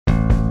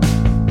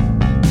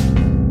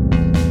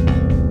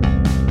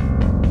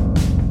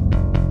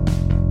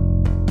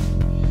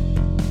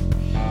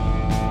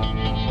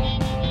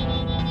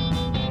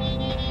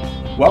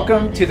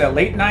Welcome to the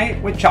Late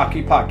Night with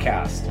Chalky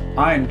podcast.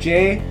 I'm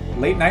Jay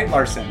Late Night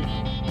Larson.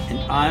 And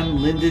I'm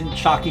Lyndon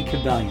Chalky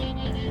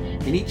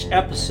Cabellion. In each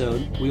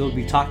episode, we will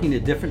be talking to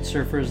different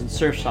surfers and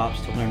surf shops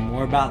to learn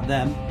more about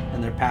them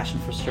and their passion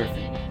for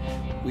surfing.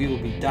 We will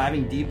be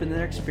diving deep into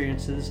their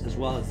experiences as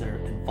well as their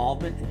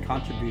involvement and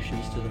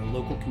contributions to their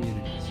local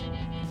communities.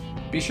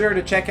 Be sure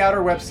to check out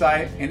our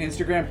website and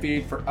Instagram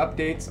feed for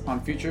updates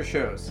on future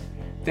shows.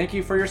 Thank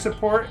you for your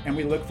support, and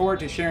we look forward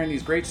to sharing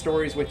these great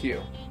stories with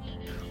you.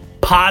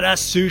 Pada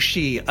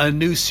Sushi, a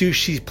new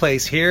sushi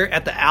place here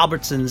at the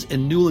Albertsons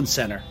in Newland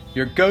Center.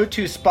 Your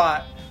go-to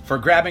spot for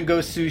grab-and-go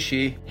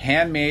sushi,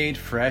 handmade,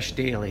 fresh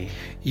daily.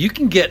 You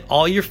can get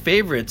all your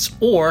favorites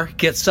or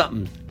get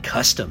something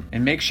custom.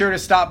 And make sure to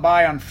stop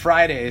by on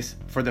Fridays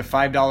for the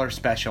 $5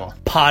 special.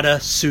 Pada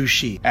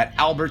Sushi at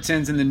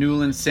Albertsons in the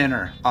Newland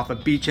Center off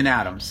of Beach and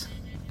Adams.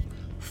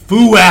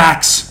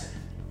 Foo-Wax!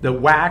 The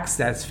wax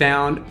that's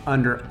found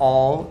under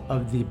all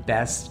of the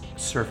best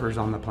surfers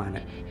on the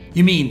planet.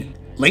 You mean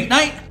Late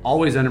Night?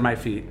 Always under my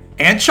feet.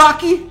 And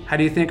Chalky? How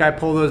do you think I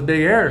pull those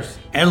big airs?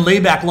 And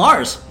Layback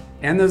Lars.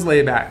 And those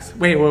laybacks.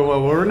 Wait,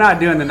 whoa, we're not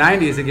doing the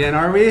 90s again,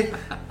 are we?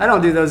 I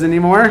don't do those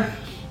anymore.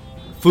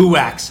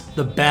 Foo-Wax,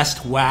 the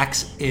best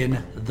wax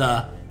in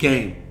the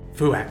game.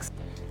 Foo-Wax.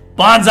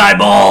 Bonsai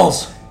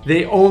Bowls!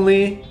 They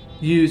only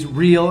use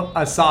real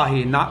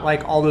Asahi, not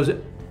like all those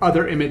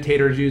other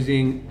imitators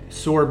using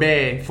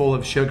sorbet full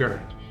of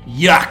sugar.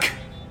 Yuck!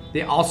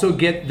 They also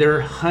get their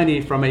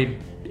honey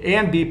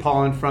and bee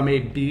pollen from a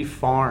bee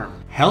farm.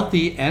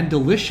 Healthy and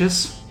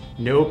delicious.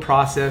 No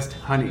processed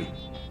honey.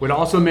 What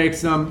also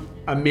makes them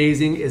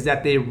amazing is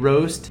that they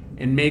roast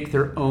and make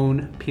their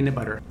own peanut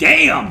butter.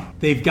 Damn!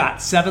 They've got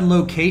 7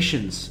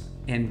 locations.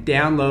 And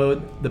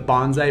download the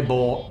Bonsai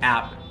Bowl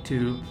app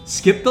to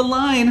skip the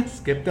line.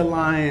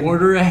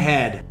 Order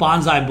ahead.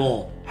 Bonsai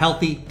Bowl.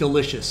 Healthy,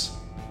 delicious.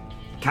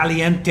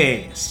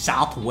 Caliente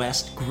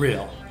Southwest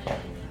Grill.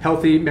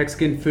 Healthy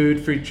Mexican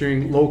food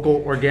featuring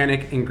local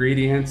organic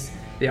ingredients.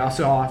 They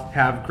also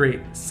have great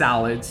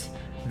salads,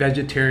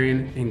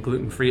 vegetarian and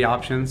gluten-free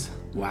options.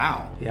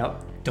 Wow. Yep.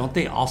 Don't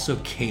they also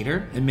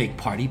cater and make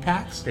party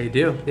packs? They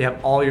do. They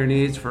have all your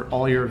needs for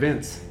all your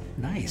events.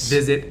 Nice.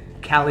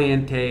 Visit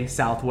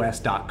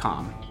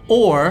calientesouthwest.com.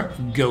 Or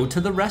go to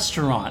the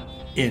restaurant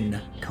in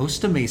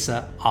Costa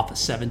Mesa off of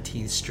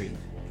 17th Street.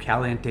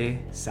 Caliente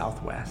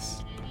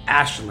Southwest.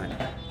 Ashland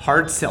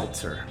Hard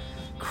Seltzer.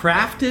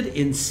 Crafted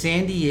in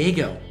San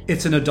Diego.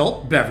 It's an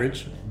adult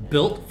beverage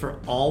built for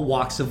all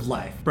walks of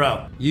life.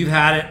 Bro, you've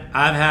had it.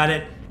 I've had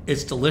it.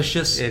 It's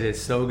delicious. It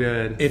is so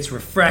good. It's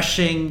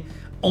refreshing.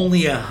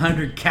 Only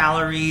 100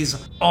 calories.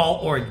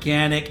 All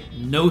organic.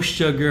 No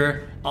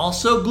sugar.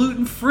 Also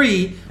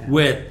gluten-free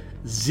with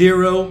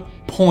 0.0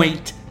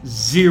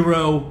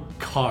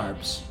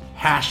 carbs.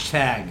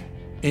 Hashtag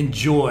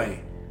enjoy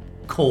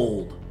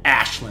cold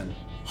Ashland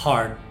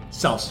Hard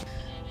Seltzer.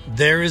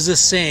 There is a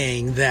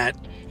saying that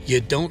you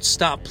don't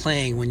stop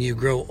playing when you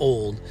grow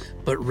old,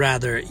 but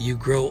rather you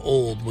grow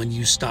old when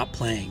you stop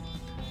playing.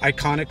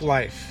 Iconic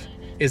Life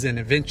is an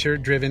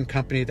adventure-driven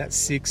company that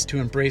seeks to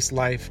embrace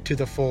life to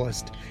the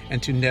fullest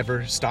and to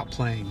never stop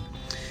playing.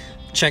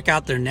 Check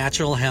out their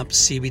natural hemp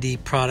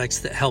CBD products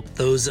that help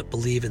those that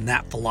believe in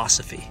that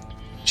philosophy.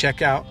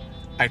 Check out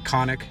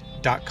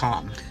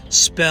iconic.com.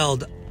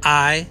 Spelled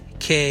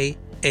IKANIK.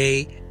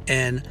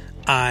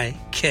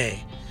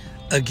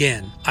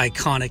 Again,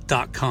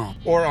 iconic.com.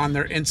 Or on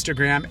their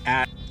Instagram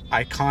at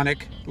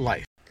Iconic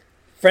Life.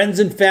 Friends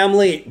and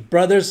family,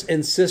 brothers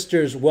and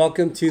sisters,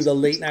 welcome to the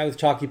Late Night with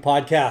Chalky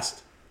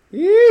podcast.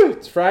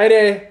 It's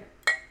Friday.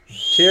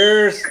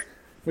 Cheers.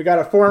 We got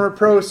a former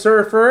pro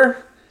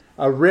surfer,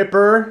 a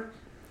ripper.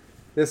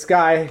 This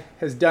guy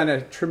has done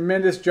a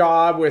tremendous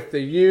job with the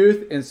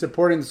youth and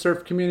supporting the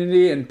surf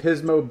community in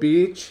Pismo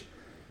Beach.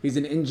 He's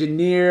an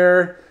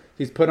engineer.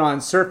 He's put on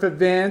surf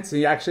events.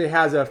 He actually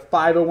has a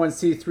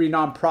 501c3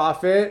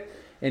 nonprofit,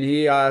 and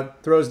he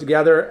throws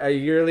together a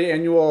yearly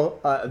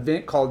annual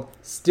event called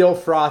Still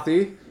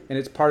Frothy, and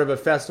it's part of a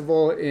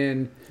festival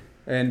in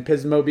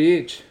Pismo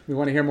Beach. We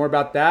want to hear more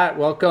about that.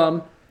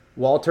 Welcome,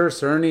 Walter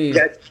Cerny.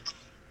 Yeah,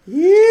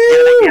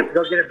 I have to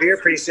go get a beer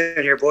pretty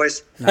soon here,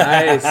 boys.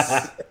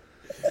 Nice.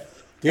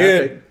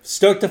 Dude,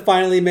 stoked to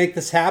finally make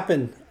this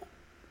happen.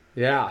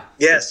 Yeah.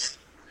 Yes.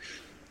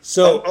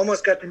 So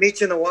almost got to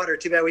meet you in the water.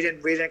 Too bad we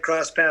didn't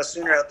cross paths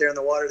sooner out there in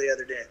the water the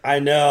other day. I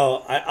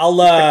know.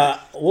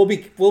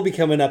 We'll be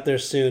coming up there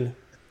soon.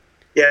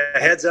 Yeah,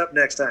 heads up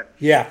next time.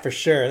 Yeah, for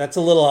sure. That's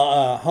a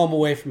little home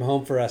away from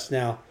home for us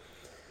now.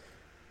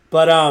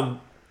 But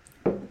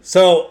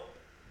so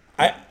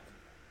I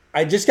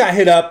just got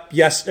hit up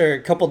a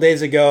couple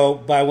days ago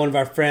by one of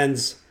our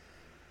friends.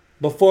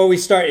 Before we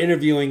start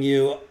interviewing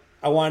you,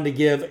 I wanted to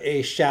give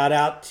a shout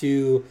out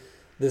to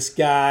this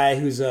guy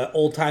who's an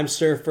old-time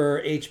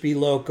surfer, HB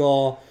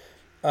local.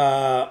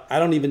 I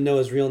don't even know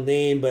his real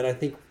name, but I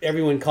think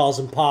everyone calls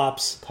him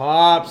Pops.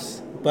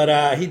 Pops.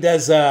 But he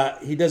does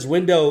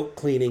window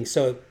cleaning.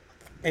 So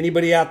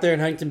anybody out there in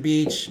Huntington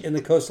Beach in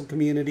the coastal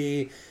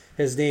community,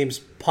 his name's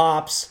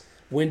Pops.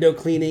 window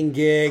cleaning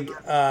gig,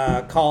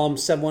 call him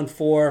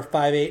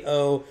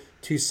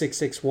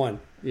 714-580-2661.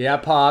 Yeah,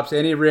 Pops.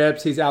 Any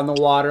rips, he's out in the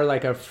water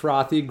like a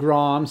frothy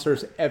Grom.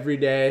 Surfs every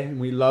day, and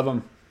we love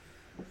him.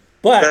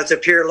 But That's a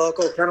pure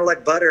local, kind of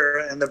like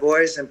Butter and the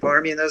boys and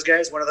Parmy and those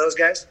guys. One of those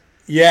guys.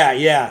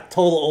 yeah,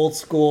 total old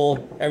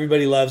school.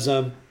 Everybody loves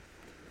them.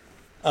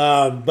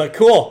 But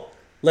cool.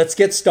 Let's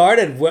get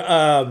started.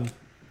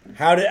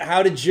 How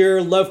did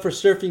your love for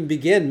surfing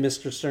begin,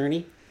 Mr.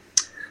 Cerny?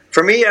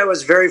 For me, I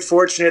was very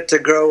fortunate to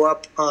grow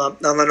up on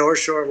the North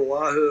Shore of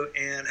Oahu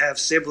and have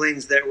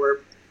siblings that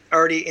were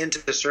already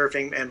into the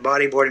surfing and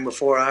bodyboarding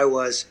before I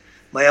was.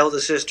 My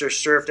eldest sister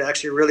surfed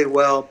actually really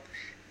well,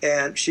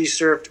 and she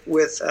surfed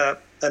with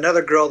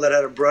another girl that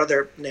had a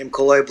brother named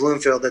Kaloy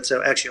Bloomfield that's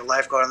actually a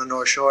lifeguard on the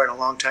North Shore and a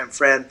longtime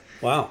friend.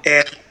 Wow.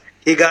 And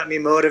he got me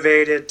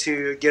motivated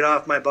to get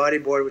off my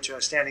bodyboard, which I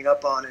was standing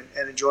up on,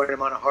 and join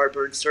him on a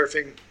hardboard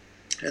surfing.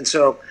 And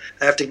so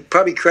I have to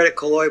probably credit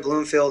Kaloy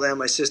Bloomfield and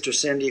my sister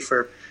Cindy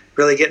for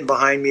really getting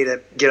behind me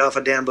to get off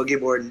a damn boogie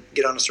board and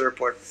get on a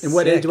surfboard. And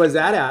what age was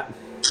that at?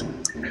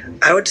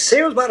 I would say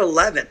it was about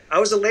 11. I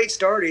was a late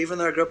starter, even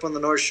though I grew up on the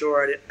North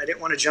Shore. I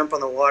didn't want to jump on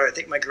the water. I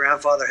think my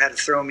grandfather had to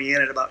throw me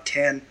in at about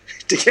 10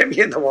 to get me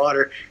in the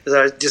water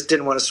because I just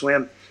didn't want to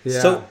swim.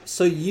 Yeah.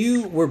 So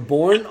you were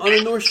born on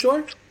the North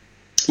Shore?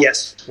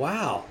 Yes.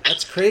 Wow,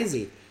 that's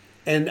crazy.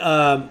 And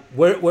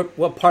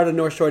what part of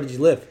North Shore did you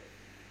live?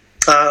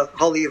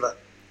 Haleiwa.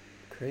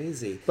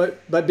 Crazy.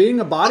 But being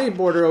a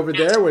bodyboarder over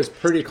there was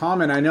pretty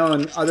common. I know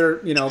in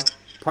other,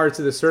 parts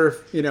of the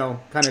surf,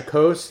 kind of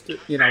coast,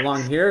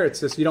 along here, it's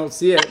just you don't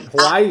see it. In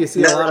Hawaii, you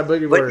see a lot of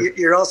boogie boarders. But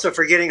you're also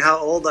forgetting how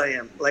old I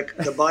am. Like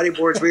the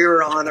bodyboards we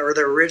were on are the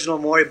original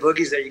Maury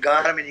boogies that you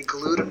got them and you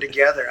glued them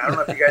together. I don't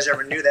know if you guys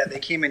ever knew that. They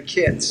came in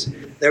kits.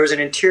 There was an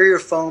interior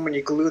foam and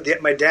you glued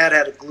it. My dad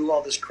had to glue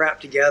all this crap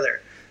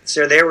together.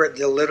 So they were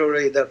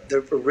literally the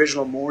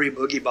original Maury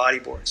boogie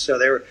bodyboards. So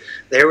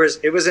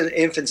it was an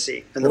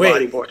infancy in the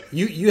bodyboard.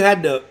 You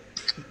had to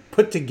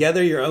put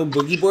together your own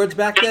boogie boards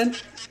back then?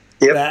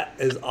 Yep. That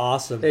is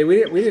awesome. Hey,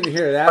 we didn't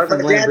hear that from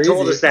My Glenn dad Breezy.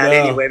 told us that No.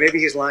 anyway. Maybe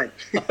he's lying.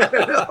 I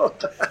don't know.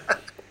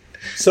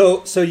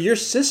 So your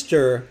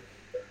sister,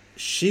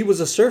 she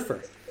was a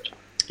surfer.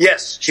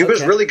 Yes, she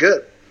was Okay. really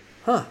good.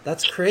 Huh,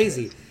 that's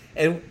crazy.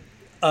 And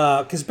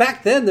because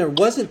back then there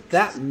wasn't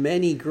that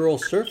many girl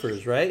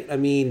surfers, right? I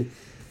mean,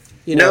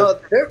 No,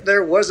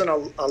 there wasn't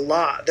a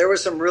lot. There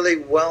was some really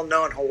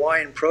well-known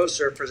Hawaiian pro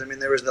surfers. I mean,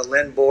 there was the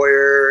Lynn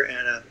Boyer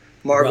and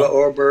Marva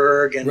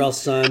Orberg and Rel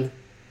Sun.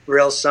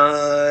 Real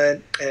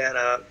Sun and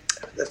a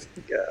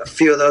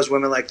few of those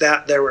women like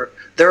that. There were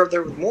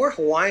more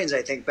Hawaiians,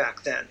 I think,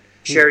 back then.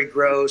 Sherry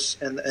Gross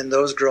and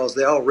those girls,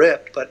 they all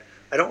ripped, but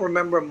I don't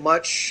remember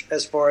much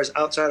as far as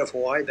outside of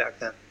Hawaii back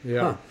then.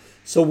 Yeah. Huh.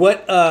 So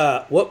what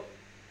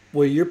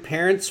were your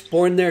parents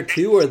born there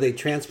too, or are they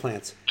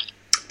transplants?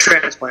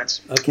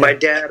 Transplants. Okay. My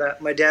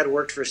dad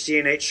worked for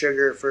C&H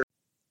Sugar for.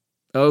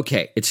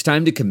 Okay, it's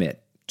time to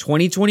commit.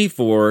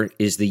 2024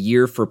 is the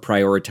year for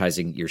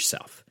prioritizing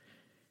yourself.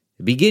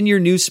 Begin your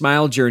new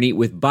smile journey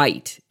with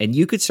Byte, and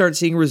you could start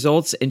seeing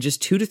results in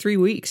just 2 to 3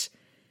 weeks.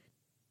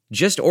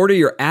 Just order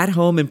your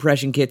at-home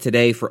impression kit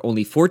today for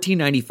only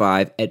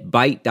 $14.95 at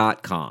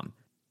Byte.com.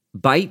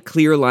 Byte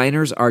clear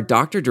liners are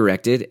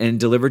doctor-directed and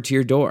delivered to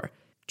your door.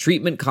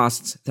 Treatment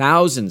costs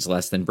thousands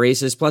less than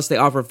braces, plus they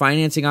offer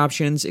financing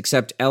options,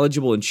 accept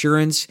eligible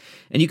insurance,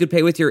 and you could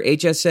pay with your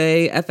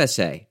HSA,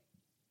 FSA.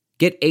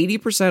 Get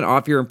 80%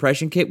 off your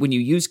impression kit when you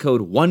use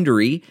code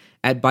WONDERY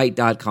at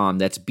Byte.com.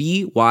 That's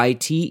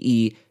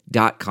BYTE.com.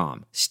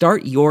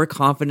 Start your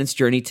confidence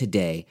journey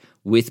today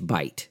with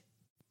Byte.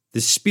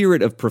 The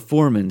spirit of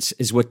performance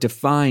is what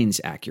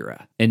defines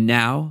Acura. And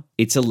now,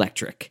 it's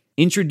electric.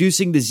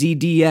 Introducing the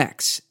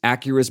ZDX,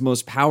 Acura's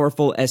most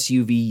powerful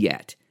SUV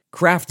yet.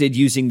 Crafted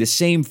using the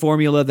same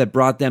formula that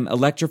brought them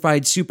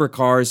electrified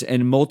supercars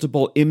and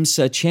multiple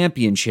IMSA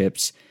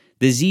championships,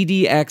 the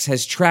ZDX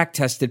has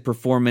track-tested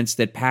performance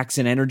that packs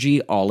an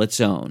energy all its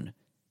own.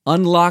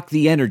 Unlock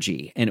the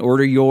energy and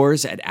order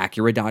yours at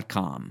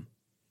Acura.com.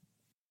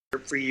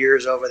 For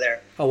years over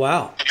there. Oh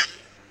wow,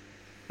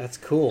 that's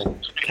cool.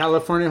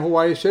 California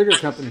Hawaii Sugar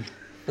Company.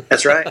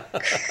 That's right. Is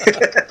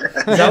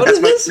that what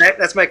it is?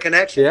 That's my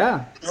connection.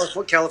 Yeah.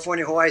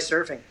 California Hawaii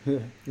surfing.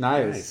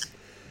 Nice.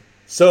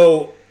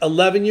 So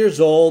 11 years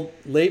old,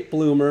 late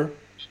bloomer.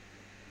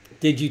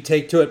 Did you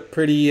take to it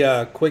pretty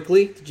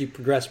quickly? Did you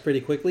progress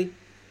pretty quickly?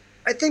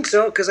 I think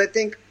so, because I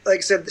think, like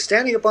I said,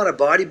 standing up on a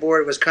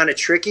bodyboard was kind of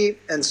tricky,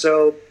 and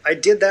so I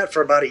did that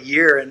for about a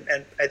year,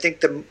 and I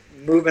think the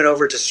movement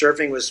over to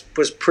surfing was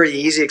pretty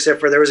easy, except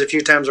for there was a few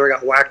times where I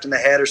got whacked in the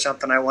head or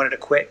something. I wanted to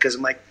quit because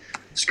I'm like,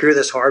 screw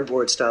this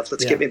hardboard stuff.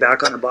 Let's get me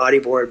back on a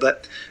bodyboard.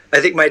 But I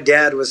think my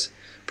dad was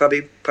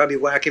probably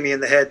whacking me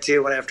in the head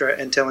too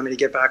and telling me to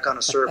get back on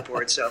a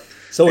surfboard. So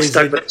I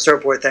stuck with the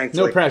surfboard,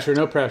 thankfully. No pressure,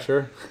 no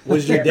pressure.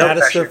 Was your dad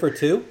a surfer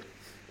too?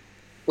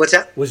 What's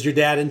that? Was your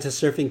dad into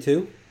surfing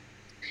too?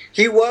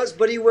 He was,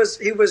 but he was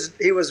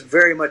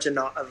very much a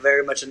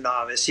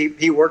novice.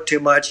 He worked too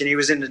much, and he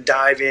was into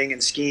diving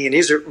and skiing.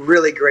 He's a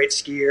really great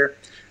skier.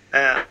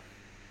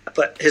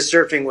 but his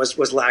surfing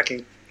was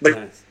lacking. But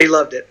Nice. he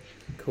loved it.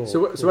 Cool.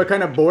 So what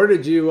kind of board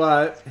did you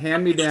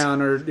hand me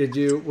down, or did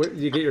you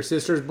get your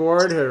sister's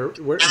board, or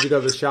where did you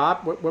go to the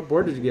shop? What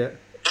board did you get?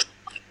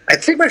 I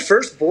think my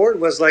first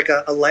board was like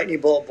a lightning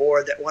bolt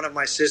board that one of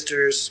my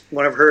sisters,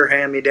 one of her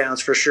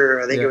hand-me-downs for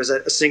sure. I think Yeah. it was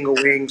a single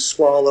wing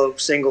swallow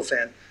single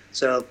fin.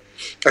 So,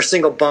 or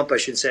single bump, I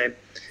should say.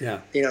 Yeah.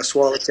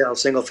 Swallowtail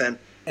single fin.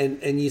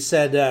 And you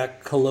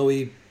said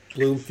Chloe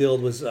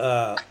Bloomfield was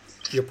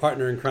your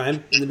partner in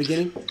crime in the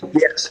beginning?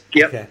 Yes.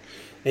 Yep. Okay.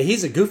 And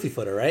he's a goofy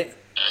footer, right?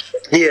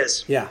 He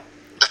is. Yeah.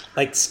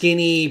 Like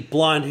skinny,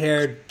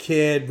 blonde-haired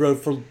kid, rode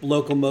for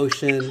Local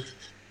Motion.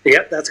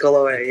 Yep, that's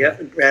Kaloe.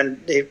 Yep.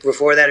 And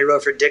before that, he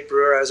rode for Dick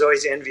Brewer. I was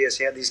always envious.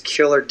 He had these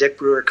killer Dick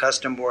Brewer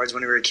custom boards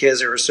when we were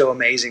kids. They were so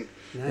amazing.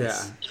 Nice.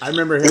 Yeah, I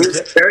remember him.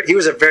 He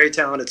was a very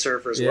talented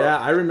surfer as well. Yeah,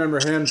 I remember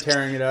him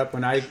tearing it up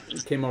when I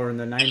came over in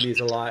the '90s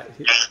a lot.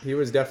 He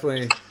was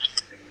definitely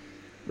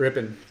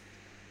ripping.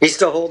 He's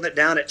still holding it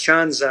down at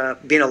Chun's,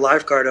 being a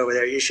lifeguard over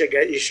there. You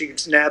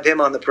should nab him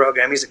on the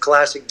program. He's a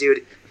classic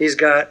dude. He's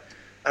got,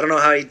 I don't know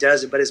how he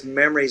does it, but his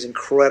memory is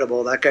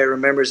incredible. That guy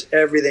remembers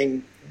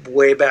everything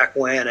way back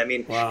when. I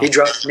mean, Wow. He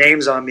drops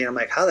names on me. I'm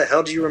like, how the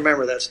hell do you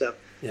remember that stuff?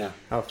 Yeah.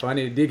 How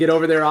funny! Do you get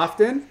over there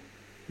often?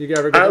 You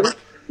ever go?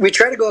 We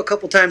try to go a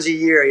couple times a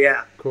year.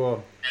 Yeah.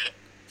 Cool.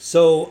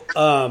 So,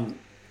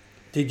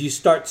 did you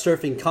start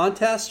surfing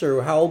contests,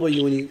 or how old were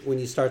you when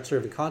you started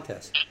surfing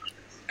contests?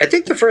 I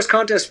think the first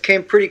contest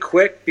came pretty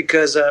quick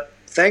because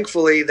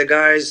thankfully the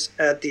guys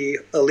at the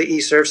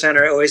Elite Surf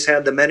Center always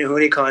had the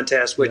Menehune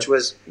contest, which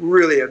was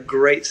really a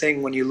great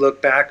thing when you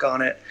look back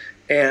on it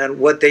and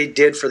what they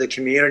did for the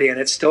community. And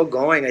it's still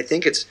going. I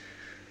think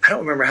I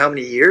don't remember how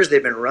many years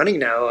they've been running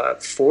now,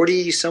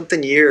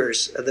 40-something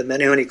years of the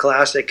Menehune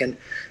Classic. And,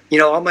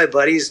 all my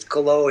buddies,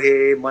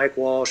 Kalohe, Mike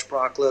Walsh,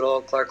 Brock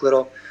Little, Clark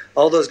Little,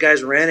 all those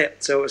guys ran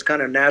it. So it was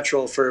kind of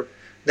natural for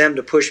them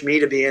to push me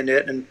to be in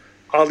it. And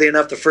oddly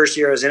enough, the first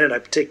year I was in it, I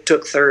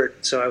took third.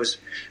 So I was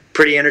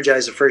pretty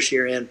energized the first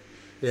year in.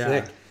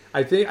 Yeah. Sick.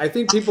 I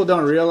think people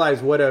don't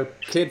realize what a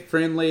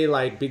kid-friendly,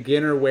 like,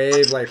 beginner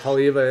wave like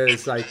Haleiwa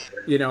is. Like,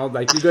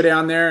 like you go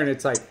down there and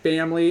it's like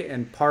family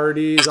and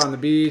parties on the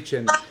beach,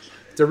 and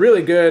it's a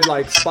really good,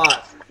 like,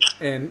 spot.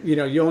 And,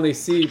 you only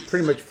see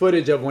pretty much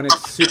footage of when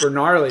it's super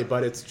gnarly,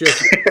 but it's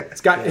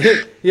got,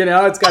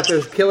 it's got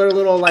this killer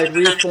little, like,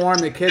 reef form.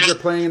 The kids are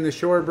playing in the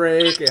shore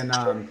break,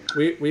 and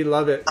we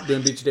love it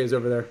doing beach days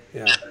over there.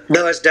 Yeah.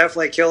 No, it's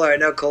definitely killer. I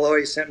know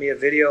Kalohe sent me a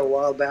video a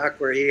while back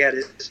where he had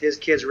his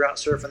kids were out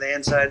surfing the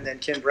inside, and then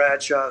Ken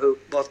Bradshaw, who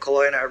both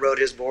Kalohe and I rode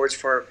his boards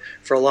for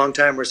a long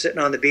time, were sitting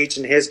on the beach,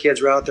 and his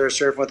kids were out there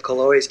surfing with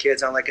Kalohe's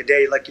kids on like a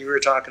day like you were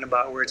talking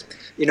about, where it's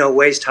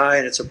waist high,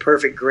 and it's a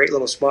perfect, great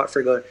little spot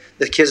for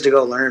the kids to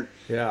go learn.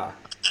 Yeah.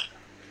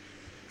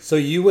 So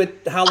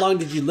how long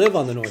did you live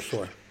on the North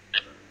Shore?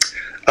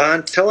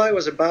 Until I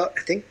was about,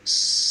 I think,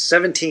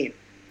 16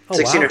 wow.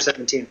 or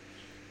 17.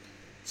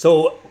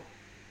 So,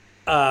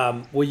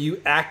 were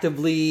you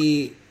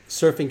actively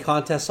surfing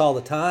contests all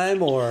the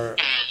time, or?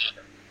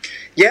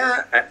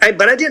 Yeah,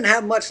 but I didn't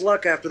have much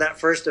luck after that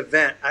first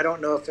event. I don't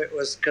know if it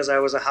was because I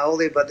was a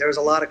Howley, but there was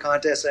a lot of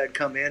contests that had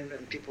come in,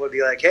 and people would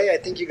be like, "Hey, I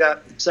think you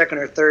got second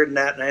or third in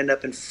that," and I ended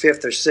up in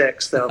fifth or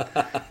sixth. So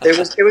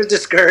it was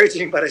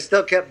discouraging, but I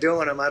still kept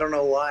doing them. I don't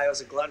know why. I was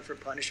a glutton for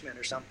punishment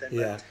or something.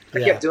 Yeah,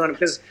 but I kept doing them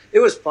because it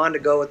was fun to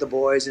go with the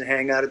boys and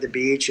hang out at the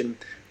beach and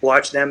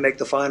watch them make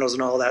the finals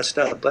and all that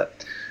stuff.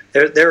 But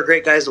they were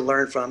great guys to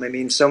learn from. I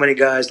mean, so many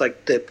guys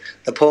like the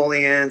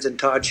Napoleons and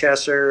Todd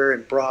Chesser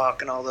and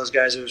Brock and all those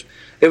guys.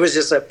 It was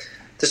just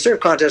the surf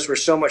contests were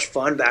so much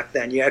fun back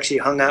then. You actually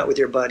hung out with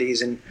your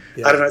buddies, and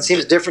I don't know. It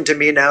seems different to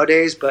me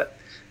nowadays, but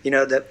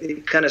that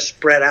it kind of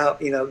spread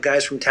out.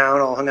 Guys from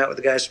town all hung out with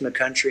the guys from the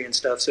country and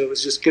stuff. So it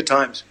was just good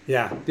times.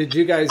 Yeah. Did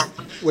you guys?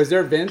 Was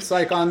there events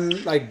like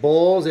on like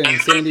Bowls and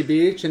Sandy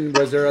Beach, and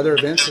was there other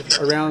events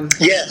around?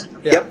 Yes.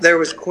 Yeah. Yep. There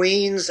was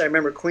Queens. I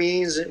remember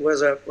Queens. It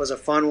was a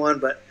fun one,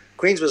 but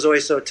Queens was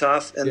always so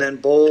tough. And then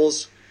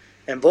Bowls,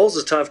 and Bowls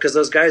is tough because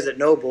those guys that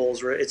know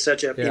Bowls it's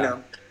such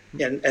a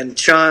and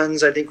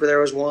Chun's. I think there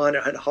was one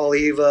at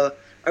Haleiwa.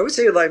 I would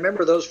say, I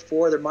remember those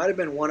four. There might have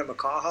been one at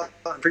Makaha.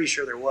 I'm pretty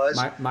sure there was.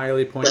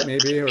 Miley Point,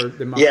 maybe, or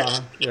the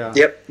Makaha. Yeah.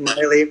 Yep.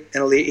 Miley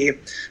and Ali'i.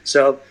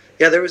 So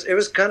yeah, it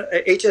was kind of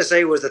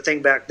HSA was the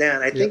thing back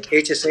then. I think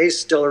HSA is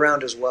still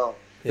around as well.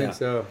 I think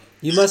so.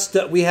 You must.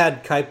 We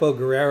had Kaipo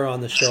Guerrero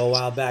on the show a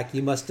while back.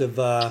 You must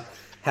have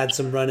had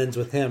some run-ins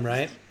with him,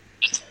 right?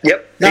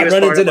 Yep. Not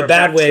run-ins in a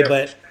bad way,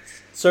 but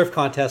surf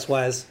contest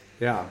wise.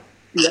 Yeah.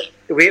 Yeah.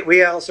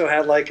 We also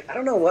had I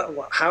don't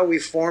know how we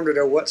formed it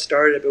or what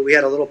started it, but we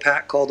had a little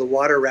pack called the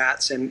Water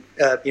Rats, and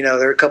there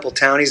were a couple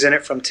townies in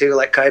it from too,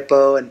 like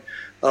Kaipo and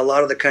a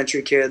lot of the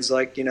country kids,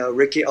 like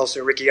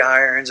Ricky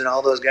Irons and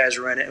all those guys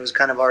were in it. It was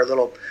kind of our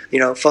little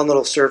fun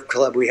little surf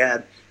club we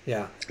had.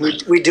 Yeah.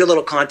 We do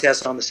little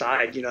contests on the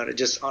side, to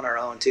just on our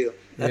own too.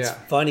 That's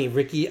funny.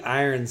 Ricky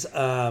Irons.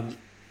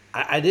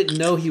 I didn't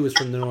know he was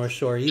from the North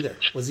Shore either.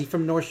 Was he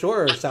from North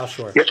Shore or South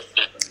Shore? Yep.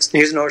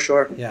 He's North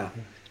Shore. Yeah.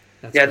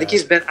 I think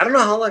he's been. I don't know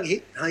how long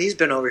he's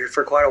been over here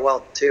for quite a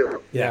while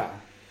too. Yeah.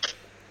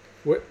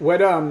 What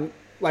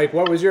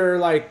what was your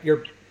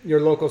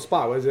local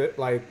spot? Was it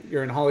like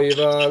you're in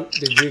Haleiwa?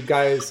 Did you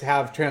guys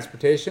have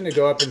transportation to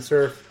go up and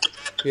surf?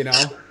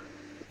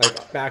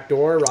 Like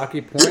Backdoor,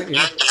 Rocky Point.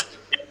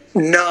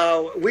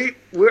 No,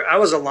 I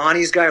was a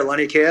Lonnie's guy, or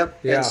Lonnie Kea,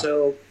 and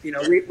so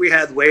we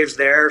had waves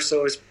there.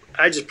 So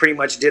I just pretty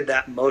much did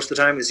that most of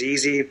the time. It was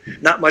easy,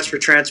 not much for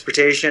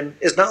transportation.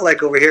 It's not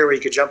like over here where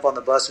you could jump on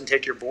the bus and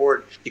take your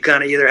board. You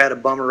kind of either had a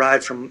bummer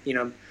ride from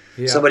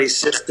somebody's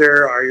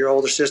sister, or your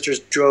older sisters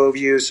drove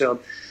you. So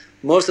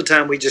most of the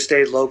time we just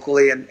stayed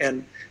locally, and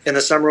in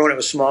the summer when it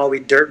was small,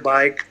 we'd dirt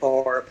bike,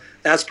 or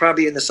that's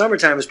probably in the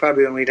summertime is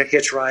probably when we'd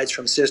hitch rides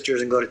from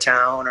sisters and go to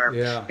town,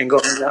 and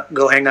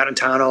go hang out in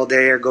town all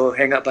day, or go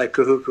hang out by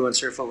Kahuku and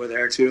surf over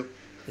there too.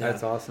 Yeah.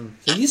 That's awesome.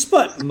 So you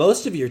spent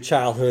most of your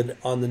childhood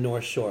on the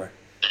North Shore.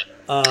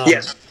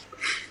 Yes.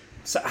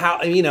 So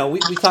how we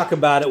talk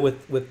about it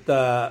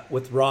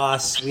with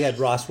Ross. We had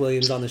Ross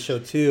Williams on the show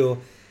too,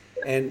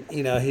 and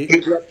he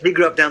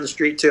grew up down the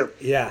street too.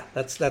 Yeah,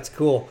 that's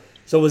cool.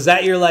 So was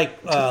that your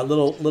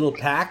little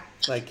pack,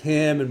 like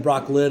him and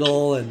Brock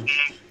Little and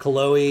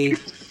Kaloe?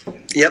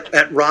 Yep,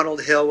 and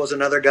Ronald Hill was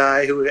another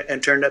guy who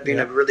turned up being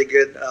a really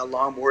good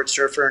longboard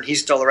surfer, and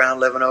he's still around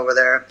living over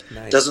there.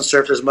 Nice. Doesn't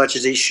surf as much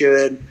as he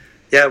should.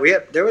 Yeah,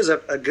 there was a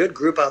good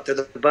group out there,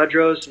 the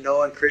Budros,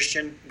 Noah and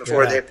Christian,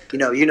 before they,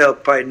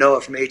 probably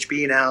Noah from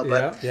HB now,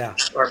 but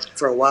or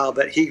for a while,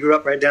 but he grew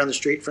up right down the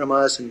street from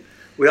us, and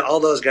all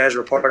those guys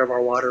were part of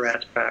our water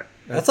rats pack.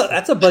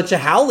 That's a bunch of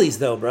Howleys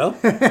though, bro.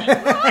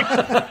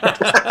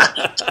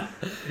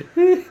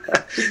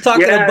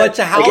 Talking a bunch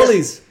of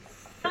Howleys.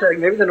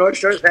 Maybe the North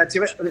Shore's had too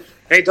much.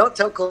 Hey, don't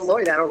tell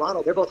Kaloe that or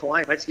Ronald. They're both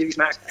Hawaiian. Let's give you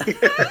smack.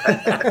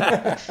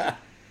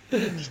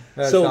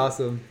 That's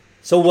awesome.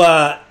 So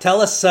tell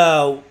us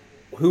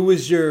who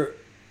was your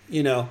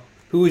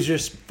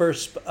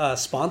first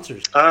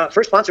sponsors?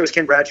 First sponsor was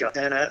Ken Bradshaw,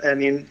 and I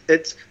mean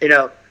it's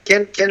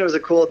Ken was a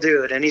cool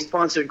dude, and he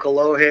sponsored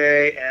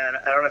Kolohe, and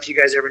I don't know if you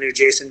guys ever knew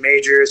Jason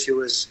Majors, who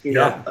was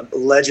a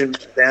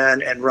legend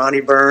then, and Ronnie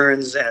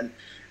Burns, and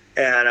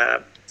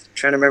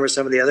trying to remember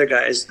some of the other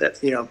guys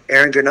that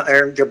Aaron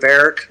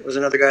Gaverick was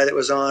another guy that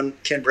was on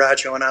Ken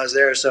Bradshaw when I was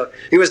there. So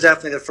he was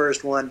definitely the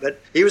first one,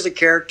 but he was a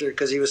character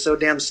because he was so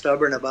damn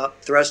stubborn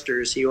about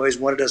thrusters. He always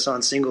wanted us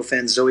on single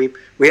fins, so we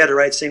had to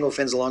ride single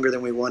fins longer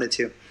than we wanted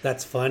to.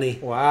 That's funny.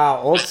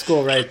 Wow, old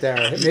school right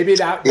there. Maybe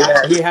that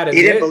he had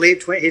he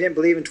didn't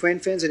believe in twin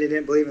fins, and he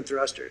didn't believe in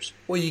thrusters.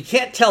 Well, you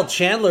can't tell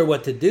Chandler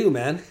what to do,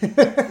 man.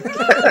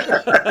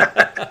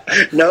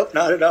 Nope,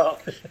 not at all.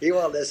 He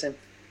won't listen.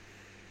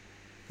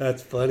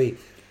 That's funny.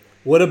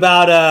 What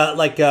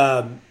about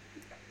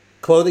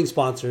clothing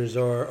sponsors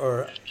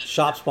or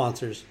shop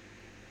sponsors?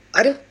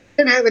 I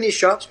didn't have any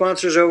shop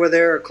sponsors over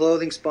there or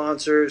clothing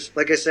sponsors.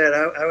 Like I said,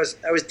 I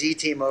was D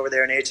team over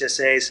there in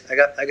HSAs.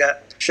 I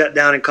got shut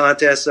down in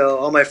contests, so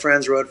all my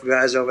friends rode for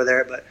guys over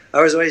there. But I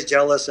was always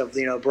jealous of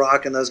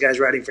Brock and those guys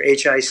riding for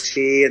HIC,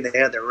 and they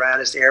had the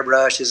raddest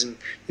airbrushes, and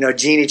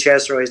Jeannie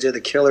Chester always did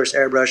the killerest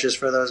airbrushes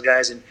for those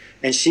guys, and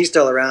she's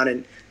still around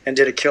and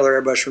did a killer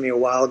airbrush for me a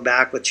while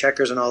back with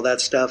checkers and all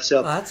that stuff.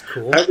 So that's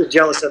cool. I was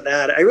jealous of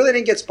that. I really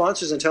didn't get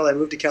sponsors until I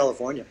moved to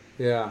California.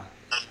 Yeah.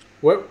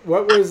 What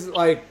was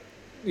the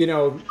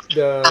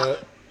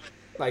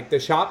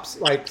shops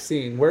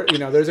scene where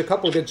there's a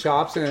couple good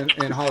shops in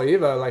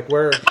Haleiwa. Like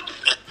where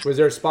was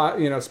there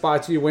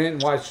spots you went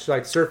and watched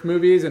surf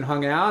movies and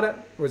hung out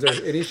at? Was there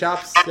any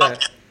shops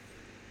that?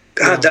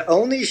 God, the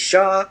only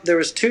shop, there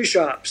was two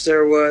shops.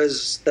 There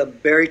was the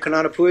Barry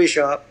Konanapui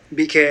shop,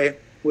 BK,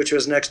 which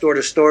was next door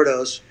to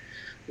Stordo's,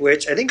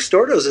 which I think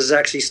Stordo's is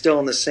actually still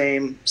in the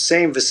same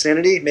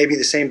vicinity, maybe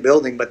the same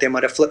building, but they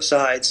might have flipped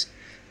sides.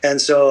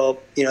 And so,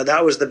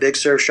 that was the big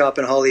surf shop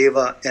in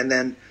Haleiwa. And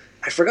then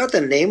I forgot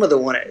the name of the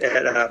one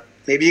at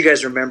maybe you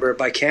guys remember,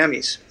 by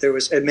Cammy's. There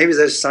was, maybe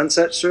there's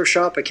Sunset Surf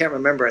Shop. I can't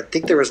remember. I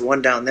think there was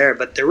one down there,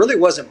 but there really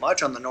wasn't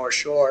much on the North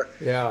Shore.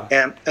 Yeah.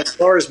 And as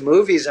far as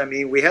movies, I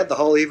mean, we had the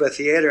Haleiwa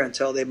Theater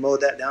until they mowed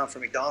that down for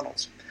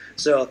McDonald's.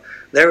 So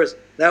that was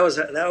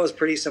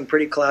some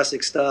pretty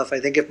classic stuff. I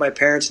think if my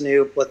parents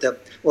knew what the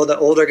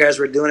older guys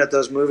were doing at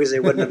those movies, they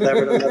wouldn't have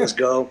never let us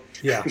go.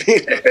 Yeah, I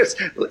mean,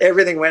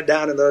 everything went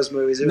down in those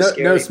movies. It was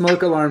scary. No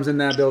smoke alarms in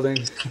that building.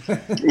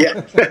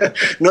 Yeah,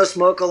 no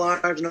smoke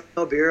alarms,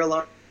 no beer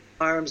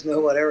alarms,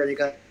 no whatever. You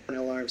got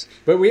no alarms.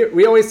 But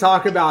we always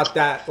talk about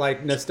that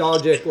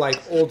nostalgic,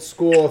 old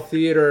school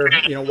theater.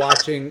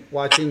 Watching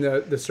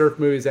the surf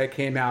movies that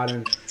came out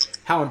and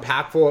how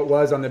impactful it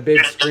was on the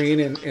big screen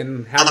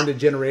and having the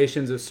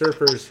generations of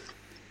surfers,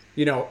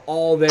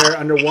 all there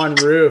under one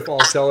roof,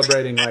 all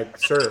celebrating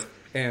surf,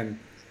 and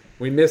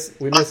we miss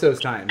those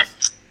times.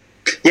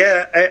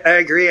 Yeah, I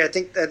agree. I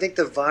think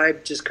the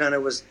vibe just kind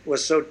of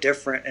was so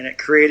different, and it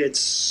created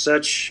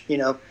such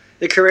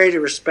it created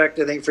respect,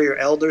 I think, for your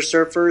elder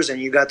surfers,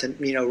 and you got to,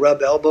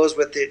 rub elbows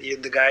with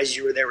the guys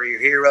you were there were your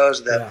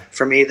heroes.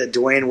 For me, the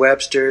Dwayne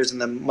Websters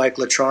and the Mike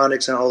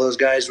Latronics and all those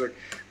guys would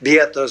be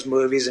at those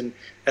movies, and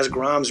as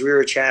Groms, we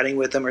were chatting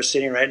with them or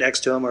sitting right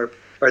next to them, or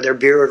their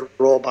beer would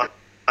roll by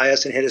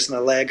us and hit us in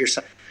the leg or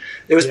something.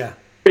 It was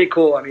pretty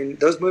cool. I mean,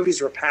 those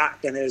movies were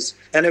packed, and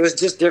it was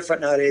just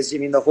different nowadays. I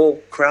mean, the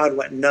whole crowd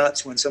went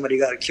nuts when somebody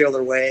got a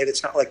killer wave.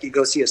 It's not like you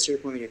go see a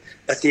surf movie at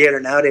a theater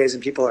nowadays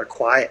and people are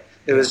quiet.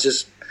 It was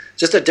just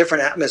a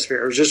different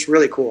atmosphere. It was just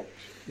really cool.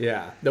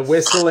 Yeah, the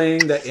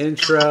whistling, the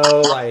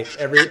intro, like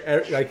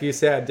like you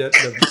said, the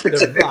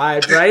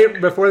vibe right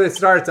before it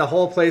starts, the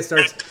whole place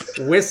starts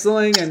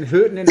whistling and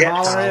hooting and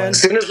hollering.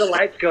 As soon as the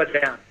lights go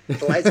down,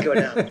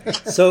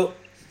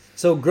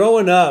 So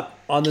growing up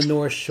on the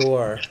North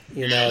Shore,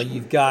 you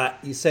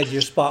said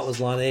your spot was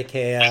Lana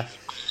Kea,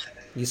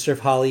 you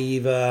surf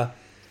Haleiwa,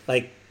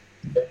 like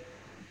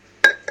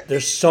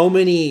there's so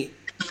many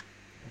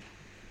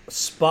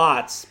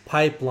spots,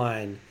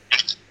 Pipeline,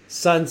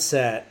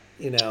 Sunset,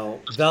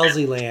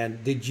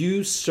 Velzyland. Did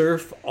you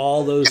surf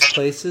all those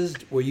places?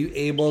 Were you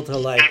able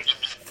to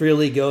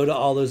freely go to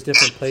all those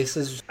different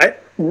places?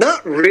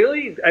 Not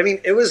really. I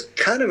mean, it was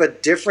kind of a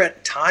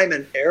different time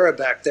and era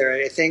back there.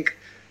 I think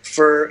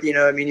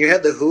you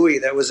had the Hui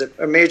that was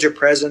a major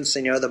presence,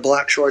 the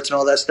black shorts and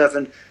all that stuff.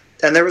 And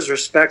there was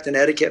respect and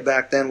etiquette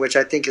back then, which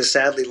I think is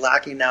sadly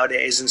lacking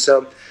nowadays. And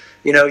so,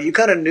 you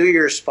kind of knew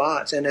your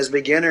spots. And as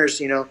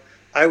beginners,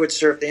 I would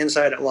surf the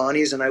inside at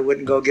Lonnie's, and I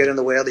wouldn't go get in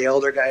the way of the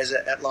older guys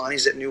at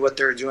Lonnie's that knew what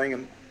they were doing,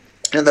 and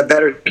the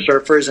better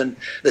surfers. And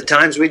the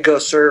times we'd go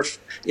surf,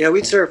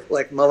 we'd surf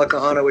like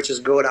Malakahana, which is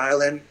Goat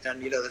Island,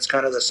 and that's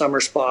kind of the summer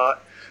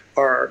spot,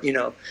 or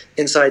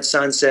inside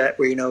Sunset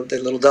where the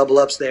little double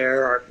ups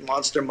there, or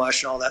Monster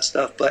Mush and all that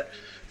stuff. But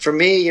for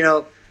me,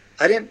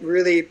 I didn't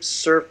really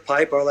surf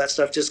pipe or all that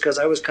stuff just because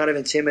I was kind of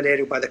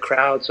intimidated by the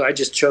crowd, so I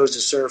just chose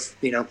to surf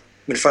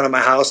in front of my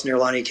house near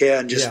Lani Kea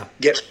and just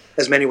get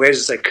as many waves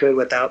as I could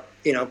without,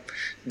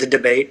 the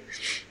debate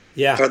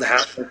or the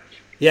hassle.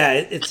 Yeah,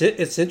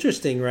 it's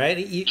interesting, right?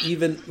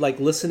 Even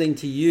listening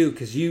to you,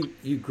 because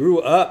you grew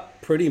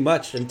up pretty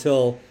much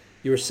until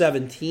you were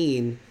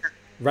 17,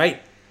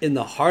 right in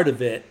the heart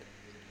of it,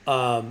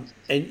 and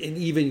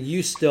even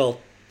you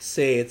still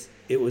say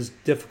it was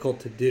difficult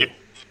to do,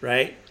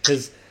 right?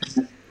 Because,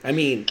 I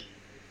mean,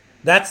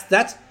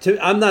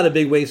 I'm not a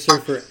big wave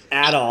surfer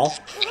at all.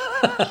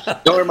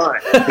 Nor am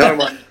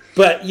I.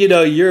 But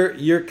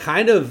you're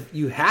kind of,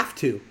 you have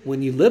to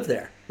when you live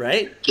there,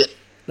 right? Yeah.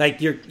 Like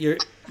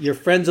your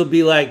friends will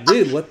be like,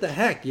 dude, what the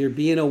heck? You're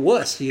being a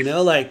wuss, you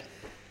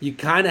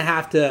kind of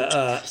have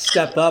to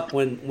step up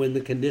when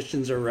the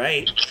conditions are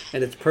right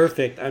and it's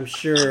perfect. I'm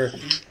sure,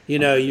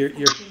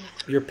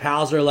 your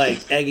pals are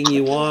egging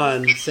you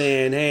on,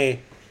 saying, hey,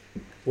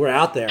 we're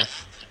out there,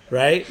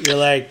 right? You're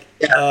like,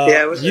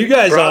 you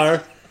guys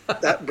are.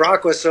 That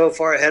Brock was so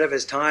far ahead of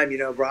his time.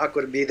 Brock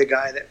would be the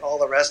guy that all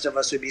the rest of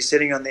us would be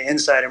sitting on the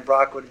inside, and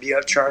Brock would be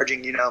up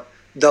charging,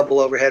 double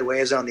overhead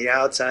waves on the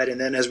outside. And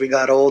then as we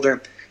got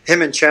older,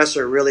 him and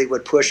Chesser really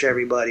would push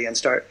everybody and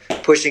start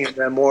pushing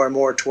them more and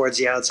more towards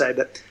the outside.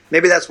 But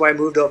maybe that's why I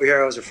moved over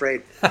here. I was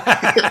afraid.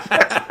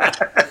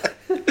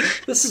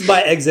 This is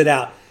my exit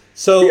out.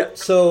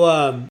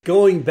 So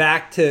going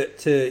back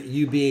to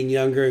you being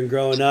younger and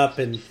growing up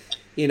and,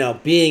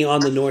 being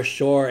on the North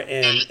Shore,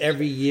 and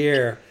every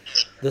year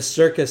the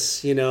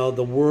circus,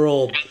 the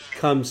world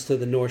comes to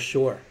the North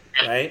Shore,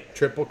 right?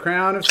 Triple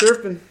Crown of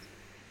surfing.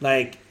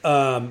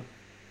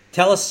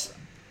 Tell us,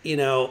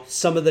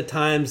 some of the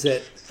times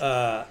that,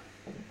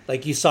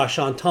 you saw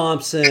Sean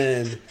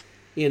Thompson,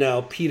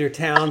 Peter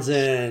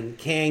Townsend,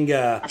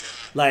 Kanga,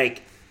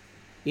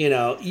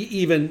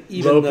 even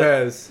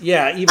Lopez.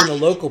 Even the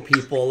local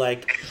people,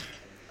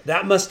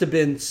 that must have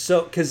been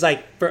so, because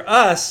for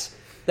us,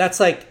 that's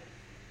a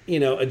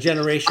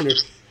generation or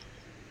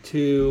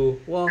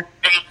two. Well,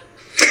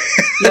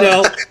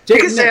 you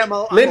can say I'm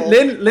old.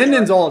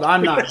 Lyndon's old.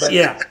 I'm not.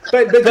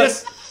 But, but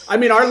just,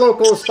 our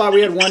local spot,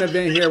 we had one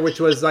event here, which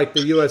was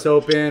the U.S.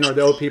 Open or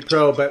the OP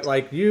Pro,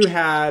 but you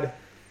had,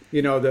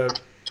 the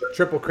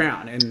Triple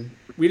Crown, and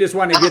we just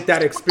wanted to get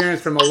that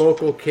experience from a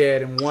local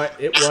kid and what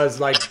it was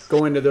like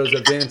going to those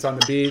events on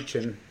the beach.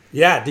 And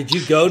did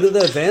you go to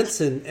the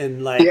events and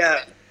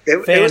It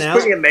was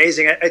pretty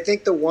amazing. I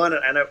think the one,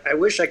 and I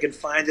wish I could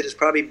find it, is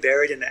probably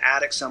buried in the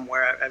attic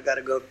somewhere. I've got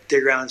to go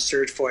dig around and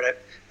search for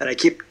it. And I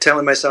keep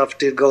telling myself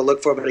to go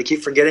look for it, but I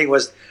keep forgetting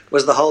was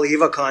the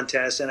Haleiwa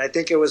contest. And I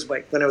think it was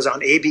when it was on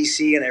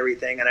ABC and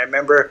everything. And I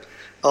remember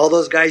all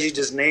those guys you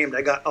just named.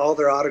 I got all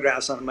their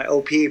autographs on my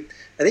OP.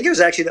 I think it was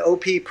actually the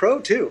OP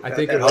Pro too. I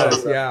think it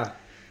was, yeah.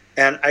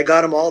 And I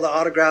got them all the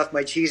autograph,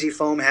 my cheesy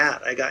foam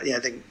hat. I got,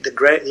 the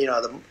great,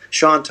 the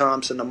Sean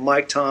Thompson, the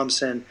Mike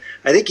Thompson.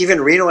 I think even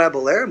Reno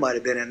Abalera might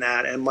have been in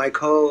that, and Mike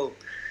Ho.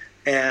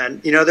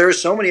 And, there were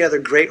so many other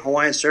great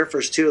Hawaiian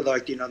surfers too,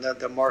 like,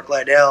 the Mark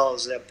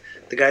Lydells,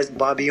 the guys,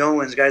 Bobby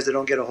Owens, guys that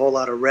don't get a whole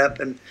lot of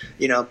rep, and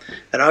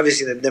and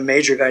obviously the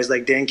major guys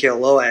like Dan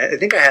Kealoha. I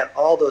think I had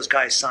all those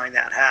guys sign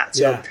that hat.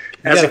 So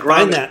as a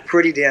Grom, it's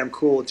pretty damn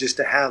cool just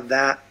to have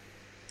that,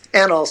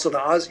 and also the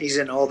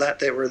Aussies and all that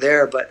were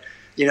there. But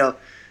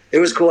it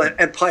was cool,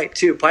 and Pipe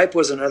too. Pipe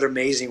was another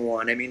amazing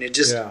one. I mean, it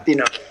just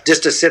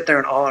just to sit there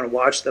in awe and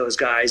watch those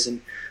guys,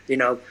 and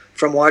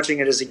from watching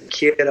it as a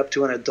kid up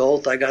to an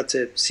adult, I got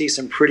to see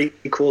some pretty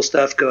cool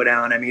stuff go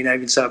down. I mean, I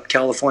even saw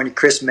California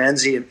Chris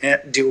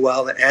Menzie do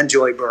well, and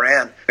Joey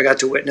Baran. I got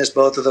to witness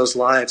both of those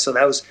live, so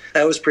that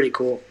was pretty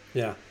cool.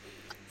 Yeah,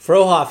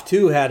 Frohoff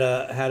too had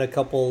a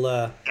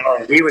couple.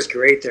 He was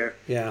great there.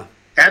 Yeah.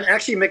 And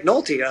actually,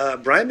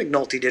 McNulty, Brian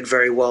McNulty did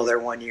very well there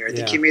one year. I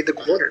think he made the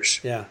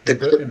quarters. Yeah. The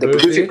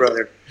Boothie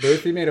brother.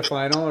 Boothie made a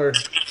final, or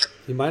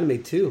he might have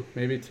made two.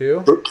 Maybe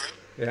two.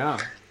 Yeah.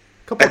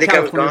 I think I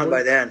was gone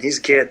by then. He's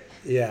a kid.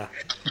 Yeah.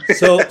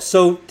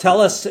 So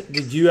tell us,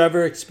 did you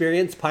ever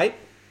experience pipe?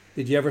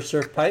 Did you ever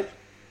surf pipe?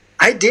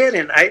 I did,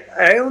 and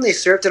I only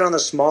surfed it on the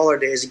smaller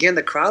days. Again,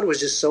 the crowd was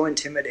just so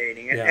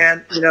intimidating. Yeah.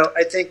 And,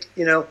 I think,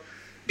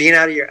 being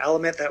out of your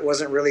element, that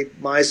wasn't really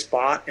my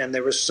spot. And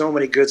there were so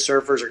many good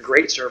surfers or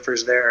great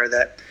surfers there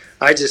that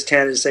I just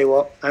tended to say,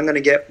 well, I'm going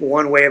to get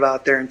one wave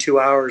out there in 2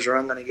 hours, or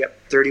I'm going to get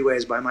 30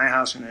 waves by my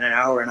house in an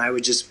hour. And I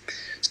would just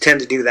tend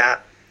to do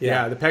that.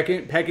 Yeah, the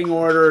pecking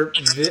order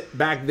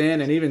back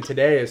then and even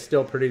today is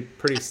still pretty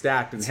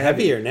stacked and it's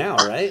heavier now,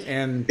 right?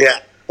 And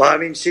well, I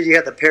mean, you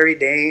had the Perry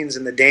Danes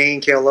and the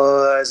Dane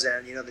Kealohas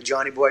and the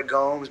Johnny Boy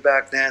Gomes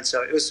back then,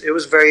 so it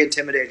was very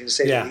intimidating to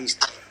say the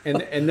least.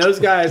 And those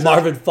guys,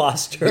 Marvin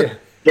Foster,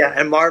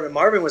 and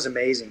Marvin was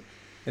amazing.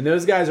 And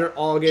those guys are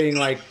all getting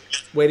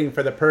waiting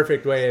for the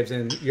perfect waves,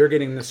 and you're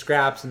getting the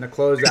scraps and the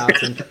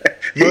closeouts, and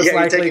most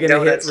likely going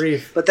to hit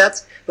reef. But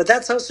that's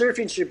how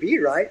surfing should be,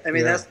 right? I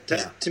mean,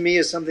 that to me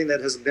is something that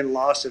has been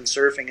lost in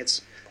surfing.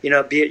 It's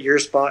be it your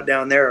spot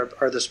down there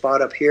or the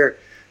spot up here,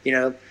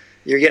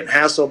 you're getting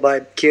hassled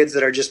by kids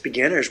that are just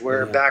beginners.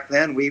 Where back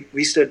then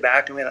we stood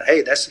back and we went,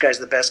 hey, this guy's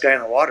the best guy in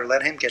the water.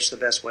 Let him catch the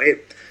best wave.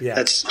 Yeah,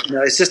 that's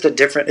it's just a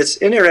different. It's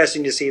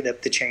interesting to see the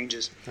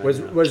changes.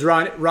 Was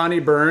Ronnie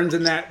Burns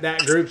in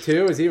that group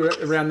too? Is he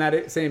around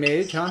that same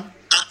age, huh?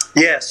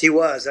 Yes, he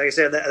was. Like I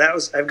said, that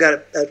was. I've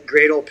got a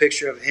great old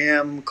picture of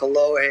him,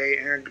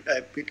 Kolohe,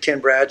 Ken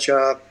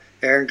Bradshaw,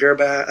 Aaron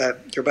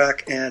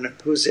Gerbach, and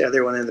who's the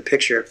other one in the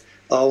picture?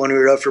 All when we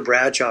rode for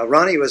Bradshaw.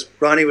 Ronnie was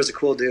a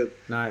cool dude.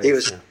 Nice. He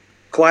was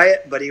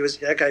quiet, but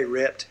that guy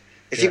ripped.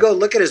 If you go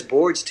look at his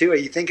boards too,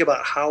 you think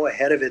about how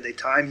ahead of it the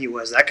time he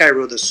was. That guy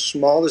rode the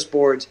smallest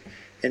boards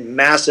in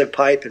massive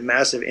pipe and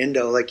massive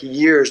Indo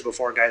years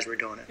before guys were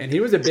doing it. And he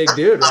was a big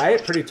dude,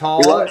 right? Pretty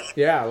tall. He was.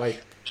 Yeah,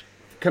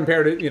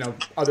 compared to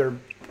other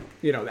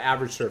the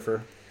average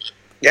surfer.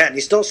 Yeah, and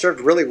he still served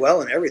really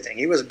well and everything.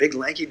 He was a big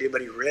lanky dude,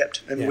 but he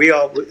ripped. And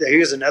he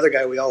was another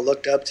guy we all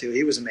looked up to.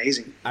 He was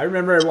amazing. I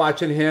remember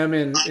watching him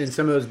in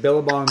some of those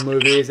Billabong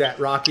movies at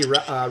Rocky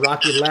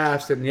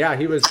Lefts, and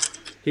he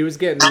was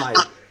getting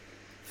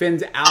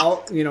fins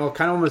out, kind of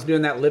almost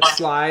doing that lip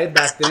slide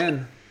back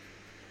then.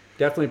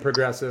 Definitely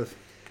progressive.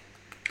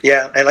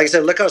 Yeah, and like I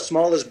said, look how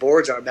small his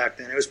boards are back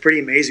then. It was pretty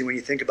amazing when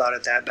you think about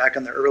it. That back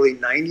in the early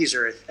 '90s,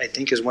 or I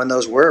think is when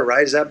those were,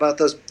 right? Is that about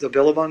the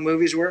Billabong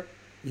movies were?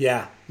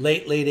 Yeah,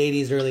 late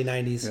 '80s, early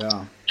 '90s.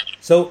 Yeah.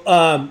 So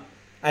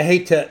I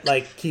hate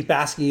to keep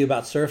asking you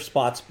about surf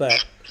spots,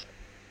 but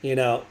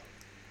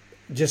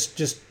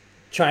just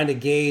trying to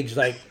gauge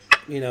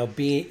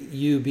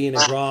being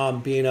a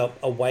Grom, being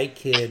a white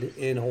kid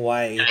in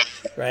Hawaii,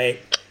 right?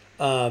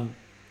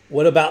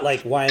 What about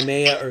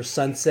Waimea or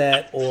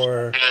Sunset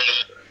or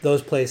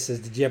those places?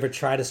 Did you ever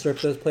try to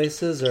surf those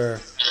places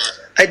or?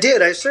 I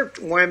did. I surfed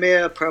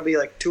Waimea probably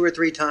 2 or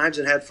 3 times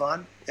and had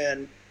fun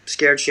and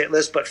scared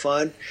shitless, but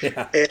fun.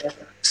 Yeah. And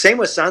same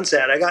with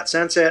Sunset. I got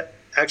Sunset,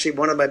 actually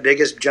one of my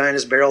biggest,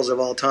 giantest barrels of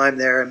all time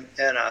there. And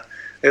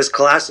it was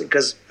classic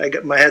because I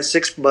had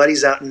 6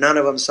 buddies out and none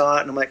of them saw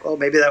it. And I'm like, oh,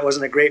 maybe that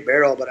wasn't a great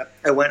barrel. But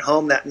I went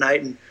home that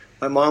night and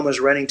my mom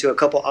was running to a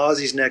couple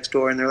Aussies next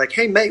door. And they're like,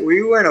 hey, mate, were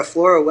you wearing a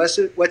Flora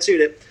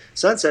wetsuit at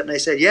Sunset? And I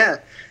said, yeah.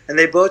 And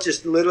they both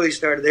just literally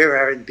they were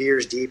having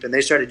beers deep, and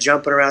they started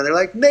jumping around. They're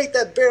like, mate,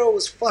 that barrel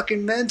was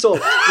fucking mental.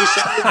 You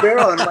saw the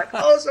barrel. And I'm like,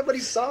 oh, somebody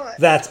saw it.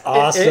 That's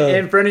awesome.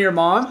 In front of your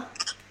mom?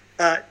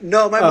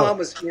 No, my mom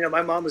was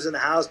in the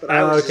house, but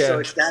I was just so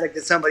ecstatic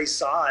that somebody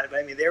saw it.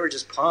 I mean, they were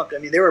just pumped. I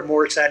mean, they were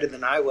more excited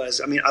than I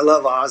was. I mean, I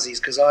love Aussies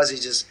because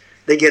Aussies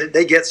they get it.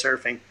 They get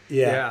surfing.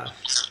 Yeah.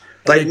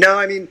 But no,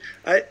 I mean,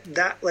 like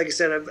I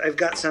said, I've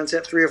got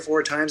Sunset 3 or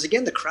 4 times.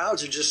 Again, the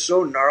crowds are just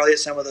so gnarly at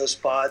some of those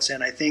spots,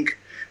 and I think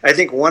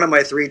one of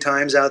my 3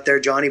 times out there,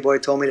 Johnny Boy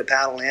told me to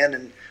paddle in,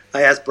 and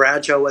I asked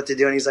Bradshaw what to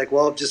do, and he's like,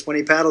 "Well, just when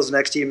he paddles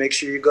next to you, make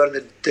sure you go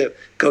to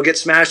go get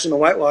smashed in the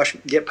whitewash,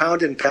 get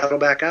pounded, and paddle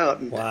back out."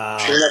 And wow.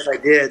 Sure enough, I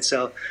did.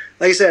 So,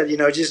 like I said,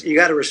 just you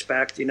got to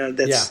respect,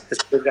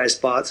 that's good guy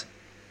spots.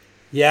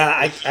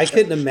 Yeah, I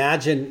couldn't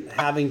imagine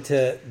having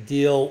to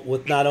deal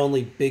with not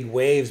only big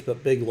waves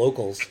but big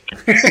locals.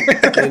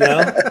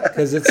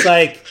 Because it's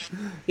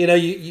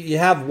you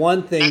have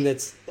one thing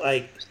that's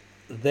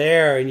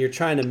there and you're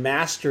trying to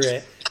master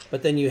it,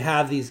 but then you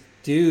have these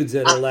dudes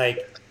that are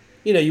like,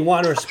 you know, you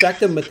want to respect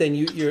them, but then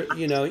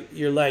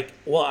you're like,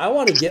 well, I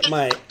want to get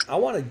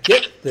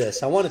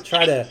this. I want to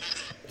try to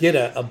get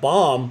a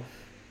bomb,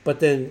 but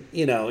then,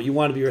 you know, you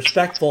want to be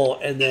respectful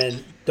and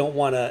then don't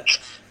want to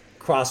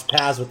cross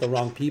paths with the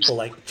wrong people,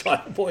 like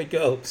trying to avoid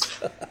ghosts.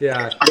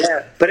 Yeah.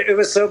 Yeah, but it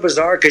was so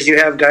bizarre because you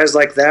have guys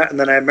like that, and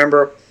then I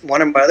remember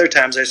one of my other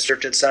times I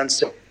surfed at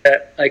Sunset,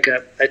 like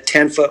a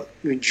 10-foot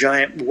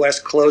giant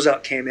west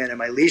closeout came in, and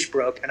my leash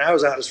broke, and I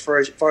was out as far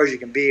as you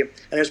can be, and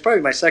it was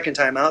probably my second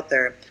time out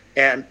there,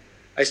 and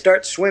I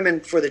start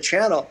swimming for the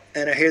channel,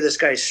 and I hear this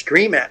guy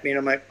scream at me, and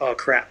I'm like, oh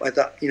crap! I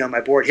thought, you know,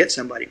 my board hit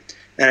somebody,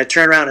 and I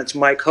turn around, and it's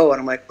Mike Ho,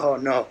 and I'm like, oh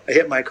no, I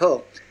hit Mike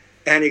Ho.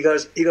 And he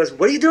goes,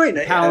 what are you doing?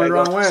 Paddling the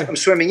wrong way. I'm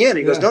swimming in.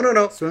 He goes,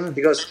 no. Swimming.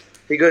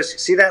 He goes,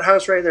 see that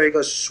house right there? He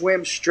goes,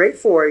 swim straight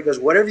for it. He goes,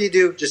 whatever you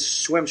do,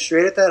 just swim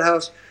straight at that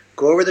house.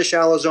 Go over the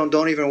shallow zone.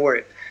 Don't even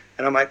worry.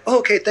 And I'm like, oh,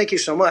 okay, thank you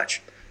so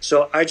much.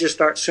 So I just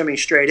start swimming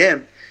straight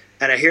in,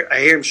 and I hear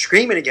him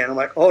screaming again. I'm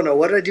like, oh no,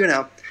 what did I do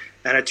now?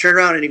 And I turn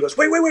around, and he goes,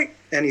 wait.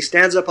 And he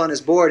stands up on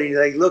his board, and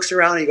he looks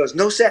around, and he goes,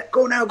 no set,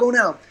 go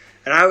now.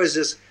 And I was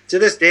just, to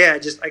this day, I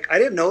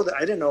didn't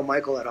know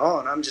Michael at all,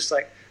 and I'm just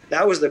like,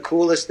 that was the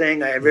coolest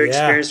thing I ever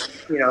experienced.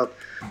 You know,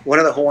 one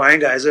of the Hawaiian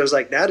guys, I was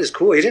like, that is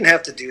cool. He didn't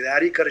have to do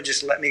that. He could have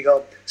just let me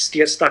go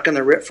get stuck in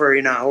the rip for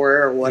an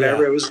hour or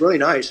whatever. Yeah. It was really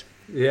nice.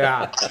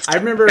 Yeah. I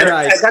remember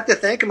I got to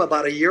thank him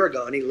about a year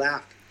ago, and he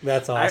laughed.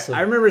 That's awesome.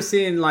 I remember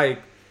seeing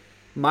like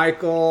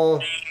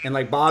Michael and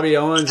like Bobby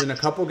Owens and a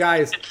couple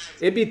guys.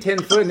 It'd be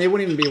 10 foot and they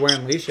wouldn't even be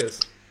wearing leashes.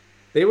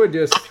 They would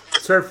just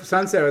surf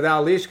Sunset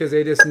without a leash because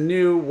they just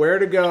knew where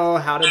to go,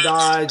 how to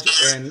dodge,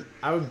 and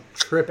I would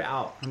trip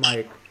out. I'm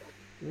like,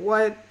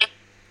 what?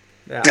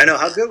 Yeah. I know.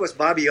 How good was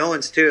Bobby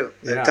Owens, too?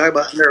 Yeah. Talk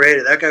about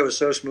underrated. That guy was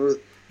so smooth.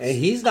 And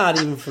he's not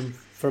even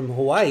from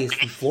Hawaii. He's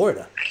from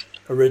Florida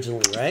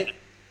originally, right?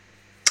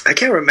 I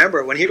can't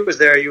remember. When he was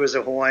there, he was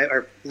a Hawaiian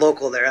or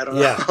local there. I don't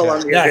know how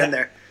long he had been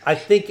there. I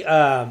think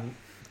I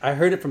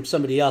heard it from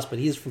somebody else, but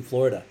he's from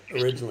Florida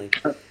originally.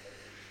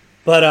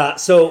 But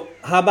so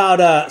how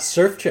about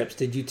surf trips?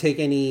 Did you take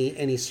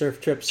any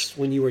surf trips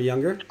when you were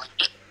younger?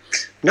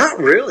 Not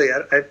really.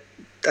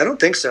 I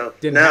don't think so.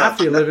 Didn't have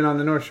to living on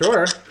the North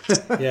Shore.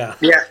 Yeah.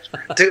 Yeah,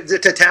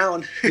 to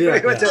town. Yeah.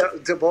 We went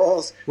to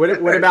Bowls. What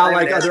about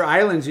like other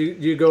islands?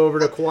 You go over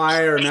to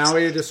Kauai or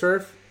Maui to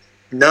surf?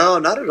 No,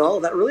 not at all.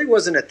 That really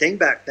wasn't a thing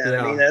back then.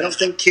 Yeah. I mean, I don't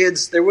think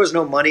there was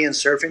no money in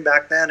surfing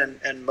back then.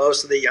 And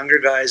most of the younger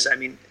guys, I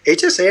mean,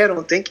 HSA I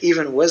don't think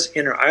even was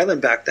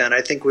inter-island back then.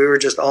 I think we were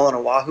just all on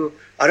Oahu.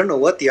 I don't know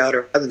what the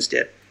outer islands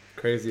did.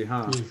 Crazy,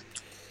 huh?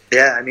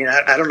 Yeah, I mean,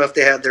 I don't know if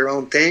they had their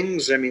own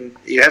things. I mean,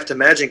 you have to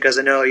imagine, because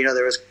I know,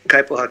 there was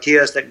Kaipo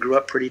Hakias that grew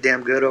up pretty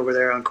damn good over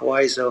there on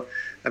Kauai. So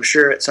I'm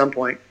sure at some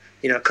point,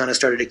 it kind of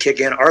started to kick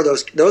in. Or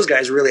those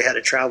guys really had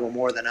to travel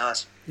more than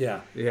us.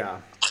 Yeah. Yeah.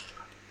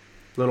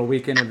 Little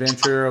weekend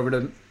adventure over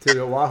to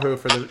Oahu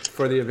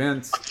for the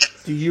events.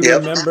 Do you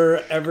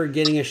remember ever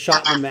getting a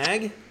shot in the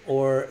mag,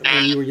 or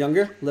when you were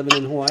younger, living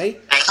in Hawaii?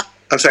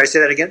 I'm sorry,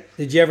 say that again?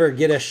 Did you ever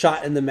get a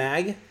shot in the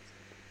mag?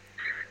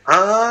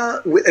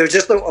 It was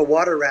just a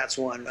Water Rats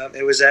one.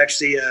 It was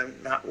actually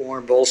not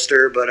Warren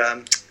Bolster, but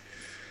I'm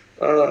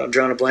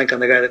drawing a blank on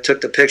the guy that took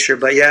the picture.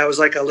 But yeah, it was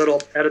like a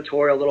little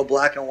editorial, little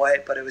black and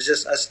white, but it was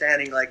just us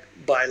standing like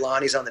by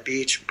Lonnie's on the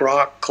beach,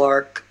 Brock,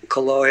 Clark,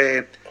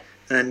 Kalohe,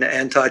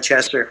 and Todd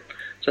Chester.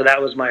 So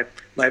that was my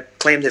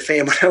claim to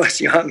fame when I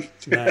was young.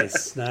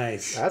 Nice.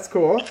 That's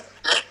cool.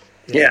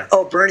 Yeah.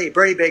 Oh, Bernie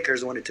Baker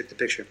is the one who took the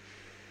picture.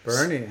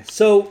 Bernie.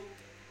 So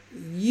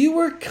you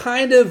were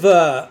kind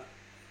of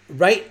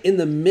right in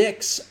the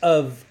mix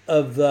of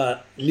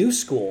the new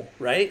school,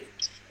 right?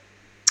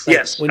 Like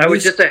yes, I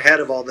was just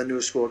ahead of all the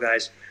new school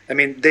guys. I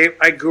mean,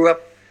 I grew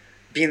up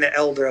being the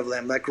elder of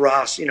them, like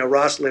Ross.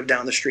 Ross lived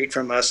down the street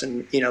from us,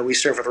 and we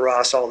surfed with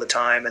Ross all the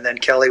time. And then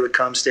Kelly would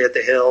come stay at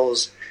the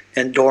Hills,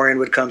 and Dorian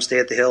would come stay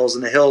at the Hills,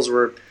 and the Hills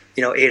were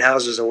 8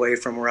 houses away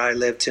from where I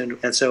lived too.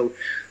 And so,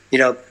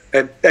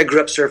 I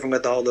grew up surfing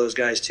with all those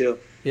guys too.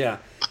 Yeah,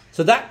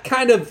 so that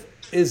kind of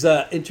is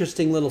an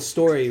interesting little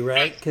story,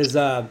 right? Because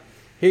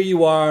here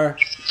you are,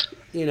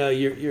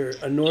 you're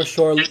a North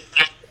Shore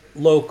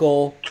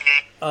local.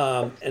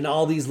 And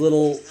all these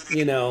little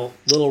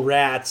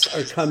rats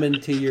are coming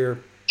to your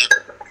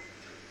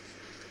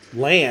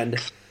land,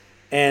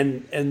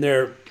 and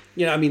they're,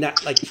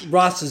 like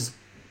Ross is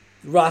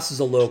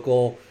a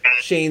local,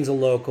 Shane's a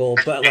local,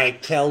 but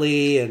like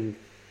Kelly and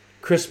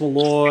Chris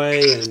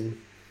Malloy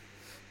and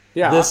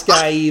this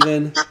guy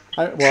even.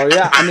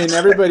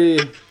 Everybody,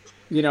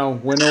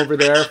 went over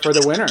there for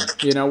the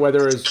winter,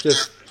 whether it was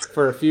just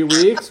for a few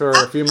weeks or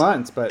a few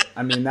months, but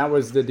that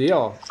was the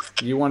deal.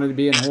 You wanted to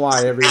be in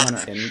Hawaii every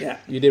winter, and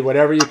you did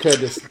whatever you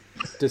could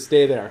to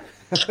stay there.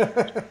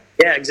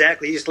 Yeah,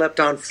 exactly. You slept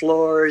on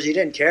floors. You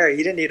didn't care. You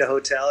didn't need a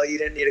hotel. You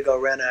didn't need to go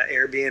rent an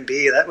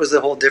Airbnb. That was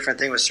the whole different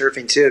thing with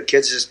surfing too.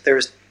 There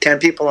was 10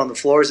 people on the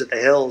floors at the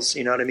Hills,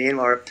 you know what I mean,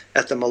 or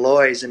at the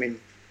Malloys. You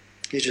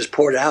just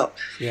poured out.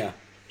 Yeah.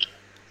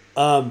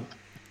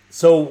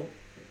 So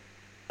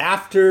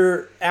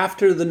after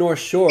the North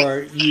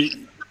Shore,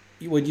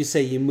 would you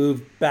say you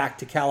moved back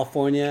to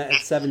California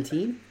at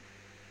 17?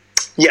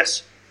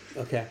 Yes.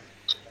 Okay.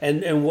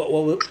 And what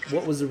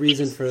was the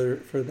reason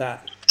for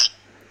that?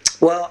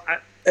 Well,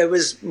 it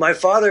was my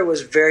father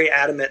was very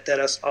adamant that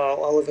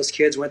all of us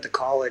kids went to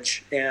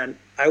college, and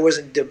I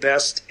wasn't the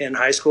best in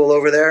high school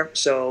over there.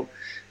 So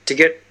to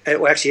get,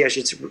 well, actually, I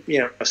should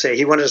say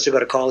he wanted us to go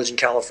to college in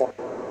California.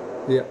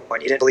 Yeah.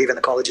 He didn't believe in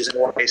the colleges in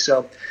Hawaii.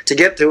 So to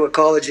get to a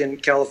college in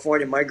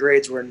California, my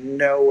grades were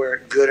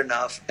nowhere good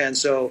enough, and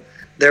so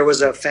there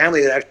was a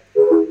family that.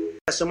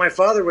 So my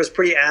father was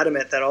pretty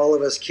adamant that all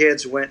of us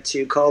kids went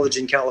to college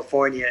in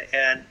California,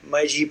 and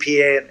my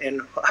GPA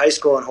in high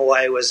school in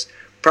Hawaii was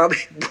probably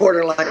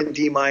borderline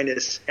D-.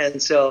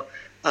 And so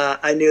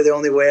I knew the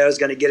only way I was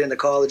going to get into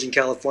college in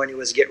California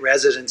was get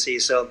residency.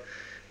 So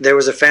there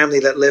was a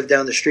family that lived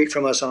down the street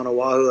from us on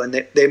Oahu, and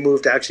they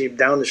moved actually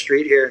down the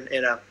street here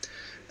in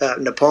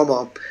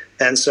Napomo.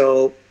 And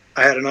so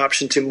I had an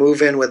option to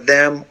move in with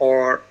them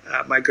or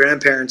my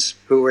grandparents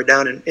who were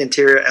down in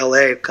interior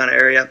LA kind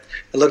of area.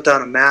 I looked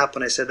on a map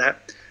and I said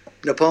that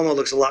Napomo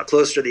looks a lot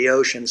closer to the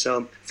ocean.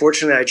 So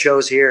fortunately I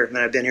chose here, and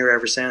I've been here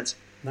ever since.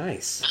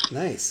 Nice.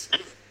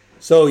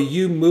 So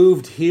you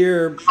moved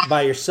here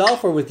by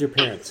yourself or with your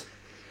parents?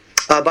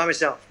 By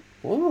myself.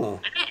 Oh,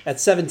 at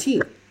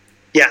 17.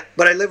 Yeah,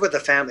 but I live with a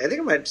family. I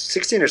think I'm at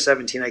 16 or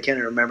 17. I can't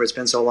even remember. It's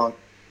been so long.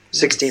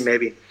 16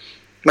 maybe.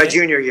 My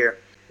junior year.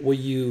 Were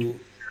you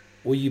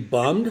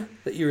bummed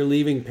that you were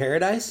leaving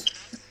Paradise?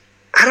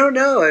 I don't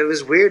know. It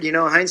was weird.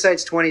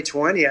 Hindsight's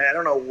 2020. I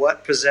don't know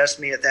what possessed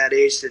me at that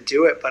age to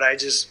do it, but I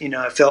just,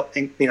 I felt,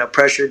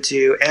 pressured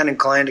to and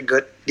inclined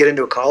to get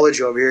into a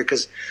college over here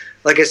because,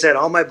 like I said,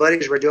 all my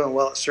buddies were doing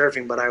well at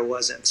surfing, but I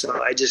wasn't.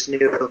 So I just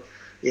knew,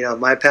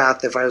 my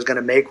path, if I was going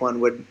to make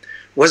one,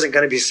 wasn't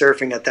going to be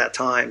surfing at that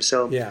time.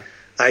 So yeah.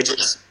 I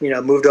just,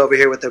 moved over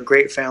here with a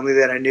great family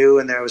that I knew,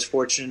 and I was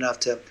fortunate enough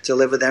to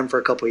live with them for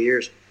a couple of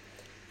years.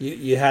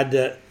 You had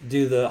to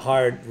do the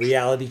hard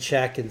reality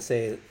check and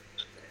say,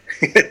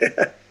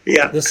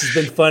 yeah, this has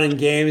been fun and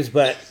games,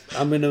 but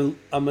I'm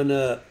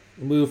gonna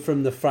move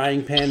from the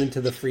frying pan into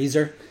the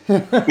freezer.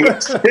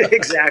 Yes,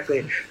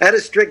 exactly. I had a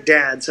strict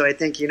dad, so I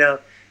think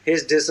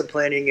his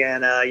disciplining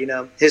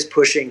and his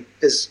pushing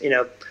is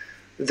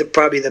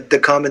probably the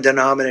common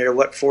denominator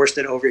what forced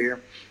it over here.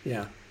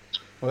 Yeah.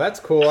 Well, that's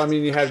cool. I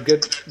mean, you had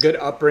good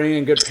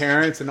upbringing, good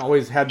parents, and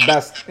always had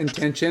best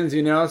intentions.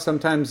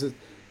 Sometimes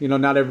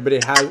not everybody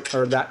has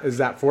or that is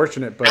that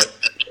fortunate, but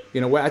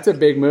that's a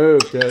big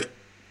move to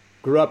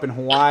grew up in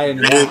Hawaii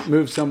and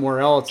move somewhere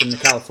else in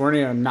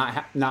California and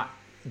not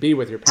be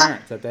with your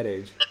parents at that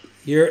age.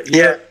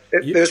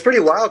 It was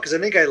pretty wild because I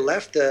think I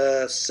left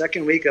the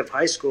second week of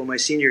high school my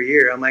senior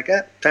year. I'm like,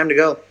 time to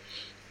go.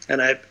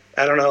 And I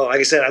don't know. Like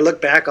I said, I look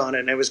back on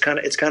it and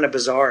it's kind of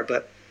bizarre,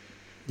 but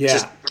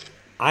yeah,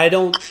 I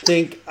don't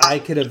think I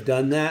could have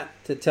done that,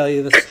 to tell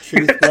you the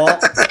truth,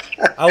 Walt.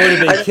 I would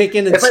have been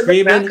kicking and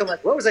screaming. Back, I'm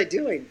like, what was I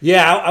doing?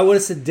 Yeah, I would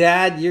have said,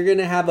 Dad, you're going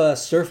to have a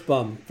surf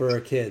bum for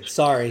a kid.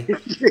 Sorry.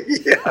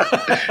 Yeah.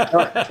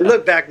 I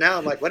look back now,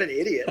 I'm like, what an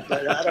idiot.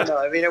 But I don't know.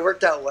 I mean, it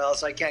worked out well,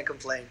 so I can't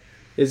complain.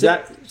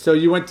 So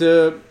you went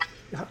to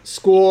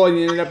school and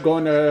you ended up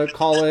going to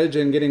college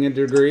and getting a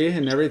degree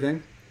and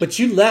everything? But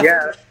you left.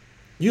 Yeah.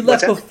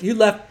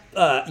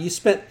 You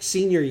spent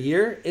senior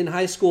year in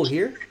high school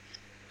here?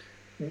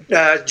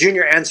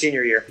 Junior and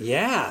senior year.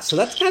 Yeah, so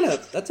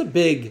that's a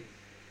big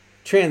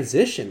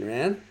transition,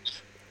 man.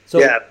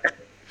 So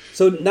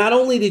not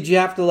only did you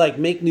have to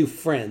make new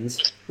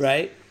friends,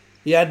 right?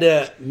 You had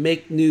to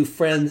make new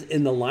friends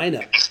in the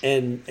lineup.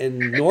 And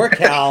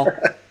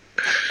NorCal,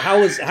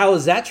 how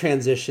was that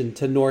transition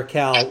to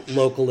NorCal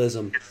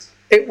localism?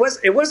 It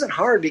wasn't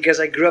hard because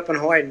I grew up in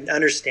Hawaii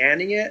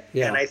understanding it,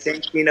 and I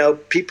think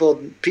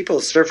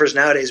surfers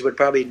nowadays would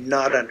probably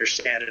not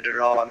understand it at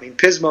all. I mean,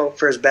 Pismo,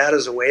 for as bad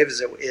as a wave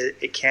as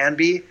it can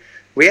be,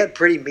 we had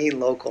pretty mean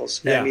locals.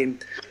 Yeah. I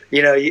mean,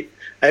 it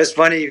was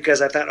funny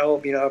because I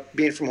thought,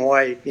 being from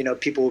Hawaii,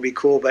 people will be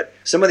cool, but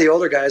some of the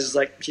older guys is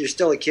like, you're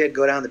still a kid,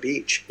 go down the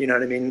beach. You know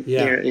what I mean?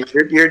 Yeah.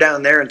 You're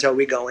down there until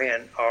we go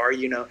in, or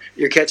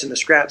you're catching the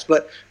scraps.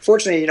 But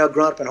fortunately,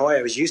 growing up in Hawaii,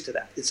 I was used to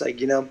that. It's like,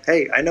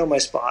 hey, I know my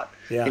spot.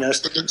 Yeah.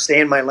 Stay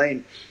in my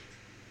lane.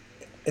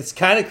 It's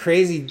kind of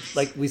crazy.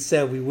 Like we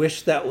said, we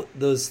wish that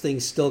those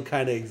things still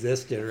kind of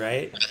existed,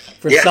 right?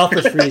 For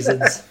selfish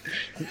reasons.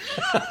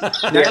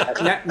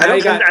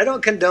 I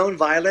don't condone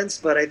violence,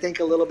 but I think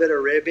a little bit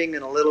of ribbing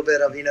and a little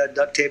bit of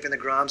duct taping the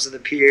groms of the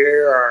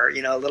pier, or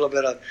a little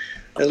bit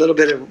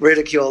of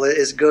ridicule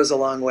goes a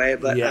long way.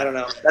 But I don't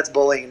know. That's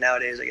bullying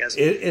nowadays, I guess.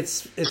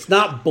 It's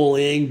not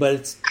bullying,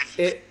 but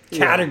it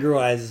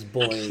categorizes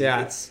bullying.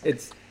 Yeah,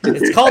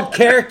 it's called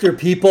character,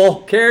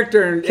 people.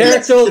 Character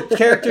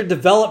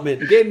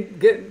development. Getting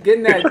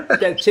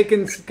that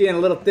chicken skin a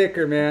little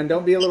thicker, man.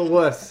 Don't be a little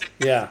wuss.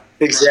 Yeah,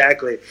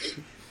 exactly.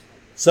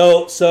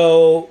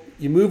 So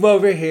you move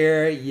over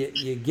here.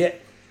 You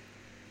get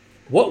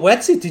what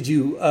wetsuit did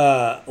you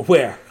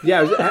wear?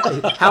 Yeah,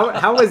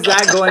 how was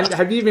that going?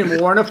 Have you even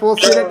worn a full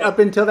suit up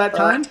until that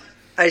time?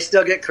 I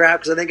still get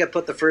crap because I think I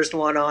put the first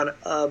one on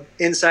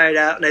inside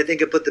out, and I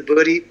think I put the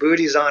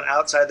booties on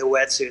outside the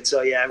wetsuit.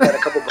 So yeah, I've got a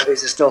couple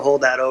buddies that still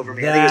hold that over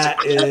me. That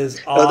I think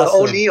is awesome. The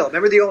O'Neill.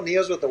 Remember the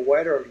O'Neills with the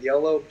white or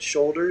yellow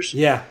shoulders?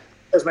 Yeah.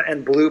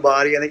 And blue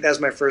body. I think that was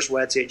my first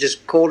wetsuit.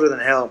 Just colder than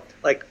hell.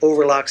 Like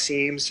overlock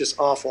seams, just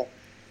awful.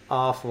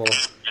 Awful.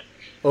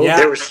 Yeah.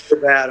 They were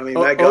so bad. I mean,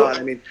 my God.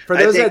 I mean, for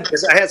those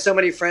I had so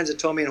many friends that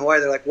told me in Hawaii,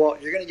 they're like, well,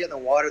 you're going to get in the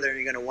water there and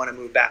you're going to want to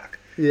move back.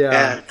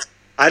 Yeah. And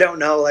I don't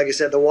know. Like I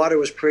said, the water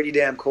was pretty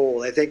damn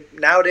cold. I think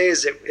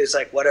nowadays it's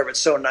like whatever.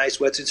 It's so nice.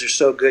 Wetsuits are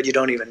so good you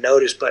don't even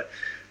notice. But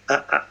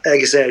like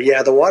I said,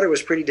 yeah, the water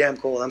was pretty damn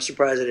cold. I'm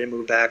surprised I didn't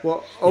move back.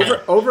 Well,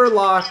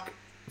 overlock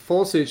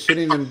full suits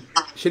shouldn't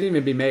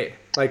even be made.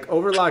 Like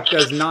overlock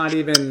does not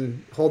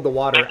even hold the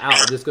water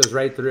out; it just goes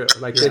right through.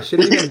 Like they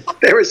shouldn't even.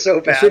 They were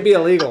so bad. It should be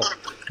illegal.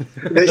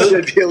 They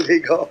should be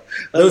illegal.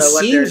 Those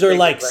seams are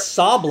like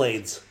saw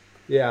blades.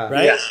 Yeah.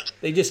 Right. Yeah.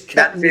 They just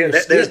cut into your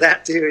skin. There's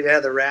that too. Yeah,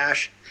 the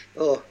rash.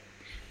 Oh.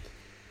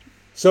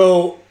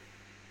 So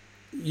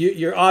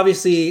you're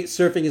obviously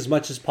surfing as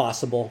much as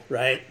possible,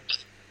 right?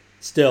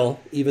 Still,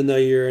 even though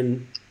you're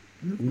in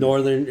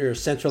northern or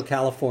central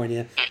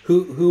California,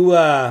 who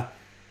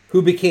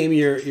became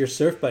your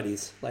surf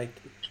buddies? Like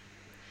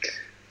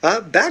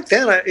back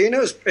then,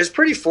 it was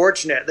pretty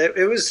fortunate.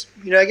 It was,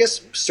 I guess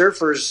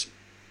surfers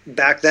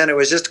back then, it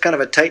was just kind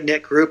of a tight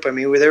knit group. I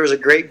mean, there was a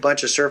great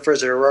bunch of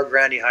surfers at Aurora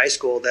Grande High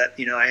School that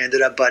I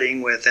ended up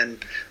buddying with,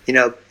 and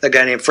a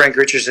guy named Frank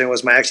Richardson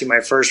was actually my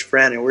first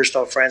friend, and we're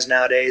still friends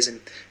nowadays.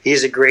 And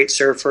he's a great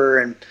surfer,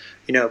 and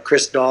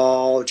Chris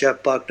Dahl,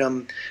 Jeff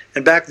Bucknam.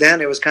 And back then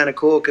it was kind of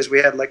cool because we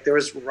had there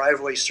was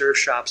rivalry surf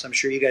shops. I'm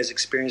sure you guys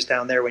experienced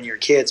down there when you were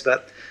kids,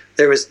 but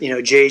there was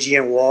JG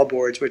and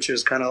Wallboards, which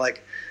was kind of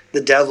like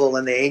the devil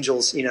and the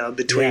angels,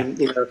 between,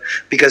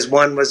 because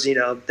one was, they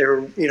were,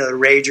 the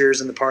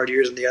ragers and the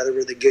partiers, and the other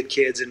were the good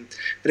kids. And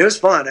it was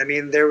fun. I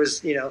mean, there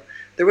was, I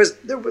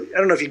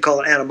don't know if you'd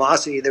call it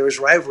animosity. There was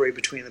rivalry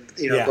between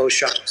both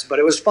shops, but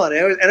it was fun.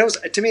 It was,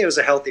 to me, it was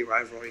a healthy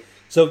rivalry.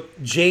 So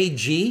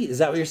JG, is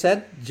that what you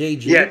said?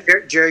 JG? Yeah,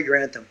 Jerry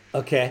Grantham.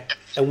 Okay.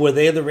 And were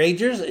they the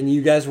ragers and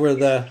you guys were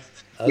the...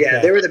 Okay.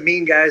 Yeah, they were the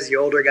mean guys, the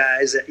older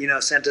guys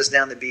that, sent us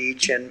down the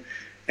beach. And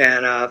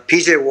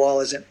PJ Wall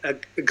is a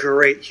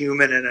great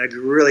human and a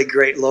really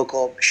great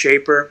local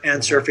shaper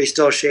and surfer. He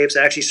still shapes.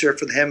 I actually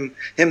surfed with him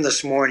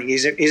this morning.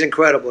 He's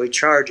incredible. He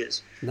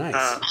charges.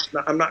 Nice.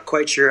 I'm not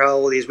quite sure how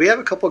old he is. We have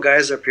a couple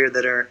guys up here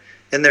that are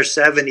in their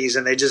 70s,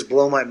 and they just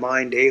blow my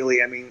mind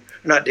daily. I mean,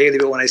 not daily,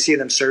 but when I see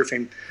them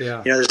surfing.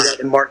 Yeah.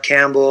 There's Mark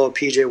Campbell,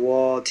 PJ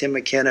Wall, Tim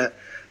McKenna.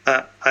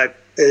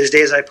 There's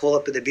days I pull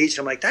up at the beach, and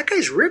I'm like, that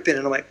guy's ripping.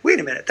 And I'm like, wait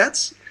a minute,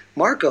 that's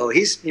Marco.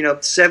 He's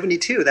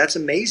 72. That's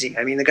amazing.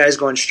 I mean, the guy's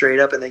going straight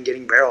up and then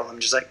getting barrel. I'm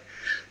just like,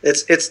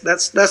 that's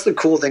the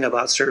cool thing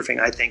about surfing,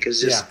 I think,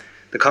 is just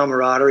the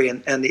camaraderie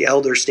and the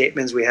elder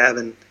statements we have,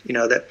 and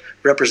that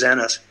represent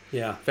us.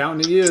 Yeah.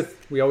 Fountain of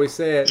youth. We always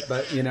say it,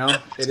 but it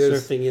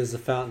is. Surfing is the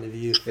fountain of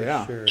youth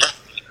for sure.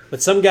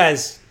 But some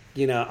guys,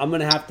 I'm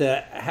going to have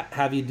to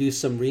have you do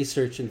some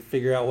research and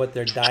figure out what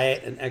their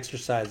diet and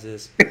exercise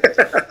is.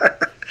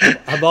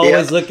 I'm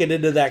always looking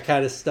into that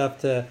kind of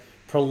stuff to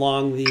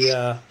prolong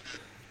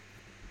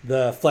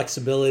the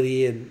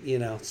flexibility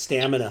and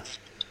stamina,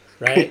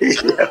 right?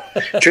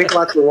 Drink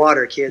lots of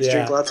water, kids. Yeah.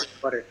 Drink lots of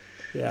water.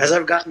 Yeah. As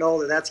I've gotten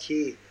older, that's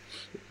key.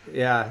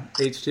 Yeah,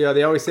 H2O.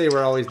 They always say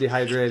we're always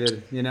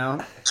dehydrated,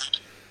 Yeah,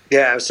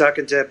 I was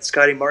talking to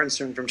Scotty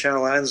Martinson from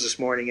Channel Islands this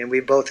morning, and we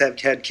both have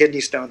had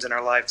kidney stones in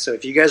our life. So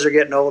if you guys are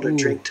getting older,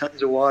 drink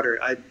tons of water.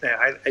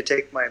 I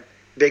take my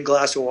big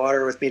glass of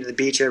water with me to the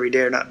beach every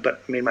day,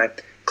 my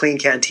clean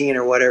canteen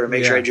or whatever.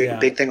 Make sure I drink a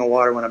big thing of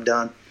water when I'm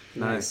done.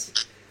 Nice.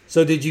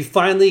 So did you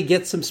finally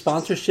get some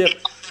sponsorship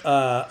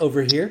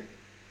over here?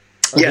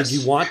 Or Yes.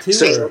 did you want to?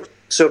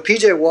 So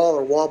PJ Wall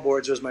or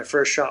Wallboards was my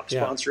first shop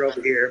sponsor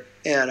over here,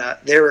 and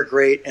they were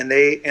great. And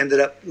they ended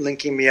up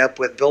linking me up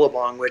with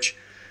Billabong, which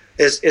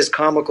is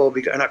comical,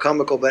 not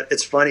comical, but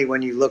it's funny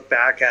when you look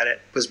back at it.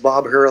 It was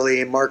Bob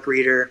Hurley and Mark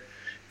Reeder,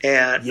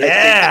 and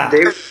I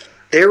think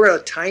they were a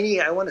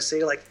tiny, I want to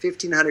say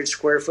 1,500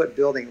 square foot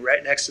building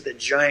right next to the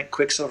giant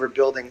Quicksilver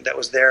building that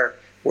was there,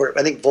 where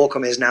I think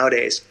Volcom is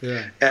nowadays.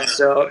 Yeah. And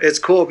so it's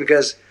cool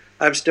because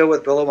I'm still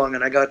with Billabong,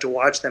 and I got to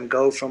watch them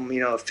go from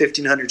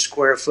 1,500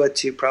 square foot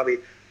to probably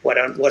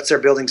what's their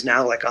buildings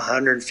now, like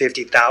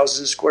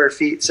 150,000 square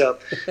feet. So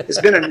it's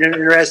been an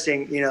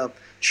interesting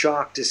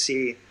shock to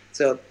see.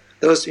 So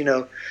those I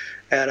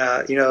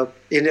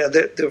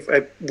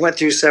went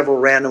through several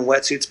random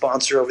wetsuit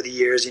sponsors over the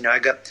years. I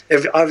got,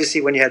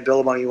 obviously when you had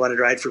Billabong, you wanted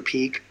to ride for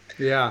Peak.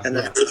 Yeah. And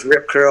then there's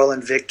Rip Curl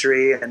and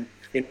Victory, and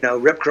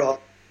Rip Curl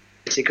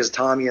because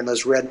Tommy in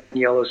those red and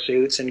yellow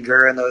suits, and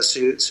Gurr in those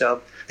suits.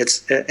 So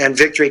and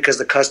Victory because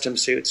the custom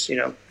suits.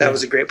 That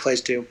was a great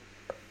place too.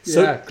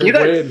 So you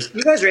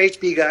guys are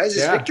HB guys.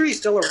 Is Yeah. Victory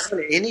still around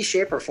in any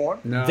shape or form?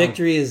 No.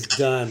 Victory is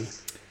done.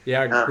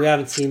 Yeah. We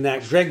haven't seen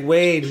that. Greg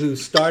Wade, who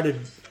started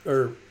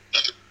or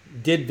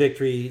did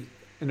Victory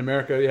In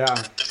America,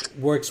 yeah.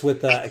 works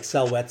with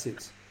Excel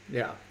wetsuits.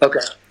 Yeah. Okay.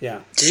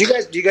 Yeah. Do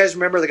you guys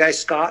remember the guy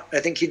Scott?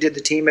 I think he did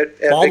the team at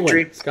Baldwin.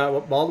 Victory.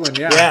 Scott Baldwin,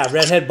 yeah. Yeah,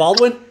 Redhead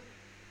Baldwin?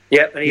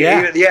 Yep. And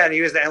Yeah.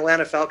 he was the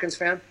Atlanta Falcons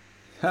fan.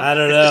 I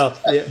don't know.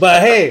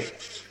 But hey,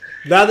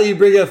 now that you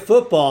bring up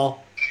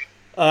football,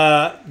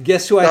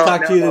 guess who I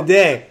talked to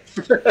today?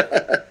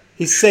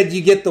 He said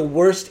you get the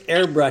worst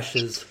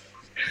airbrushes.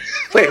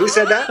 Wait, who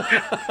said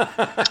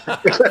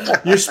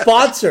that? Your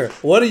sponsor.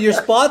 One of your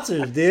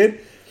sponsors, dude.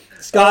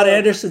 Scott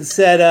Anderson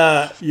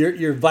said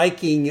your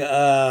Viking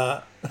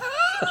your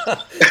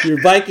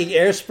Viking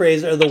air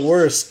sprays are the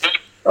worst.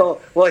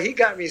 Oh, well, he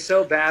got me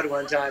so bad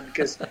one time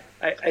because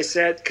I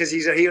said, because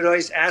he would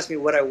always ask me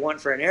what I want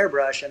for an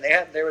airbrush, and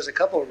there was a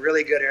couple of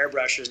really good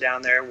airbrushers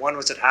down there. One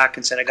was at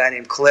Hawkinson, a guy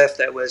named Cliff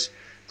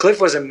Cliff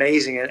was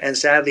amazing, and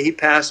sadly he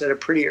passed at a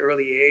pretty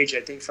early age,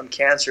 I think from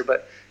cancer,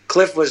 but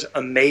Cliff was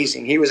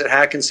amazing. He was at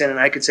Hawkinson, and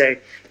I could say,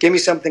 give me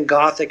something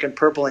gothic and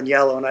purple and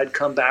yellow, and I'd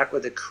come back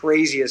with the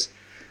craziest.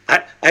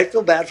 I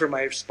feel bad for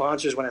my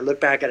sponsors when I look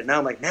back at it now.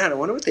 I'm like, man, I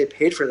wonder what they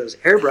paid for those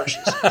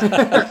airbrushes.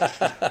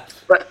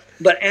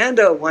 But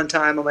Ando, one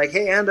time, I'm like,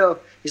 hey, Ando,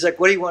 he's like,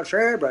 what do you want for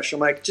airbrush? I'm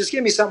like, just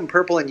give me something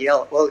purple and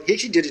yellow. Well, he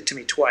actually did it to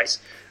me twice.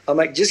 I'm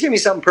like, just give me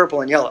something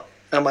purple and yellow.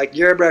 I'm like,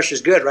 your airbrush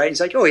is good, right?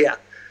 He's like, oh, yeah.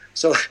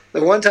 So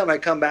the one time I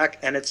come back,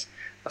 and it's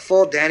a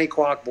full Danny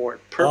Kwok board,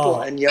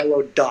 purple and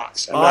yellow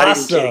dots. I'm not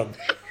even kidding.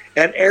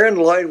 And Aaron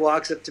Lloyd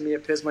walks up to me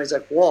at Pismo. He's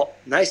like, Walt,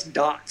 nice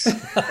dots.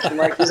 He's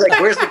like,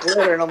 where's the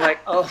glitter? And I'm like,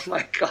 oh,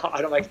 my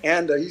God. I'm like,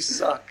 Ando, you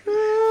suck.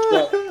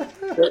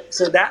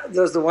 So that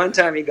was the one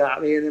time he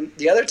got me. And then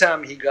the other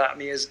time he got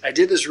me is I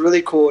did this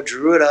really cool,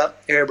 drew it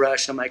up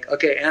airbrush. I'm like,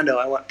 okay, Ando,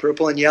 I want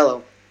purple and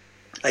yellow.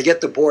 I get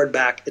the board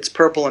back. It's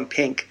purple and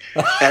pink.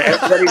 And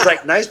everybody's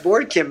like, nice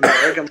board, Kim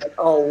Merrick. I'm like,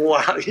 oh,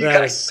 wow, you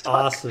guys suck.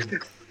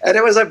 Awesome. And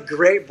it was a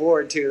great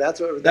board too. That's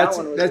one was.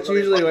 That's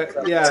really usually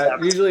what. Yeah,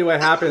 usually what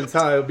happens.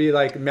 Huh? It'll be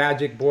like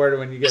magic board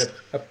when you get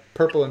a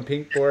purple and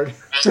pink board.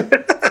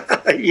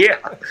 Yeah.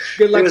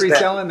 Good luck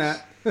reselling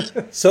that.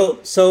 So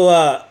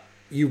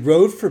you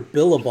rode for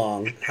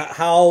Billabong.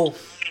 How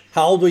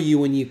old were you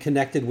when you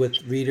connected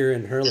with Reeder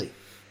and Hurley?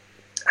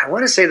 I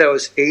want to say that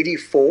was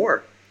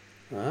 84.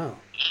 Wow.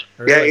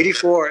 Really? Yeah,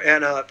 84.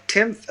 And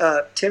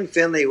Tim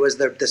Finley was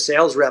the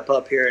sales rep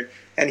up here,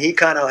 and he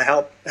kind of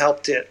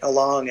helped it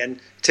along. And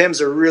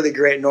Tim's a really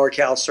great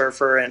NorCal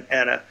surfer and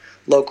a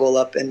local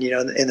up in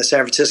the San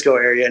Francisco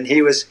area. And he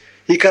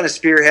kind of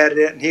spearheaded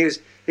it, and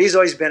he's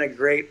always been a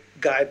great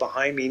guy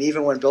behind me. And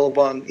even when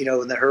Billabong,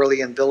 when the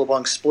Hurley and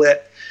Billabong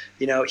split,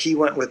 he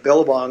went with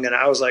Billabong, and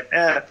I was like,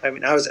 I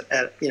was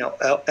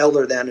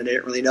elder then and I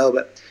didn't really know,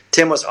 but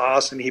Tim was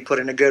awesome. He put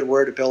in a good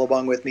word at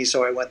Billabong with me,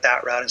 so I went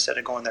that route instead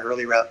of going the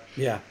Hurley route.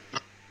 Yeah.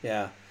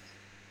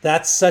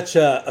 That's such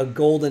a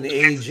golden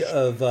age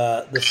of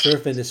the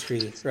surf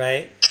industry,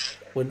 right?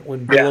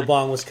 When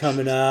Billabong was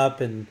coming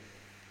up and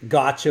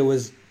Gotcha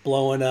was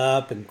blowing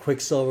up and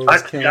Quicksilver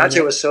was killing Gotcha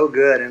it. was so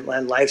good,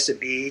 and Life's a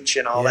Beach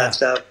and all that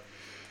stuff.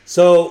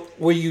 So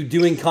were you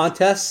doing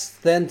contests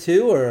then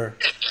too, or?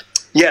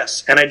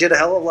 Yes, and I did a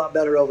hell of a lot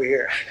better over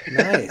here.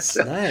 Nice,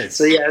 nice.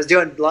 So yeah, I was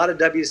doing a lot of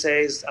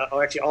WSAs,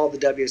 actually all the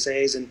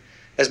WSAs, and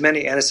as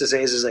many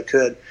NSSAs as I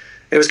could.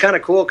 It was kind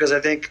of cool because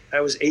I think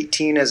I was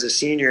 18 as a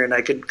senior, and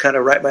I could kind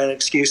of write my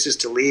excuses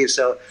to leave.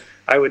 So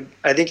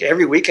I think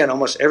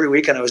almost every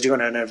weekend, I was doing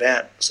an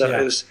event. So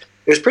it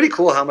was pretty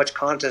cool how much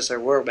contests there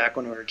were back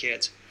when we were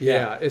kids.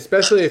 Yeah,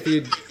 especially if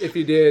you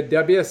did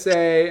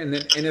WSA and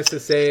then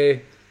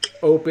NSSA,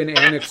 Open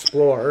and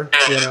Explore,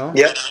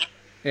 Yep.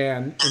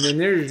 And then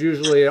there's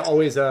usually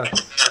always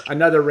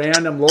another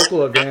random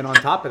local event on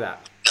top of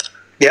that.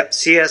 Yep,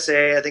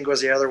 CSA I think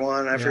was the other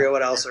one. I forget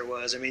what else there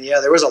was. I mean,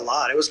 there was a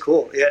lot. It was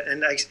cool. Yeah,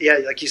 and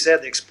like you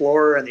said, the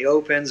Explorer and the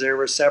Opens, they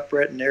were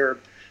separate, and they were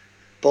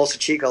Bolsa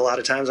Chica a lot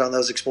of times on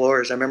those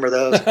Explorers. I remember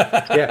those.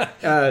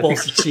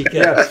 Bolsa Chica.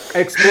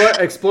 Yeah.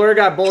 Explorer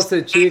got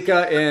Bolsa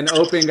Chica, and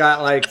Open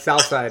got like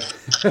Southside.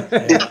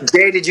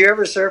 Jay, did you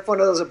ever surf one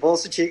of those at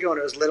Bolsa Chica when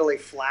it was literally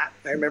flat?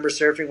 I remember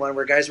surfing one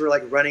where guys were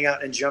like running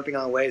out and jumping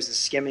on waves and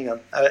skimming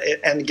them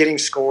and getting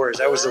scores.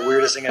 That was the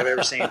weirdest thing I've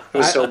ever seen. It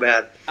was so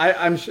bad.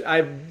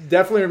 I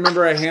definitely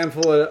remember a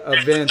handful of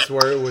events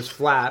where it was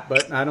flat,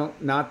 but not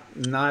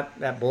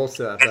at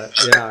Bolsa.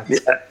 But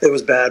yeah, it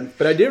was bad.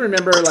 But I do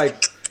remember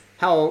like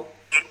how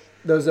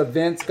those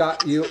events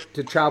got you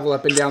to travel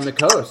up and down the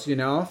coast,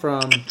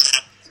 from,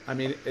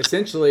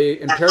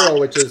 essentially Imperial,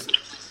 which is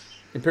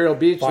Imperial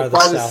Beach, the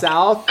farthest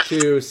south,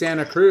 to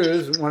Santa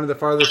Cruz, one of the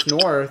farthest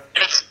north,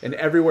 and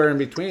everywhere in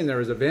between there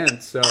was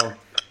events. So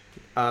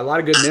a lot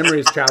of good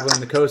memories traveling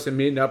the coast and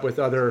meeting up with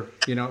other,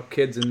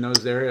 kids in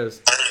those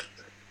areas.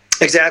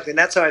 Exactly, and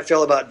that's how I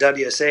feel about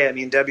WSA. I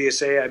mean,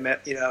 WSA, I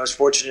met, I was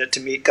fortunate to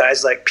meet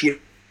guys like Peter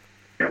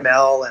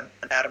Mel and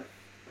Adam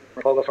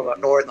Pogo from up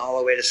north, and all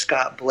the way to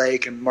Scott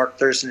Blake and Mark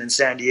Thurston in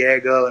San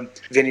Diego, and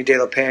Vinny De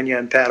La Pena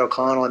and Pat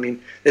O'Connell. I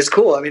mean, it's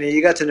cool. I mean,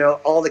 you got to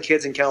know all the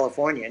kids in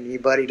California, and you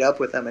buddied up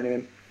with them. I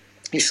mean,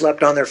 you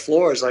slept on their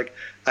floors. Like,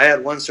 I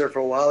had one surfer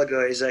a while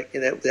ago. He's like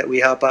that we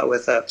help out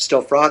with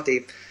Still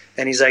Frothy,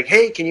 And he's like,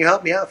 hey, can you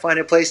help me out find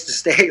a place to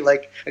stay?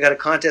 Like, I got a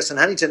contest in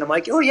Huntington. I'm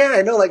like, oh, yeah,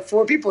 I know like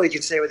 4 people you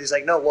can stay with. He's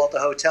like, no, well, at the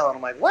hotel. And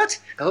I'm like, what?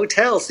 A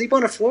hotel? Sleep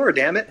on a floor,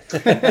 damn it.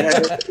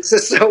 It's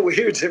just so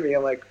weird to me.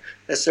 I'm like,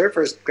 the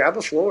surfers, grab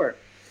a floor.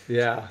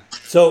 Yeah.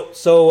 So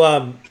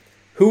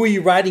who were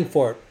you riding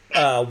for?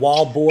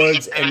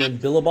 Wallboards and then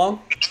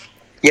Billabong?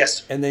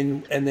 Yes. And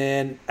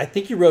then I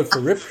think you rode for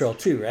Rip Curl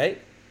too,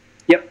 right?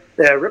 Yep.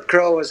 Rip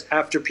Curl was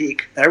after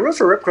peak. And I rode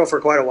for Rip Curl for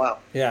quite a while.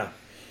 Yeah.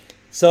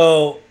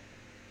 So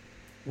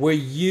were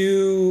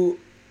you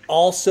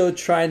also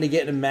trying to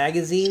get into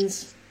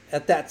magazines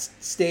at that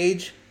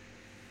stage?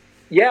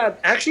 Yeah,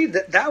 actually,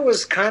 that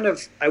was kind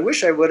of, I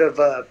wish I would have,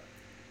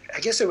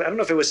 I don't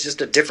know if it was just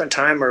a different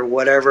time or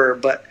whatever,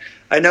 but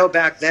I know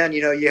back then,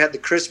 you know, you had the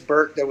Chris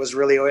Burke that was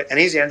really, and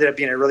he's ended up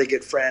being a really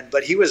good friend,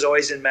 but he was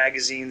always in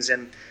magazines,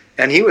 and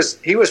he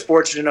was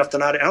fortunate enough to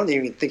not, I don't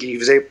even think he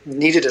was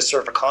needed to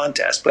surf a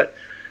contest, but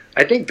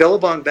I think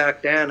Billabong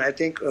back then, I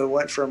think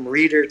went from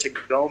Reader to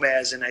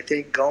Gomez, and I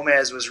think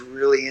Gomez was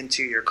really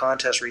into your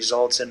contest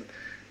results, and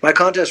my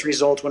contest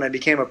results when I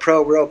became a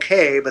pro were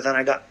okay, but then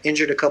I got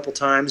injured a couple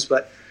times,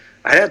 but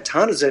I had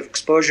tons of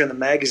exposure in the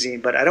magazine,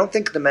 but I don't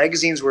think the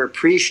magazines were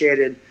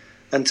appreciated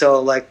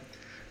until like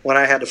when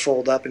I had to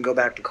fold up and go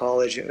back to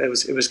college. It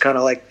was kind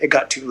of like it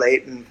got too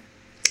late, and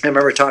I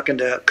remember talking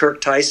to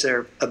Kirk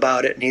Tyser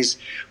about it, and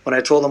when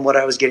I told him what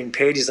I was getting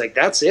paid, he's like,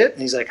 "That's it?"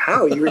 And he's like,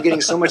 "How? You were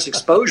getting so much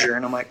exposure?"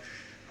 And I'm like,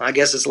 "I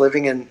guess it's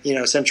living in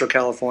Central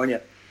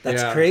California."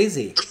 That's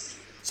crazy.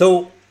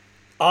 So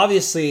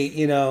obviously,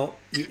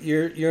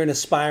 you're an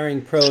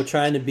aspiring pro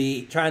trying to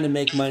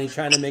make money,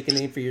 trying to make a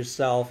name for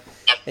yourself,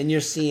 and you're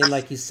seeing,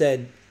 like you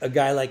said, a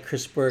guy like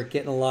Chris Burke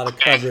getting a lot of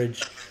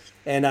coverage,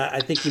 and I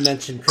think you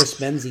mentioned Chris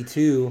Menzie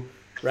too,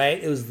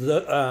 right? It was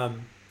the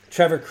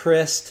Trevor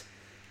Christ.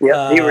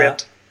 Yeah, he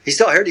ripped. He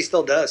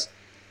still does.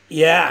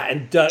 Yeah,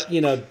 and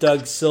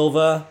Doug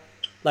Silva,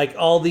 like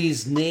all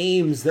these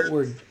names that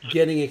were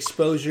getting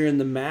exposure in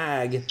the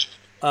mag,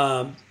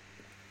 and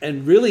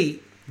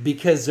really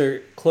because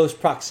they're close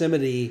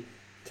proximity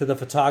to the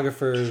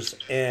photographers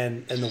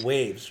and the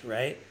waves,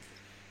 right?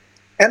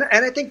 And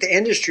I think the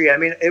industry, I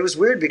mean, it was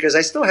weird because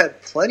I still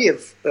had plenty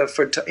of,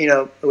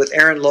 with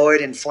Aaron Lloyd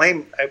and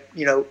Flame,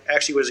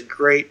 actually was a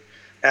great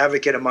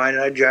advocate of mine,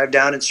 and I'd drive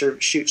down and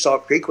shoot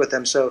Salt Creek with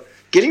them. So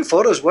getting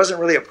photos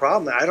wasn't really a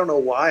problem. I don't know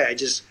why.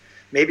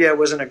 Maybe I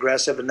wasn't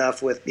aggressive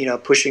enough with,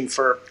 pushing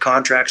for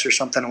contracts or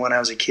something when I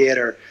was a kid,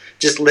 or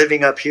just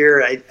living up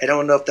here. I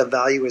don't know if the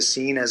value was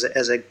seen as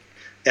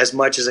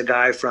much as a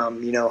guy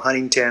from,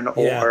 Huntington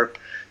or,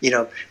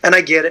 and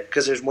I get it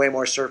because there's way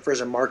more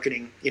surfers and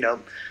marketing,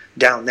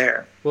 down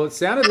there. Well, it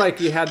sounded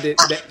like you had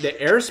the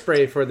air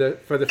spray for the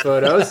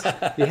photos.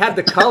 You had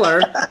the color.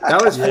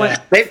 That was Flame.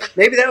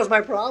 Maybe that was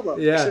my problem.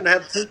 Yeah. I shouldn't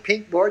have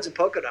pink boards and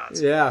polka dots.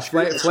 Yeah,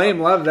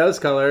 Flame loved those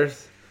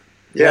colors.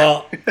 Yeah.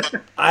 Well,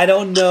 I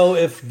don't know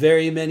if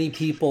very many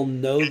people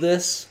know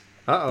this,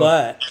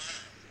 but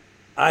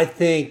I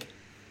think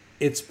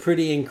it's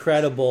pretty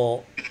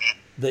incredible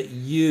that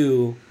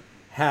you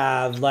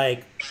have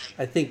I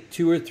think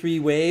 2 or 3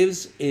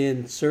 waves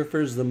in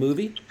Surfers the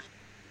movie.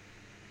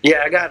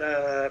 Yeah, I got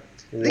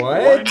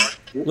what?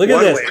 Look at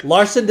this. Wave.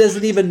 Larson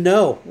doesn't even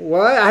know.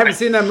 What? I haven't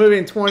seen that movie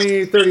in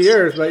 20, 30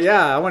 years, but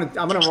yeah, I'm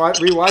gonna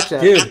rewatch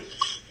that. Dude.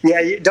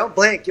 Yeah, don't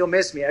blink, you'll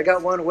miss me. I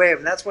got one wave,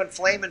 and that's when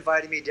Flame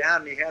invited me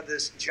down, and he had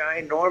this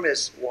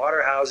ginormous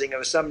water housing. It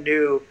was some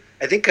new,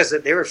 I think because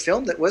they were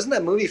filmed, wasn't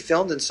that movie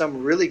filmed in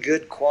some really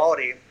good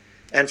quality?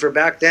 And for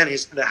back then,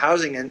 the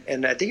housing,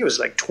 and I think it was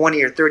like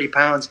 20 or 30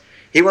 pounds.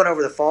 He went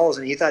over the falls,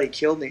 and he thought he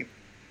killed me.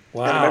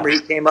 Wow. And I remember he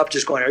came up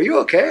just going, "Are you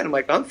okay?" And I'm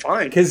like, "I'm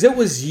fine." Because it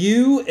was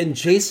you and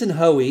Jason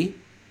Hoey.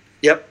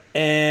 Yep.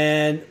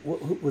 And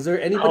was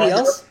there anybody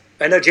else?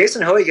 I know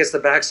Jason Hoey gets the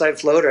backside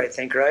floater, I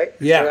think, right?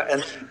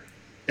 Yeah.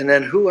 And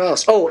then who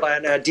else? Oh,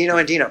 and Dino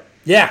and Dino.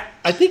 Yeah,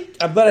 I think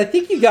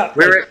you got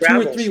We're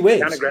 2 or 3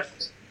 waves. Down at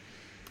Gravels.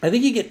 I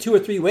think you get 2 or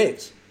 3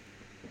 waves.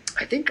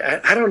 I think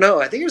I don't know.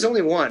 I think there's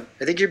only one.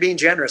 I think you're being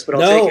generous, but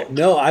I'll take it.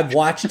 No, I've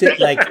watched it.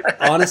 Like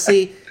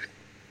honestly,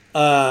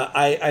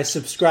 I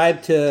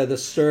subscribe to the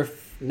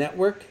Surf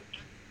Network,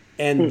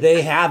 and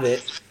they have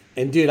it.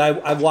 And dude,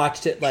 I've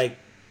watched it like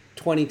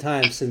 20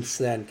 times since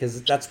then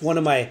because that's one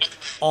of my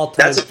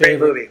all-time That's a great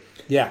favorite movie.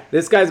 Yeah,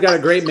 this guy's got a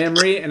great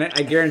memory, and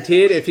I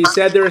guarantee it. If he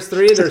said there was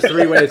 3, there's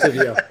 3 waves of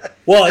you.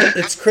 Well,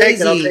 it's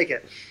crazy. I'll take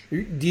it.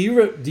 Do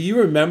you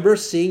remember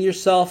seeing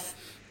yourself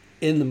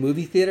in the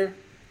movie theater?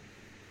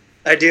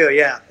 I do.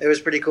 Yeah, it was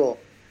pretty cool.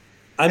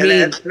 I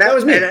mean, that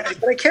was me.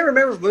 But I can't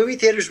remember if movie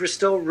theaters were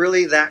still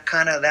really that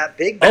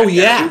big. Oh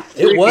yeah,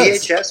 it was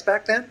VHS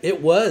back then. It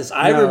was.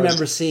 I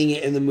remember seeing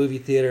it in the movie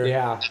theater.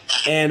 Yeah,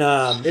 and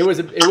it was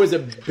a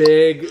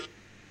big.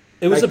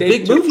 It was a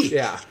big movie.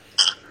 Yeah.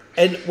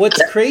 And what's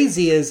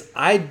crazy is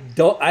I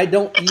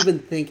don't even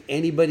think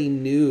anybody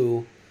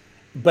knew,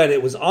 but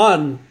it was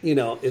on.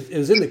 It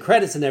was in the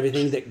credits and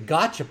everything that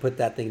Gotcha put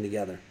that thing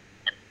together.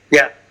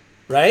 Yeah.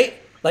 Right.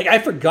 Like I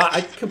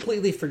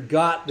completely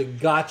forgot the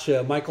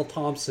Gotcha, Michael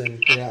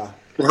Thompson. Yeah.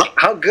 Well,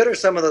 how good are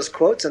some of those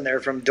quotes in there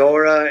from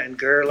Dora and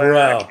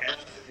Gerlach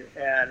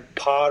and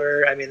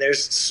Potter. I mean,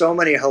 there's so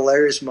many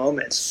hilarious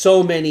moments.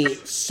 So many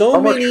Almost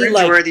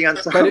like. cringeworthy on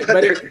some,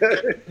 but they're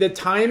good. The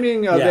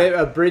timing of it,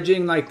 of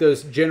bridging like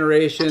those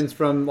generations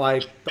from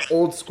like the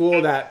old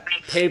school that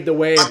paved the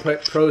way and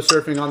put pro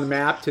surfing on the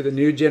map to the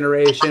new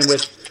generation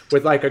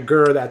with like a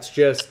Gurr that's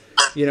just,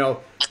 you know,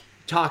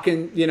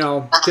 talking, you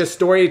know, just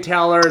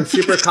storyteller and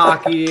super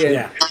cocky,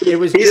 and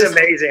he's just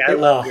amazing. I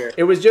love Gurr.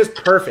 It was just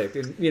perfect,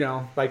 and you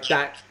know, like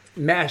that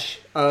mesh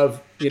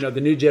of, you know,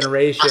 the new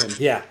generation.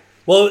 Yeah.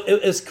 Well,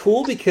 it was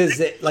cool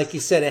because, like you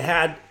said, it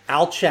had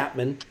Al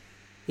Chapman.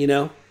 You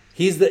know,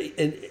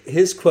 and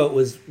his quote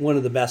was one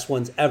of the best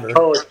ones ever.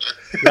 Oh,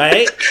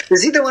 right?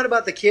 Is he the one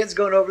about the kids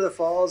going over the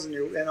falls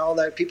and all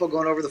that, people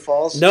going over the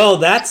falls? No,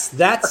 that's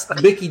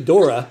Mickey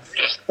Dora.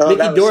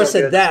 Mickey Dora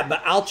said good. that,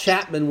 but Al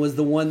Chapman was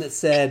the one that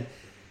said,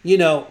 you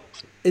know,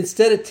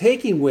 instead of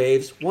taking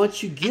waves, why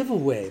don't you give a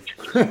wave?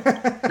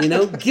 You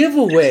know, give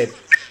a wave.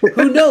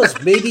 Who knows?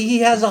 Maybe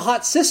he has a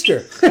hot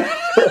sister. Yeah,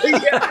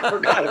 I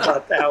forgot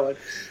about that one.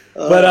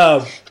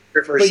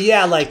 But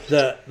yeah, like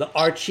the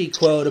Archie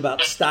quote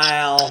about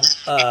style,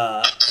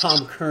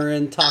 Tom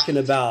Curran talking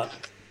about,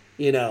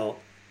 you know,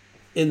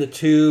 in the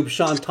tube,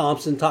 Sean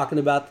Thompson talking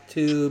about the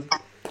tube,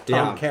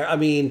 I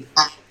mean,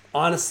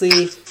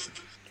 honestly,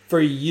 for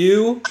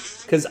you,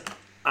 because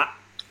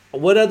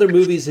what other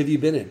movies have you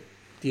been in?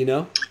 Do you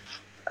know?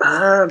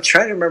 I'm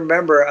trying to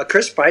remember a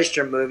Chris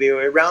Byström movie,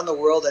 Around the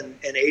World in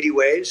 80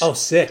 Ways. Oh,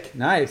 sick.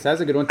 Nice.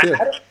 That's a good one, too.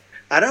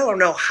 I don't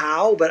know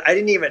how, but I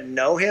didn't even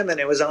know him, and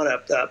it was on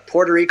a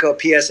Puerto Rico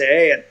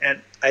PSA,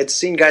 and I'd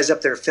seen guys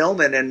up there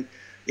filming, and,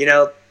 you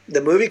know,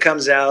 the movie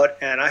comes out,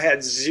 and I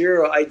had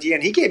zero idea,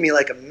 and he gave me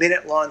like a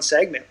minute-long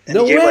segment. And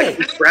no he gave way. like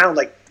each round,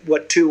 like,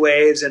 2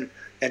 waves, and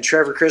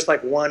Trevor Chris,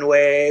 like, 1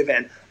 wave,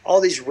 and all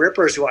these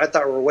rippers who I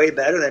thought were way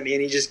better than me,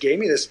 and he just gave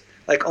me this,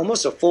 like,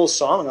 almost a full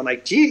song. I'm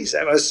like, geez,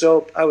 I was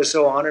so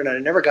honored, and I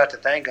never got to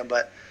thank him,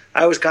 but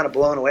I was kind of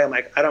blown away. I'm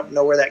like, I don't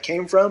know where that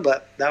came from,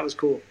 but that was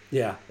cool.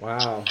 Yeah.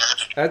 Wow.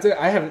 That's it.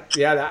 I haven't.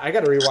 Yeah, I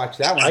got to rewatch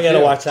that one. I got to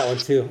watch that one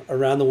too.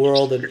 Around the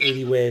World in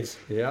 80 Waves.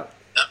 Yep.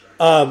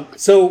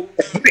 So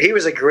he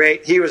was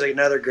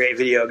another great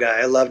video guy.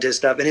 I loved his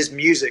stuff, and his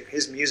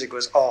music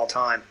was all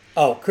time.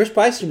 Oh, Chris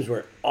Byström's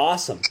were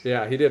awesome.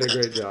 Yeah, he did a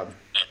great job.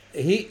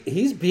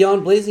 He's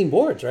Beyond Blazing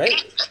Boards, right?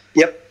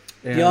 Yep.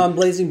 Beyond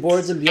Blazing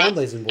Boards and Beyond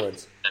Blazing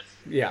Boards.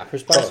 Yeah.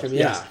 Chris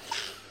Byström.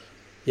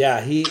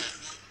 Yeah. He.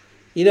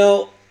 You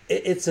know,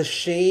 it's a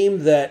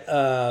shame that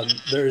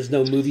there's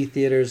no movie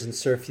theaters and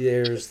surf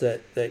theaters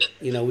that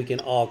you know we can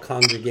all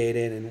congregate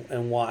in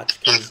and watch,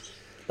 because,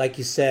 like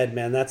you said,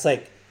 man, that's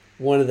like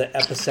one of the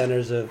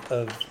epicenters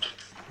of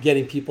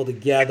getting people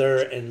together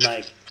and,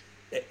 like,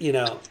 you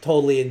know,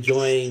 totally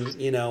enjoying,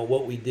 you know,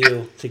 what we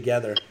do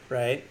together,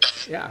 right?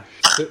 Yeah,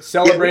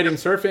 celebrating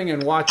surfing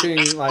and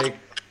watching, like,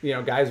 you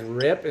know, guys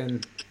rip,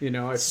 and, you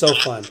know, It's so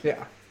fun.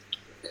 Yeah.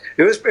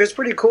 It was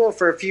pretty cool.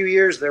 For a few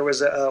years, there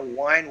was a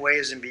Wine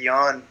Waves and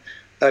Beyond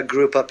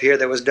group up here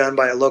that was done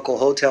by a local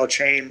hotel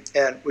chain,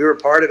 and we were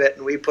part of it,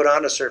 and we put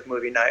on a surf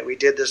movie night. We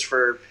did this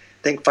for,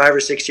 I think, 5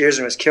 or 6 years,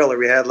 and it was killer.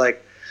 We had,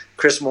 like,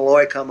 Chris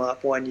Malloy come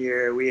up one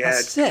year. We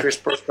had Chris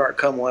Burkhart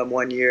come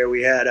one year.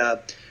 We had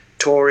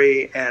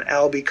Tori and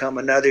Albie come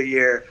another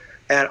year.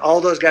 And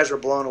all those guys were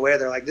blown away.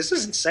 They're like, this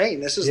is insane.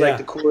 This is like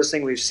the coolest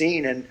thing we've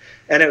seen. And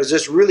it was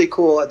just really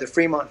cool at the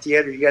Fremont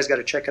Theater. You guys got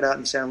to check it out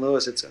in San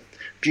Luis. It's a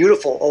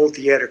beautiful old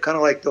theater, kind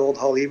of like the old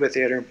Haleiwa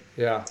Theater.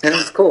 Yeah. And it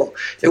was cool.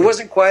 It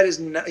wasn't quite as,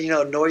 you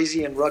know,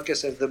 noisy and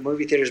ruckus as the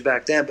movie theaters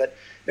back then, but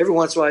every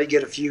once in a while you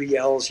get a few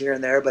yells here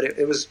and there, but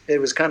it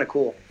was kind of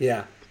cool.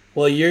 Yeah.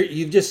 Well,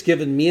 you've just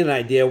given me an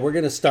idea. We're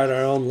going to start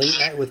our own late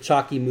night with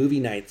Chalky movie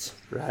nights.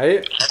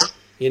 Right.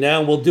 You know,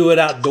 and we'll do it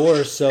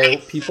outdoors so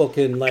people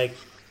can, like,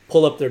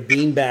 pull up their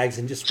bean bags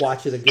and just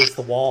watch it against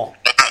the wall.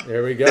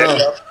 There we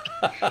go.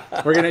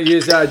 We're gonna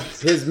use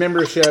his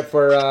membership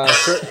for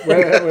what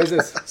is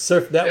this?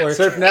 Surf Network.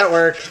 Surf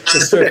Network. The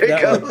Surf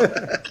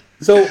Network.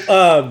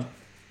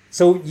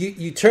 So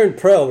you turned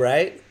pro,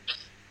 right?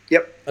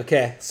 Yep.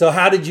 Okay. So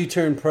how did you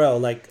turn pro?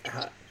 Like,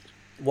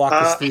 walk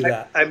us through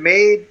that.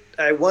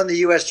 I won the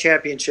U.S.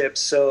 Championship,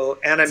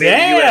 and I made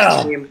the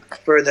U.S. team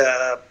for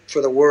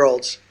the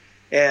Worlds,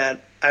 and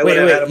I would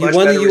have had a much you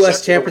won better the U.S.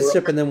 result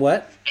Championship, and then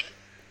what?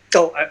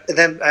 So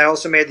then I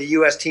also made the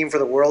U.S. team for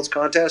the Worlds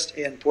contest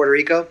in Puerto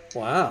Rico.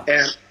 Wow.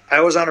 And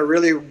I was on a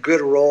really good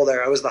roll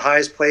there. I was the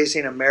highest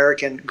placing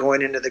American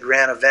going into the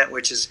grand event,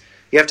 which is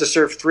you have to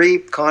surf 3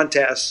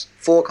 contests,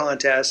 full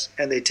contests,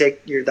 and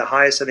you're the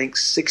highest, I think,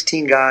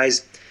 16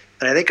 guys.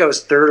 And I think I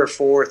was 3rd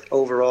or 4th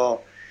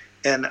overall.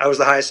 And I was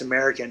the highest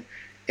American.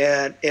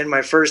 And in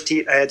my first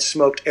heat, I had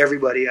smoked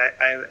everybody.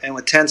 And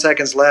with 10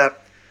 seconds left,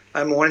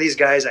 I'm one of these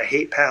guys, I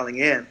hate paddling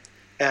in.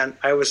 And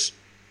I was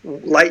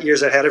light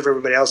years ahead of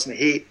everybody else in the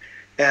heat,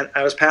 and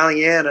I was paddling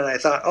in, and I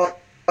thought,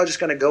 I'm just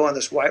going to go on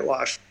this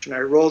whitewash, and I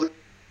rolled it,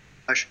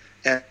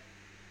 and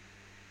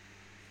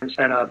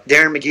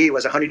Darren McGee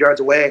was 100 yards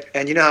away,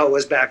 and you know how it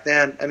was back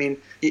then. I mean,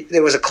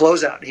 there was a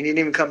closeout. He didn't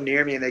even come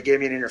near me, and they gave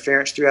me an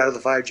interference, 3 out of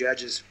the 5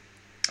 judges.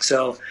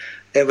 So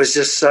it was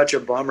just such a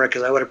bummer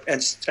because I would have,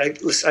 and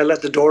I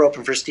let the door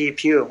open for Steve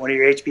Pugh, one of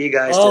your HB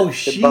guys,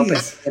 to bump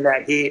in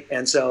that heat,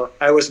 and so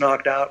I was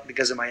knocked out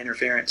because of my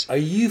interference. Are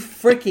you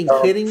freaking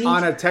kidding me?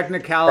 On a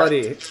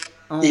technicality.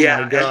 Oh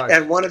yeah, my God.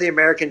 And one of the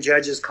American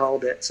judges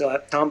called it.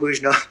 So Tom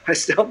Bougenot, I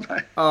still.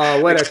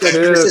 Oh, what a kook!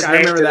 I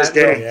remember that.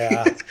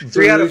 Yeah.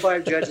 3 out of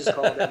 5 judges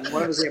called it, and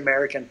one was the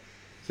American.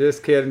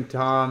 Just kidding,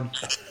 Tom.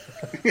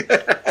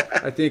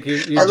 I think you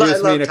I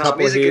just love mean a Tom.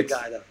 couple He's heats. a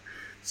good guy,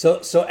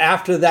 though. So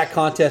after that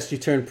contest, you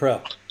turned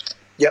pro.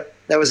 Yep,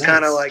 that was Nice.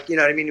 kind of like, you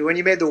know what I mean? When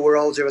you made the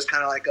Worlds, it was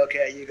kind of like,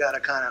 okay, you got to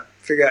kind of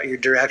figure out your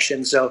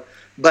direction. So,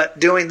 but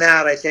doing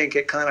that, I think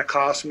it kind of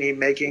cost me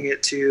making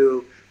it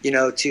to, you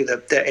know, to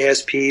the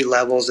ASP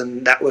levels,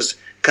 and that was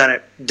kind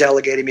of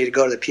delegating me to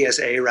go to the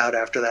PSA route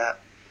after that.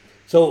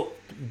 So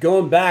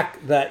going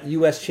back, that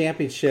U.S.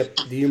 championship,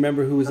 do you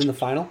remember who was in the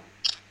final?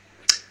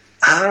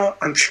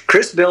 I'm sure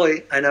Chris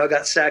Billy, I know,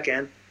 got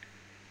second.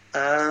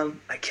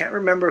 I can't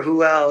remember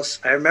who else.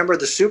 I remember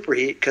the super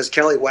heat because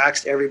Kelly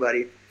waxed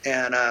everybody,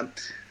 and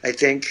I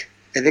think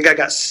I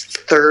got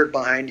third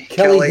behind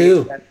Kelly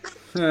who?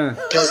 Huh.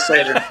 Kelly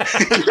Slater.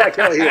 Yeah,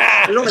 Kelly who.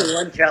 There's only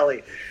one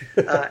Kelly,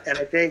 and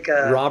I think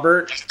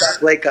Robert. Scott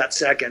Blake got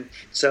second.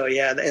 So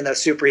yeah, in the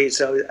super heat.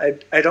 So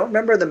I don't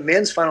remember the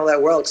men's final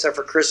that well, except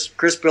for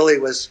Chris Billy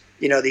was,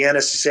 you know, the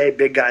NSSA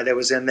big guy that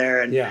was in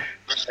there, and Yeah.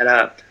 and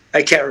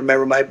I can't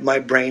remember. My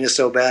brain is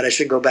so bad. I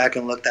should go back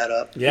and look that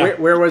up. Yeah.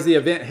 Where was the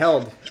event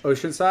held?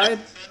 Oceanside?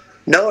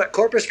 No, at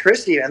Corpus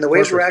Christi, and the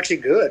waves were Corpus. actually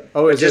good.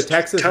 Oh, is it Just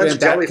Texas tons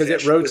event of because it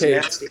jellyfish. Was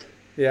rotates? nasty.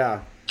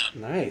 Yeah.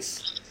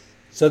 Nice.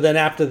 So then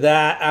after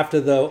that, after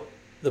the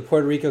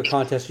Puerto Rico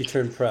contest, you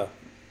turned pro.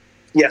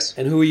 Yes.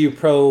 And who are you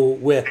pro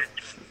with?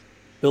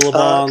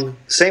 Billabong?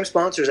 Same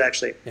sponsors,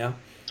 actually. Yeah.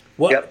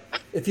 What? Yep.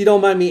 If you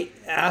don't mind me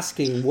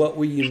asking, what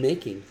were you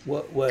making?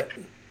 What?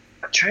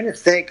 I'm trying to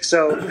think.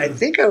 So I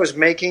think I was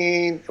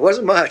making, it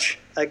wasn't much,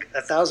 like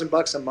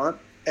 $1,000 a month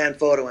and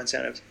photo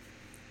incentives.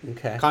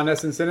 Okay.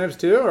 Contest incentives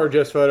too, or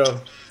just photo?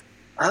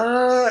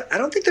 I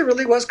don't think there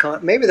really was,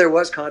 maybe there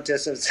was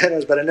contest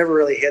incentives, but I never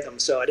really hit them,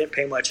 so I didn't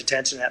pay much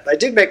attention to that. But I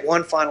did make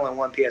one final and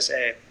one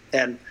PSA,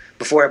 and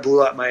before I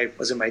blew out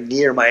was it my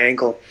knee or my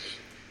ankle?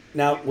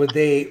 Now, were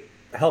they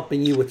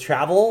helping you with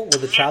travel,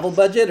 with the travel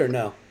budget, or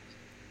no?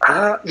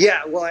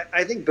 Yeah, well,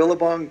 I think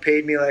Billabong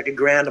paid me like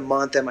 $1,000 a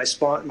month, and my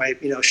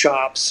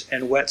shops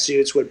and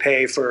wetsuits would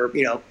pay for,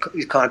 you know,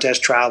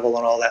 contest travel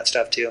and all that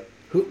stuff too.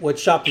 What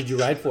shop did you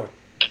ride for?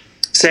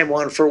 Same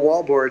one for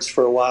wallboards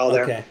for a while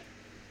there. Okay.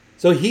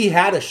 So he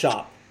had a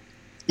shop.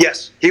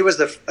 Yes, he was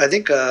I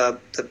think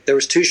there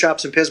was 2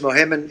 shops in Pismo,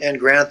 him and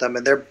Grantham,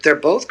 and they're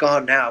both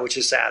gone now, which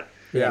is sad.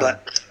 Yeah.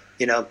 But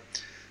you know,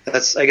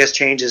 that's, I guess,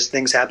 changes,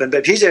 things happen.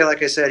 But PJ,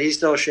 like I said, he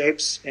still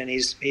shapes, and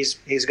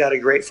he's got a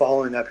great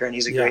following up here, and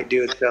he's a great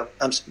dude. So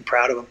I'm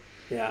proud of him.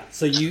 Yeah.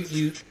 So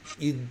you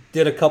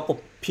did a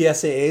couple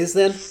PSAs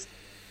then?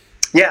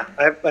 Yeah,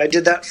 I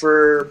did that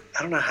for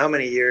I don't know how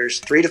many years,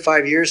 3 to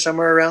 5 years,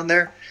 somewhere around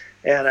there.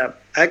 And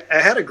I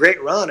had a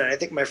great run, and I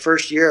think my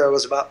first year I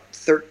was about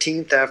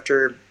 13th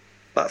after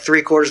about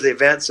 3/4 of the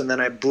events, and then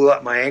I blew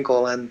up my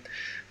ankle, and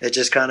it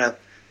just kind of,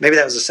 maybe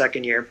that was the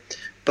second year,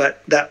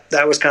 but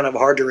that was kind of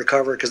hard to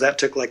recover because that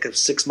took like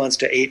 6 months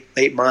to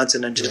eight months,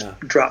 and then just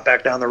drop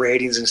back down the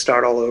ratings and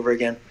start all over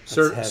again.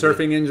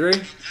 Surfing injury?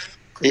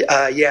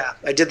 Yeah,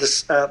 I did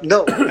this.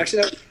 No,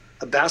 actually, that was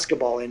a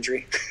basketball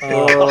injury.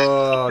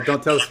 Oh,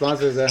 don't tell the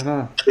sponsors that,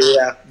 huh?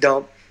 Yeah,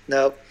 don't.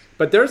 No.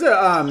 But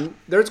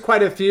there's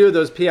quite a few of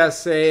those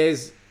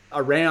PSAs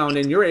around,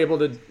 and you're able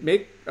to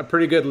make a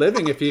pretty good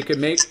living if you could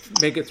make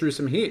it through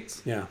some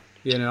heats. Yeah.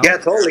 You know. Yeah,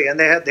 totally. And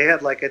they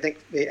had like, I think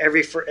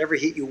for every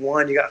heat you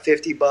won, you got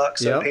 $50.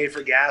 So Yep. paid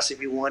for gas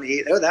if you won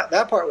heat. Oh,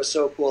 that part was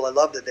so cool. I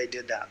love that they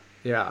did that.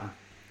 Yeah.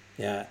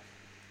 Yeah.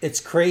 It's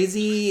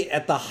crazy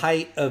at the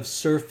height of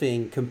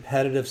surfing,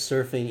 competitive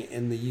surfing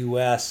in the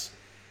U.S.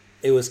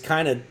 It was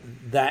kind of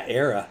that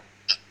era,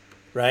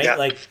 right? Yeah.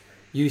 Like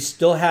you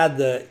still had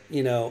the,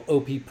 you know,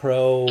 OP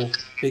Pro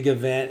big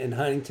event in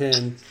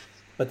Huntington,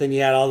 but then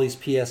you had all these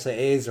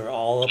PSAs are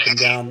all up and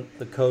down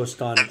the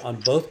coast on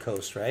both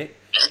coasts, right?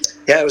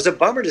 Yeah, it was a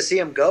bummer to see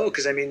him go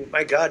because, I mean,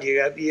 my God, you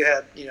had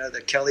you know,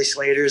 the Kelly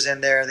Slaters in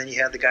there, and then you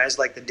had the guys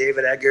like the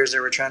David Eggers that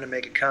were trying to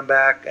make a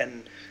comeback,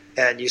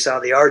 and you saw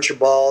the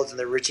Archibalds and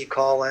the Richie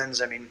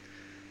Collins. I mean,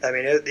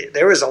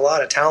 there was a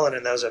lot of talent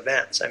in those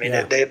events. I mean,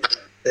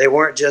 they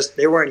weren't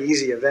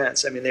easy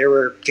events. I mean, they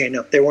were, you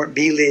know, they weren't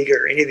B League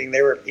or anything.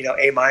 They were, you know,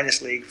 A-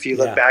 league. If you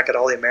look back at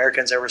all the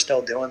Americans that were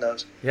still doing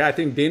those. Yeah, I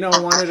think Dino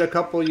won it a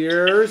couple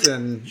years,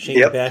 and Shane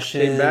Yep.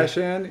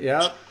 Beshin.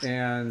 yep,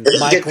 and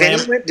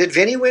Did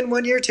Vinny win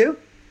one year too?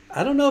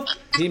 I don't know if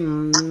he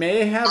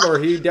may have, or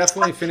he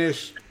definitely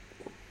finished.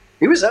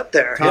 He was up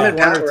there. Top Him and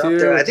Pat one or were up two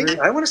there. or I think three.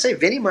 I want to say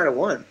Vinny might have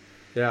won.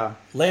 Yeah,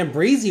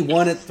 Lambresi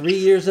won it 3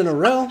 years in a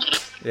row.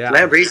 yeah,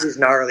 Lambresi's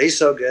gnarly. He's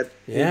so good.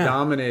 he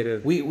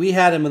dominated. We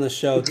had him on the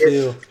show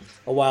too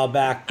a while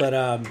back,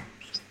 but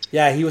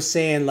yeah, he was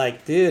saying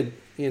like, dude,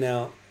 you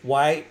know,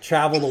 why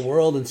travel the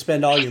world and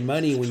spend all your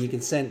money when you can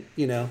sit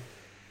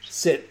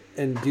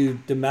and do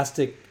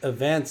domestic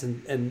events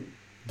and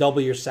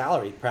double your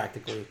salary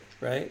practically,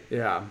 right?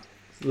 Yeah.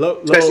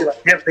 Low Especially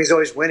like him, he's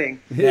always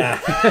winning. Yeah.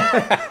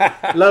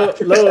 low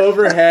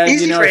overhead.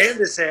 Easy you know, for him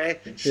to say.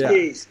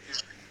 Jeez.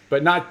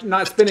 but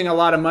not spending a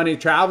lot of money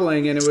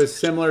traveling, and it was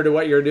similar to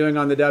what you're doing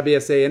on the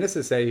WSA and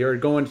SSA.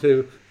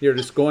 You're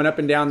just going up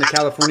and down the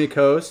California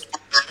coast,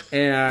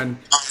 and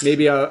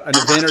maybe an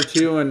event or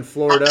two in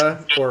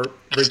Florida or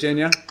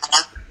Virginia.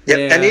 Yep,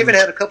 and even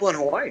had a couple in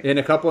Hawaii. In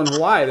a couple in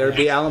Hawaii, there'd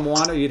be Ala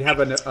Moana. You'd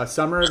have a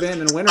summer event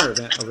and a winter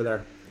event over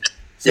there.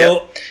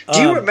 So,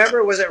 do you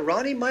remember? Was it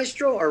Ronnie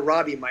Maestro or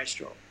Robbie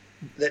Maestro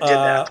that did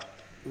that?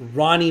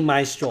 Ronnie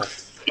Maestro.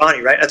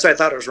 Ronnie, right? That's what I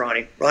thought it was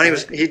Ronnie. Ronnie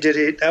was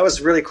that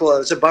was really cool. It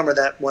was a bummer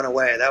that went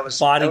away. That was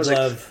Body that was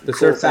Glove. The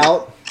Surf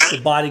Out.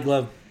 The Body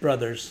Glove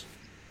brothers.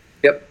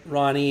 Yep.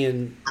 Ronnie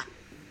and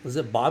was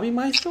it Bobby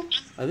Maestro?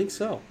 I think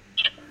so.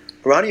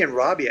 Ronnie and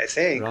Robbie, I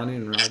think. Ronnie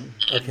and Rob.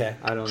 Okay.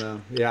 I don't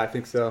know. Yeah, I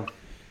think so.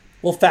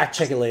 We'll fact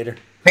check it later.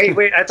 Hey,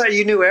 wait! I thought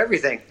you knew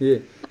everything. Yeah.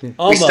 We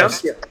Almost.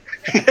 stumped you.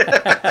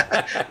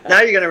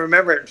 Now you're gonna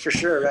remember it for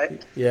sure,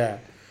 right? Yeah.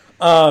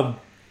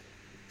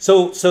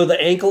 So the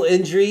ankle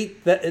injury,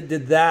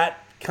 did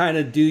that kind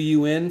of do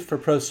you in for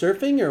pro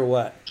surfing or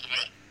what?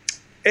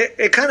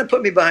 It kind of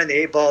put me behind the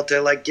eight ball to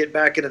like get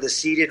back into the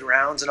seeded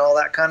rounds and all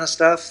that kind of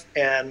stuff.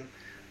 And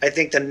I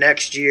think the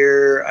next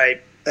year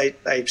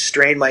I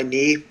strained my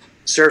knee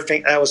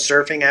surfing. I was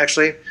surfing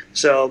actually.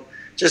 So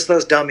just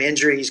those dumb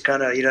injuries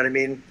kind of, you know what I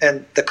mean?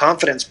 And the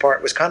confidence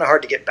part was kind of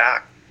hard to get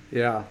back.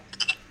 Yeah.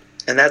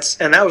 And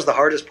that was the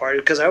hardest part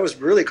because I was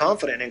really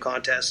confident in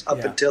contests up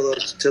until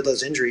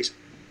those injuries.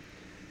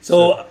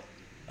 So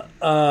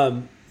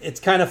it's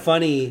kind of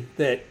funny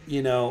that,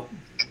 you know,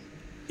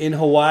 in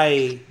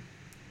Hawaii,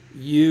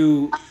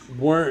 you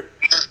weren't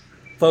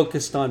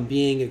focused on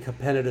being a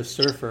competitive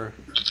surfer,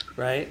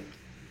 right?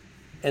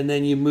 And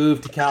then you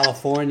moved to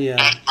California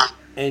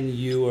and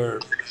you were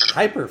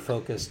hyper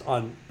focused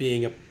on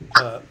being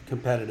a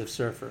competitive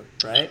surfer,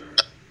 right?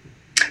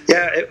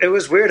 Yeah, it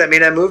was weird. I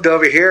mean, I moved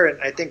over here,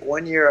 and I think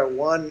one year I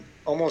won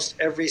almost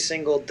every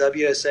single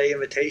WSA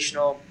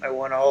Invitational. I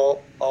won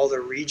all the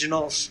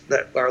regionals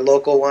that are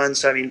local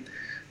ones. I mean,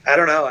 I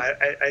don't know.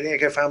 I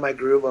think I found my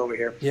groove over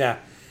here. Yeah.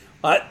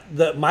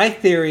 My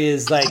theory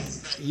is like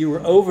you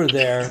were over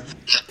there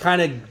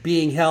kind of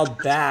being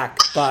held back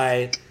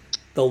by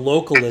the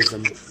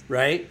localism,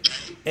 right?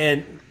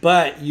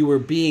 But you were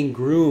being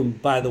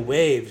groomed by the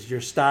waves,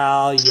 your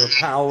style, your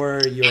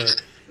power,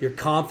 your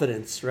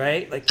confidence,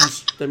 right? Like,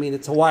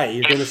 it's Hawaii.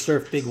 You're going to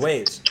surf big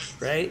waves,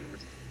 right?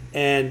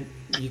 And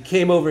you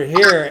came over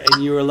here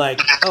and you were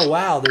like, oh,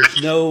 wow,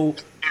 there's no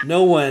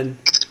one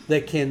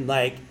that can,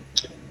 like,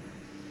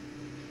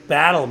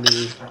 battle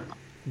me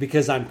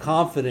because I'm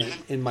confident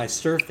in my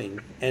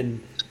surfing.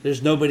 And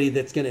there's nobody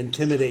that's going to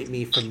intimidate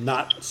me from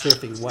not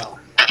surfing well.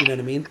 You know what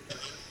I mean?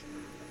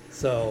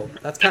 So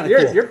that's kind of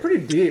cool. You're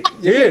pretty deep.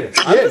 Dude,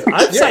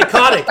 I'm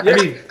psychotic. I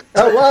mean,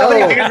 How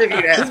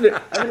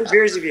many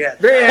beers have you had?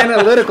 Very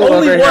analytical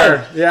Only over one.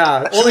 here.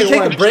 Yeah. should we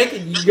take a break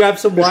and you grab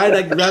some wine,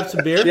 I can grab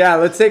some beer? Yeah,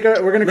 let's take a.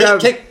 We're gonna grab.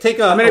 Take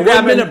a I'm gonna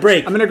 1 minute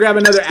break. I'm gonna grab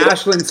another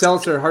Ashland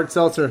seltzer, hard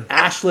seltzer.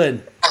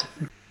 Ashland.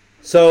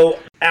 So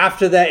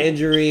after that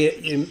injury,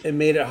 it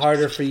made it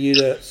harder for you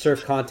to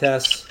surf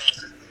contests.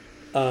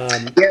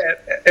 Yeah,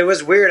 it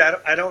was weird.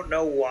 I don't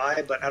know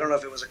why, but I don't know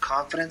if it was a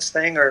confidence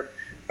thing or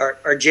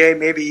Jay,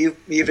 maybe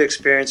you've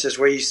experienced this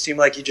where you seem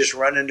like you just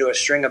run into a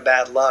string of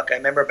bad luck. I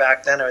remember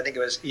back then, I think it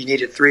was you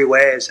needed 3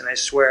 waves, and I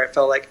swear I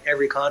felt like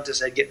every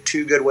contest I'd get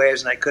 2 good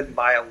waves, and I couldn't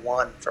buy a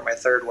 1 for my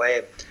 3rd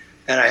wave.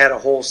 And I had a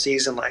whole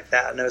season like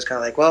that, and it was kind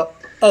of like, well.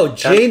 Oh,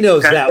 Jay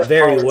knows that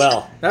very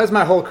well. That was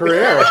my whole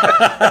career.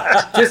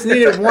 Just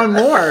needed 1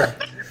 more.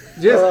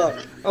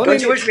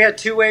 Don't you wish we had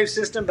 2-wave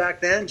system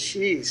back then?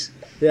 Jeez.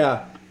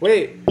 Yeah.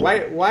 Wait,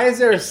 why is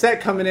there a set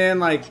coming in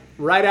like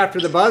right after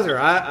the buzzer?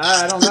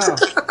 I don't know.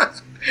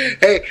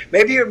 Hey,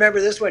 maybe you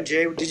remember this one,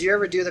 Jay. Did you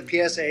ever do the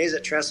PSAs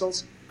at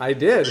Trestles? I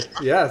did,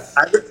 yes.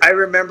 I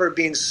remember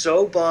being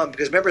so bummed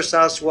because remember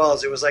South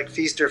Swells, it was like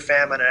feast or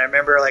famine, and I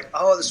remember like,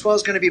 oh, the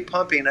swell's going to be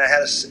pumping. And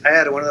I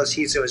had one of those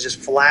heats that was just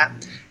flat,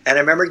 and I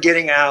remember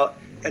getting out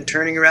and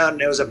turning around,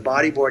 and it was a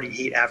bodyboarding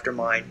heat after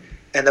mine,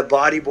 and the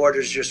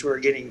bodyboarders just were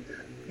getting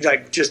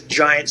like just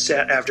giant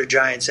set after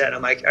giant set. And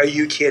I'm like, are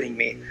you kidding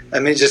me? I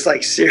mean, just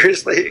like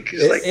seriously,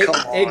 come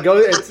on. It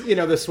goes. It's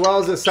the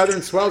swells, the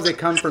southern swells. They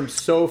come from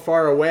so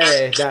far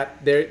away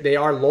that they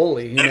are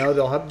lowly. You know,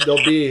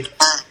 they'll be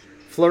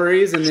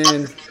flurries, and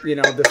then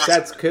the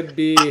sets could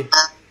be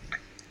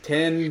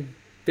 10,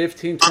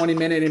 15, 20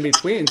 minute in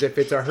betweens. If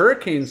it's a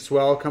hurricane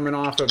swell coming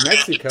off of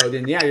Mexico,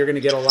 then yeah, you're going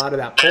to get a lot of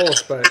that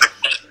pulse, but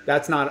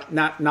that's not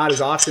as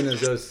often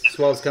as those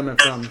swells coming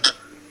from.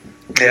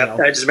 Yeah,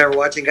 I just remember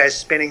watching guys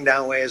spinning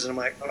down waves, and I'm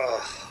like,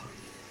 oh,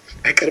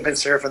 I could have been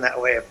surfing that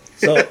wave.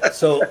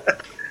 So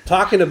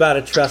talking about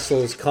a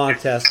Trestles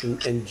contest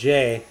and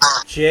Jay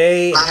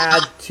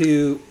had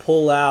to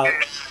pull out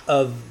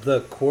of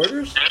the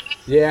quarters.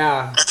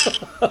 Yeah,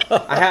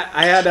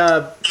 I had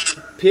a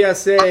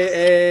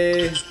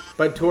PSA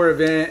Bud Tour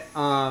event,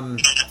 and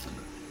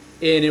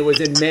it was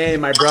in May.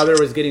 My brother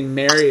was getting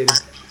married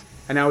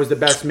and I was the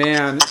best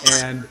man.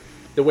 And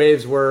the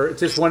waves were, it's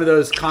just one of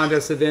those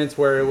contest events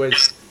where it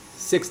was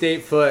 6 to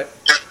 8 foot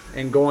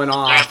and going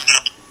off.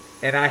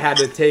 And I had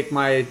to take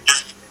my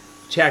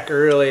check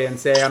early and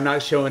say, I'm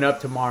not showing up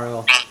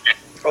tomorrow.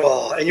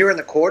 Oh, and you were in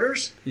the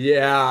quarters?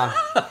 Yeah.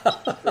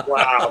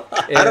 Wow.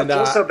 I don't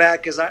feel so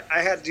bad because I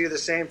had to do the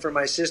same for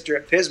my sister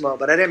at Pismo,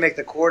 but I didn't make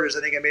the quarters.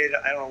 I think I made,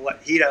 I don't know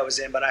what heat I was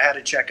in, but I had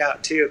to check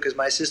out too because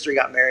my sister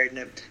got married,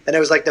 and it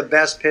was like the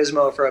best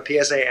Pismo for a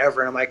PSA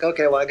ever. And I'm like,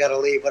 okay, well, I got to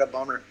leave. What a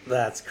bummer.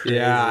 That's crazy.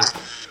 Yeah.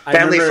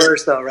 Family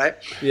first, though, right?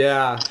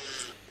 Yeah.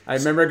 I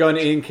remember going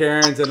to Ian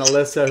Cairns and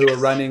Alyssa who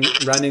were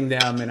running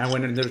them, and I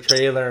went into the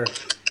trailer.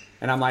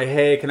 And I'm like,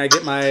 hey, can I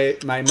get my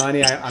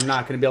money? I'm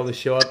not going to be able to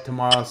show up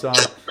tomorrow.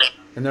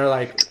 And they're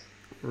like,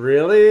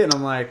 really? And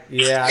I'm like,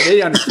 yeah.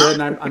 They understood.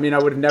 And I mean, I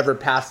would have never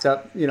passed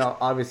up,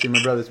 obviously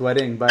my brother's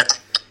wedding.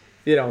 But,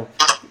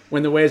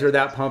 when the waves were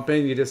that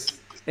pumping,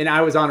 and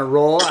I was on a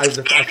roll. I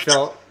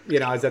felt,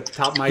 I was at the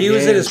top of my game. He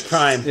was in his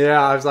prime. Yeah,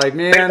 I was like,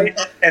 man.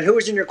 And who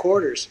was in your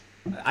quarters?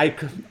 I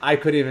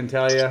couldn't even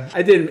tell you.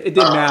 It didn't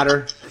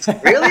matter.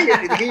 Really?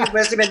 You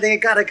must have been thinking,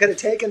 God, I could have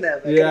taken them.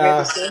 I could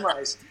have made the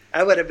semis.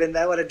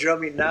 That would have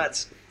drove me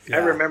nuts. Yeah. I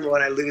remember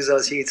when I lose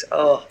those heats.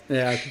 Oh.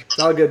 Yeah, it's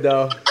all good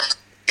though.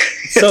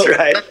 That's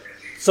right.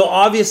 So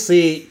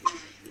obviously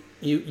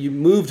you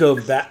moved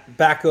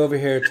back over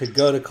here to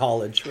go to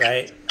college,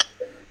 right?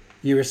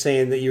 You were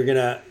saying that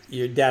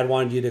your dad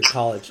wanted you to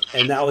college,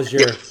 and that was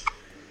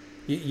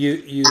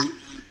you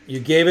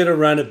gave it a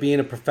run at being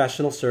a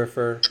professional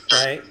surfer,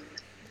 right?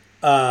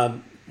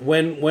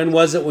 When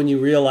was it when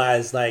you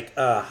realized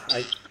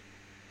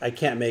I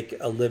can't make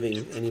a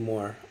living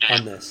anymore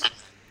on this?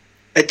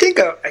 I think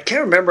I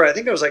can't remember. I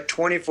think I was like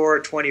 24 or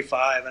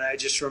 25, and I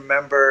just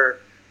remember,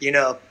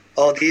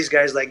 all these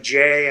guys like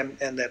Jay and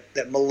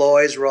that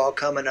Malloys were all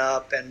coming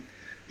up, and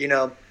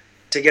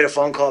to get a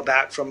phone call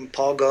back from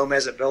Paul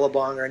Gomez at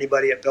Billabong or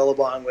anybody at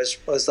Billabong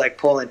was like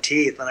pulling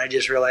teeth, and I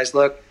just realized,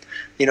 look,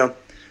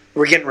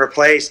 we're getting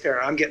replaced,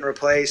 or I'm getting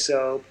replaced.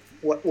 So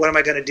what am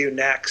I going to do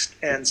next?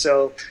 And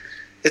so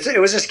it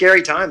was a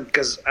scary time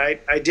because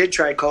I did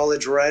try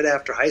college right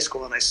after high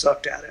school and I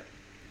sucked at it.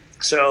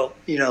 So,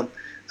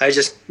 I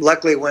just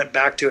luckily went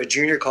back to a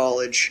junior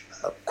college,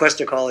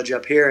 Cuesta College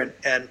up here.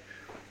 And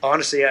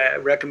honestly, I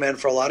recommend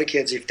for a lot of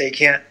kids, if they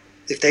can't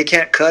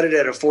cut it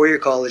at a 4-year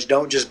college,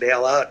 don't just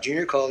bail out.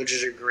 Junior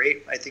colleges are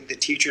great. I think the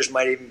teachers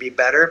might even be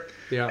better.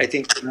 Yeah. I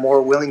think they're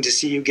more willing to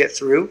see you get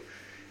through.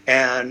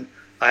 And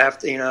I have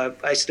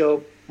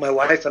to, my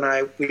wife and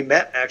I, we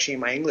met actually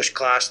in my English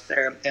class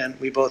there, and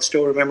we both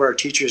still remember our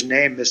teacher's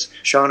name, Miss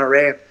Shauna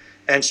Ray,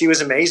 and she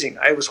was amazing.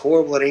 I was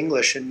horrible at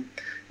English, and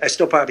I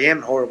still probably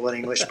am horrible at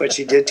English, but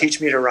she did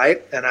teach me to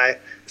write, and I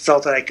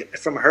felt that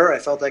I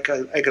felt like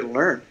I could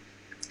learn.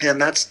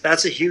 And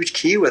that's a huge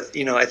key with,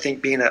 I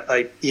think being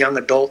a young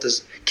adult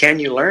is, can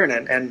you learn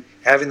and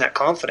having that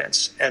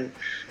confidence. And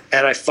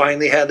I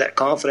finally had that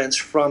confidence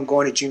from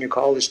going to junior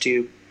college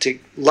to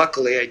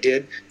luckily I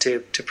did to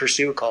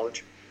pursue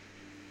college.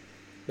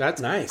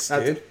 That's nice,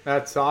 dude.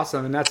 That's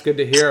awesome, and that's good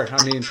to hear.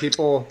 I mean,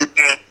 people,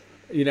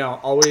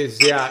 always,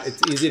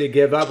 it's easy to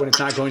give up when it's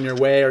not going your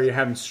way or you're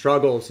having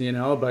struggles,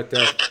 but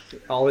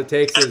all it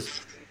takes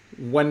is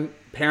one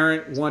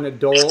parent, one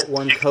adult,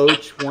 one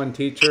coach, one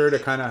teacher to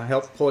kind of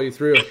help pull you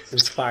through.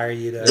 Inspire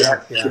you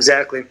to. Yeah.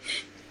 Exactly.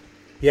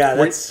 Yeah,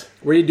 that's.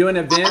 Were you doing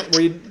an event?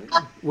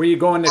 Were you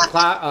going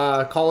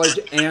to college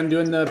and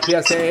doing the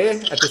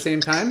PSAA at the same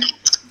time?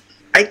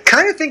 I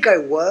kind of think I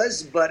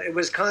was, but it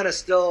was kind of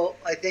still,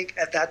 I think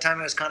at that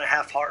time it was kind of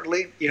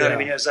half-heartedly. You know what I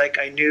mean? It was like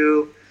I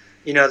knew,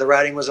 the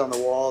writing was on the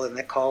wall, and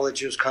that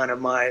college was kind of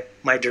my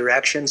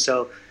direction.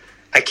 So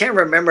I can't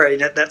remember. I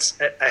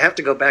have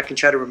to go back and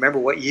try to remember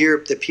what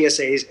year the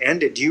PSAs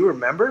ended. Do you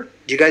remember?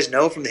 Do you guys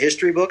know from the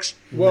history books?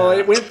 Well,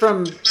 it went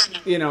from,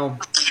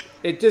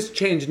 it just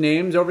changed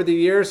names over the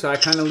years, so I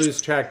kind of lose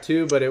track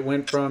too. But it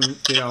went from,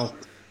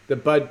 the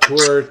Bud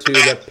Tour to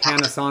the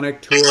Panasonic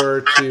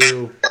Tour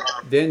to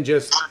then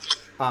just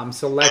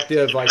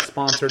selective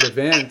sponsored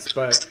events.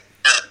 But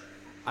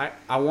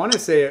I want to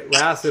say it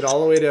lasted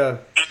all the way to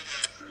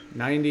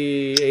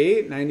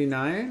 98,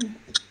 99.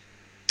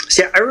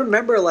 See, I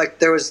remember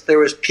there was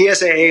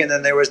PSAA and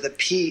then there was the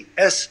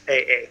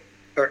PSAA,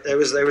 or there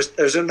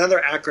was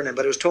another acronym,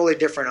 but it was totally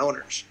different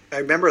owners. I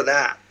remember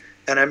that,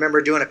 and I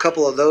remember doing a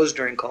couple of those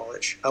during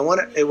college.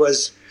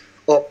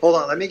 Well, hold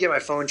on. Let me get my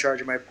phone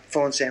charger. My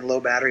phone's saying low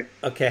battery.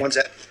 Okay. One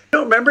sec.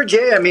 Don't remember,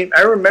 Jay. I mean,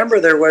 I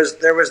remember there was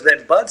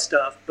that Bud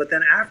stuff, but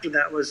then after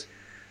that was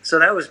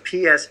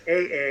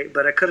PSAA,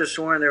 but I could have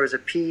sworn there was a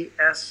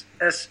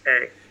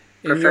PSSA,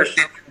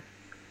 professional.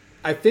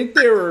 I think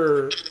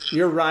you're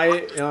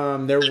right.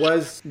 There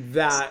was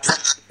that,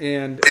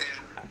 and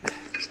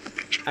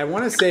I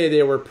want to say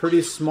they were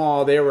pretty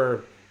small. They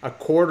were a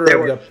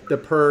quarter of the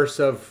purse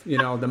of,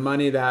 the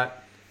money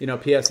that,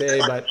 PSA,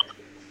 but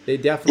they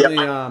definitely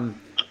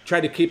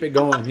tried to keep it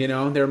going.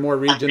 They're more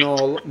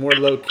regional, more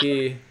low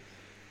key.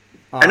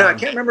 I know. I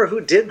can't remember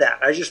who did that.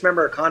 I just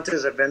remember a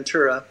contest at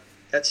Ventura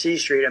at C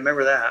Street. I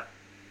remember that,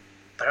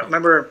 but I don't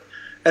remember.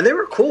 And they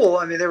were cool.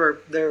 I mean, they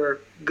were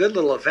good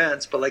little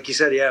events, but like you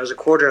said, yeah, it was a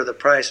quarter of the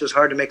price. It was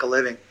hard to make a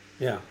living.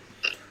 Yeah.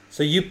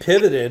 So you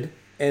pivoted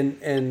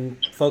and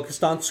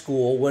focused on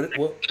school. What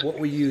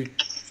were you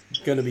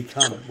going to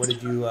become? What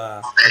did you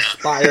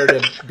aspire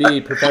to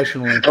be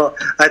professionally? Well,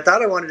 I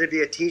thought I wanted to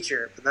be a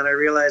teacher, but then I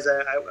realized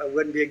I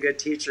wouldn't be a good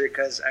teacher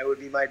because I would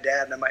be my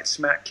dad and I might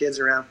smack kids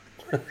around.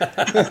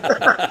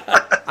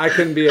 I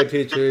couldn't be a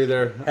teacher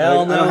either.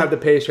 Hell no. I don't have the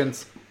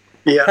patience.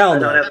 Yeah, Hell I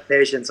no. don't have the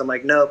patience. I'm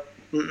like, nope.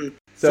 Mm-mm.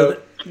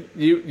 So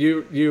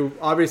you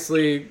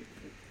obviously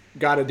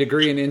got a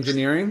degree in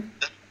engineering.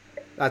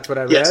 That's what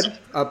I read Yes.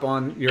 up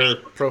on your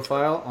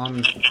profile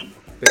on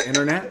the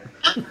internet.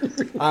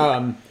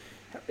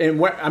 And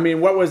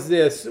what was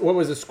this? What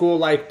was the school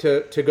like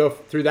to go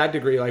through that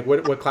degree? Like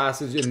what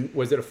classes?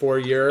 Was it a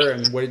 4-year?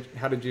 And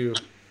how did you?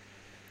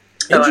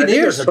 I think it was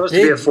Engineers are supposed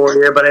to be a big.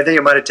 4-year, but I think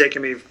it might have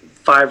taken me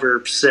 5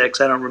 or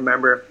 6. I don't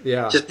remember.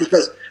 Yeah. Just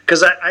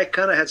because I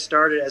kind of had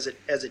started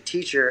as a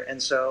teacher,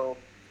 and so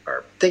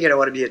or thinking I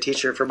want to be a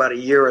teacher for about a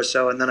year or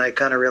so, and then I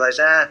kind of realized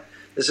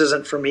this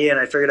isn't for me, and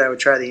I figured I would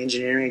try the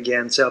engineering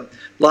again. So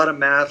a lot of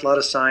math, a lot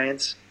of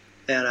science,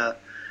 and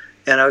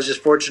I was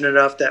just fortunate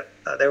enough that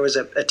there was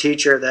a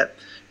teacher that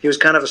he was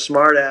kind of a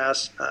smart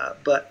ass,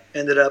 but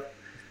ended up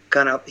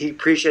he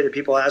appreciated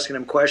people asking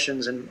him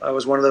questions, and I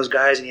was one of those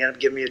guys, and he ended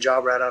up giving me a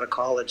job right out of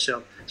college.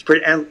 So it's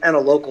pretty, and a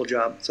local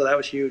job, so that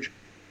was huge.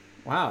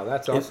 Wow,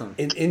 that's awesome.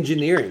 in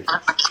engineering?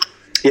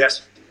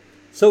 Yes.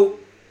 So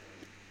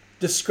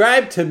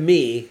describe to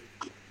me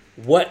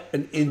what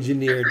an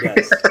engineer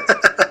does.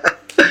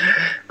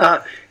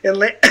 In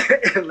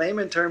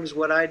layman terms,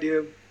 what I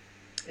do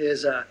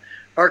is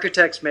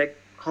architects make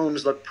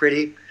homes look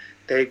pretty.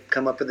 They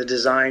come up with the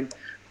design.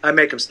 I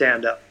make them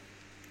stand up.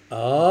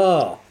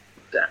 Oh.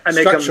 I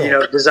make them,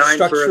 design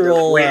for the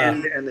Structural,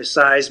 wind and the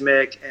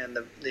seismic and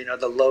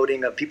the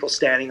loading of people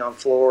standing on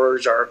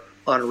floors or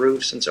on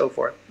roofs and so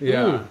forth.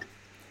 Yeah.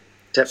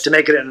 To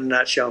make it in a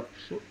nutshell.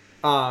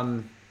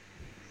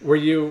 Were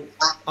you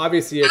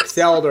obviously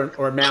excelled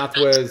or math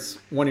was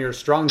one of your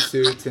strong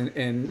suits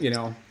and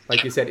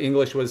like you said,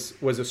 English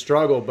was a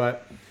struggle,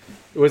 but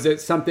was it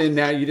something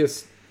that you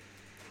just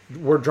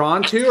were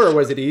drawn to, or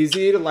was it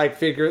easy to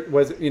figure,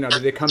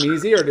 did it come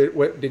easy, or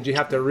did you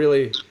have to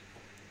really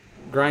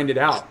grind it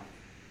out?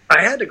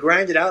 I had to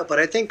grind it out, but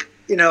I think,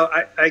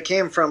 I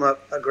came from a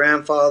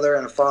grandfather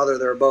and a father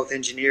that were both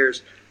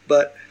engineers,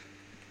 but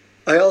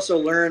I also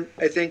learned,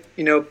 I think,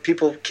 I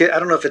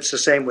don't know if it's the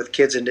same with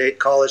kids in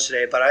college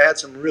today, but I had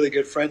some really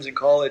good friends in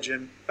college,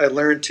 and I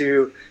learned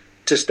to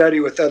study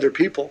with other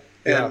people.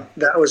 And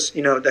that was,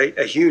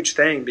 a huge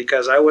thing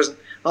because I wasn't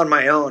on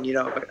my own.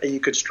 You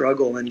could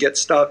struggle and get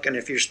stuck. And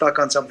if you're stuck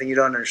on something you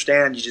don't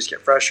understand, you just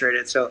get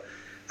frustrated. So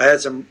I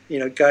had some,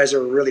 guys that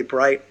were really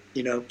bright,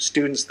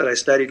 students that I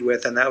studied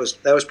with. And that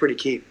was pretty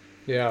key.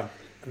 Yeah.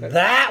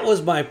 That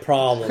was my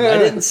problem. I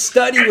didn't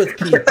study with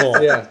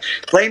people. Yeah.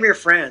 Blame your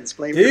friends.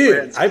 Your Dude,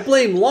 friends. I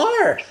blame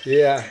Lar.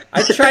 Yeah.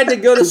 I tried to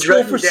go to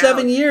school Drug for you down.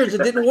 7 years.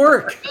 It didn't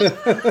work.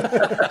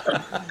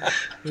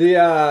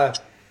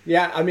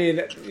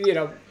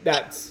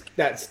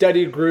 That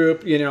study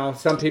group,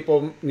 some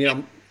people,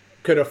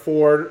 could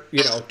afford,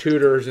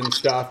 tutors and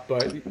stuff,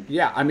 but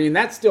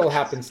that still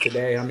happens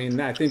today.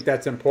 I think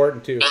that's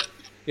important to,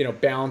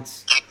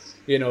 bounce,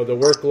 the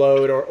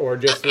workload or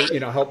just,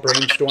 help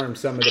brainstorm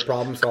some of the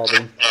problem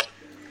solving.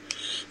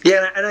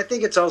 Yeah, and I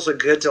think it's also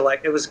good to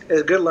it was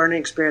a good learning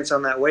experience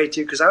on that way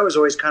too, because I was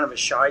always kind of a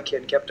shy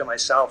kid, kept to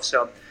myself.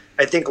 So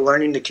I think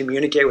learning to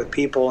communicate with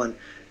people and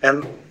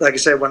like I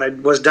said, when I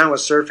was done with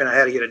surfing, I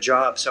had to get a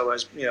job. So I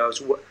was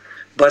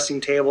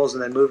bussing tables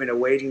and then moving to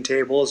waiting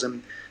tables,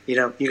 and you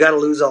got to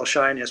lose all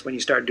shyness when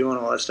you start doing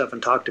all that stuff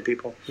and talk to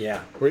people.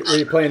 Yeah. Were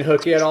you playing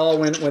hooky at all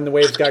when the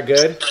waves got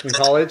good in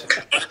college?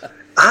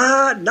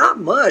 Not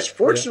much.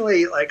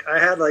 Fortunately, I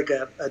had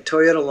a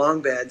Toyota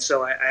long bed,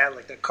 so I had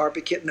the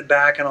carpet kit in the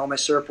back and all my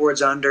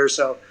surfboards under.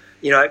 So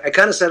I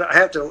kind of I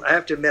have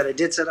to admit, I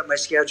did set up my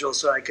schedule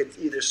so I could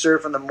either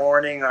surf in the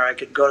morning or I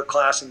could go to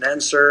class and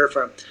then surf.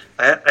 Or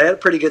I had a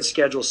pretty good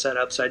schedule set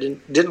up, so I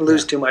didn't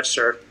lose too much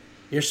surf.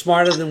 You're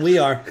smarter than we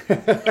are. I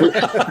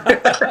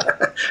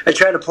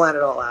tried to plan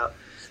it all out.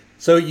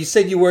 So you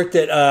said you worked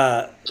at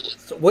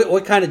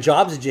what kind of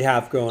jobs did you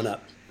have growing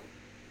up?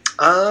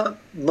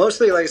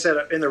 Mostly, like I said,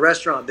 in the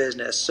restaurant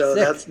business. So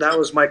that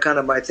was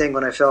my thing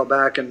when I fell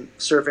back and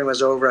surfing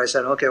was over. I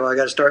said, okay, well, I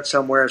got to start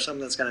somewhere,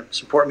 something that's going to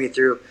support me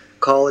through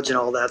college and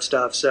all that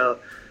stuff. So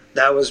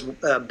that was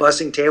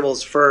bussing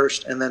tables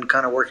first, and then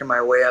kind of working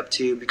my way up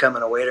to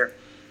becoming a waiter.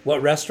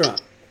 What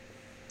restaurant?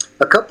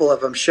 A couple of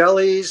them,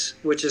 Shelley's,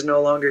 which is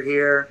no longer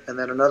here, and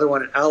then another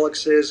one at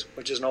Alex's,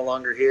 which is no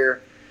longer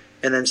here,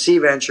 and then Sea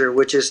Venture,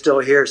 which is still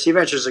here. Sea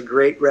Venture is a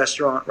great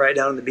restaurant right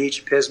down on the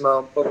beach,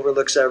 Pismo,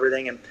 overlooks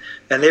everything, and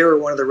they were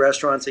one of the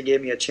restaurants that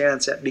gave me a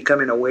chance at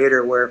becoming a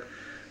waiter. Where,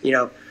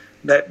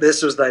 that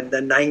this was the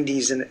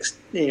 90s, and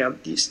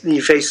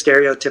you face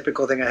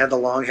stereotypical thing. I had the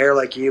long hair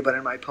like you, but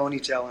in my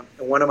ponytail, and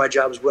one of my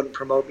jobs wouldn't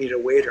promote me to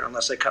waiter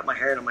unless I cut my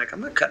hair, and I'm like,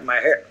 I'm not cutting my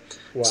hair.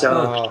 Wow.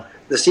 So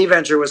the Sea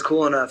Venture was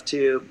cool enough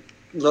to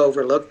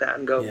overlook that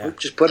and go,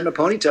 just put in a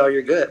ponytail,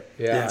 you're good.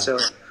 Yeah. And so,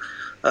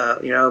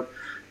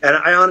 and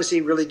I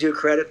honestly really do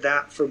credit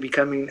that for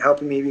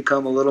helping me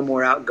become a little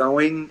more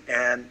outgoing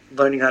and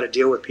learning how to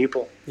deal with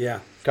people. Yeah.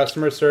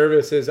 Customer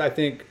service is, I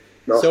think,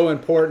 so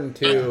important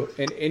to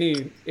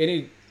in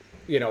any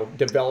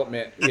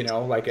development,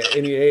 like at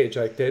any age,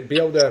 like to be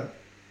able to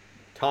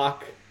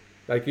talk,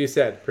 like you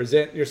said,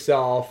 present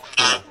yourself,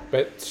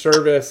 but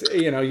service,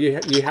 you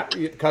have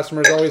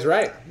customer's always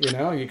right.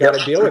 You got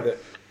to deal with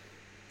it.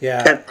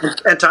 Yeah.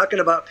 And talking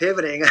about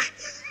pivoting,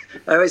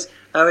 I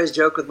always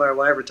joke with my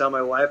wife or tell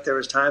my wife there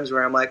was times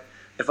where I'm like,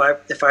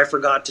 if I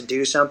forgot to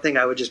do something,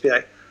 I would just be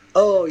like,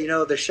 oh,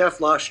 the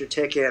chef lost your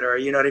ticket, or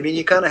you know what I mean?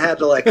 You kind of had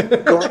to like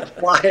go on the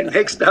fly and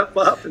make stuff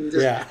up and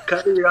just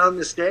cover your own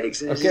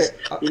mistakes. And Okay, just,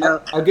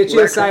 I'll get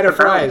you a side of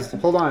fries.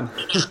 Hold on.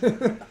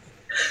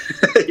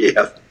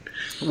 Yeah.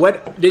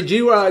 What did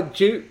you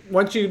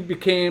once you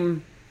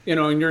became,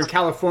 and you're in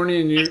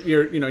California and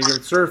you're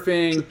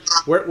surfing?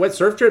 What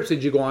surf trips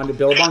did you go on? Did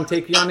Billabong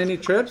take you on any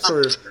trips,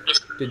 or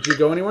did you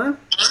go anywhere?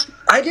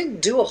 I didn't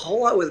do a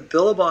whole lot with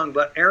Billabong,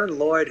 but Aaron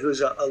Lloyd, who's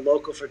a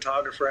local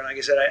photographer, and like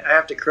I said, I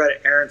have to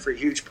credit Aaron for a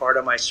huge part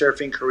of my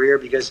surfing career,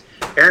 because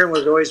Aaron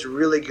was always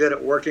really good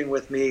at working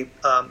with me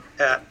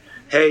at,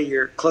 hey,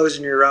 you're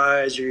closing your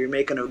eyes, or you're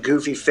making a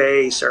goofy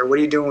face, or what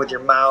are you doing with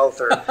your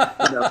mouth, or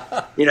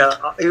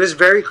he was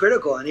very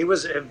critical, and he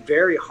was a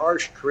very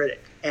harsh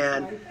critic,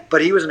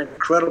 but he was an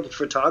incredible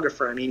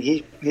photographer. I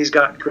mean, he's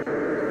got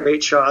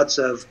great shots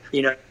of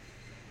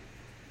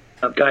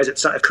guys at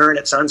Current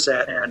at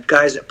Sunset and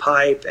guys at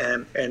Pipe,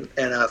 and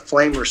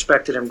Flame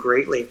respected him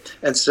greatly,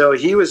 and so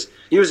he was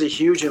a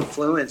huge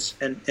influence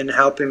in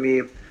helping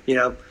me,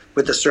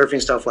 with the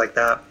surfing stuff like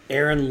that.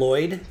 Aaron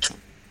Lloyd.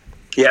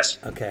 Yes.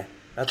 Okay,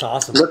 that's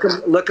awesome.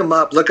 Look him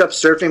up. Look up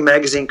surfing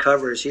magazine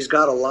covers. He's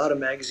got a lot of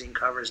magazine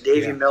covers.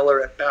 Davey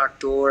Miller at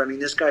Backdoor. I mean,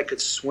 this guy could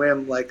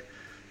swim like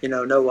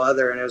no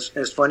other. And it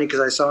was funny because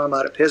I saw him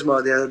out at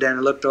Pismo the other day, and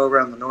I looked over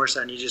on the north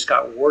side, and he just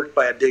got worked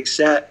by a big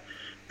set.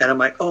 And I'm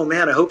like, oh,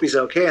 man, I hope he's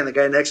okay. And the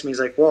guy next to me is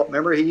like, well,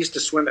 remember he used to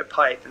swim at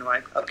Pipe? And I'm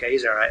like, okay,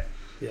 he's all right.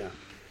 Yeah.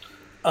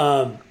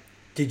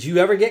 Did you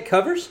ever get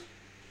covers?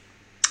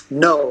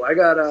 No, I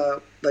got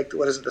the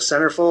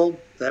centerfold.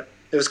 That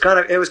it was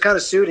kind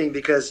of suiting,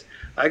 because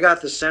I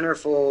got the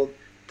centerfold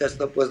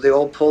that was the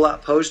old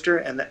pull-out poster,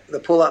 and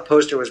the pull-out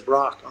poster was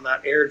Brock on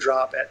that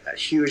airdrop, at that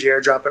huge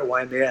airdrop at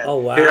Waimea. Oh,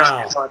 wow. Here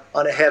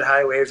on a head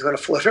highway, it was going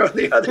to float on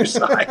the other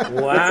side.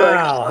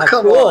 Wow, like, how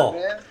come cool. on,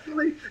 man.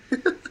 Really?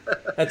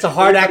 That's a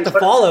hard act to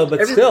follow,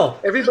 but still.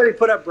 Everybody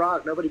put up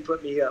Brock. Nobody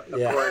put me up,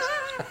 of course.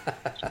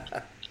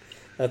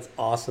 That's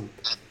awesome.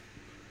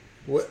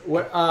 Did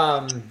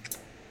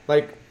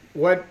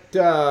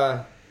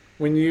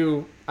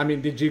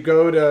you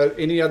go to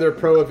any other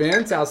pro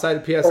events outside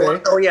of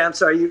PSA? Oh yeah, I'm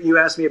sorry. You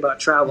asked me about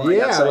travel.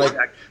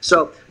 Yeah.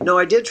 So, no,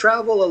 I did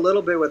travel a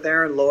little bit with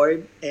Aaron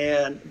Lloyd,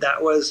 and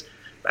that was,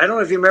 I don't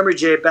know if you remember,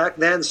 Jay, back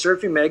then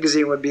Surfing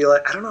Magazine would be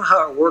like, I don't know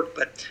how it worked,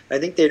 but I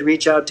think they'd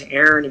reach out to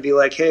Aaron and be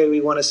like, hey,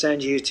 we want to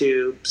send you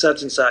to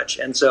such and such.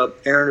 And so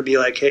Aaron would be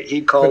like, hey,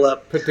 he'd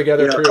put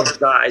together a couple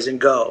guys and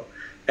go.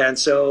 And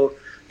so,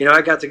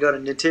 I got to go to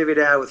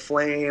Natividad with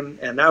Flame,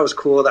 and that was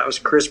cool. That was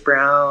Chris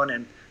Brown,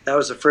 and that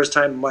was the first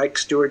time Mike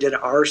Stewart did an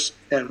arse,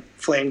 and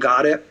Flame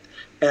got it.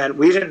 And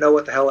we didn't know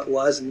what the hell it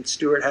was, and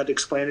Stewart had to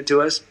explain it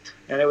to us.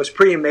 And it was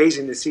pretty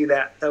amazing to see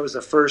that. That was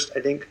the first,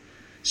 I think,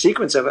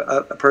 sequence of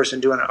a person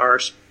doing an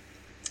arse.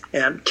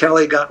 And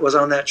Kelly was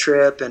on that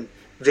trip, and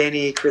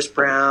Vinny, Chris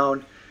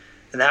Brown,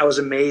 and that was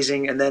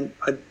amazing. And then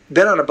I've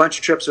been on a bunch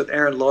of trips with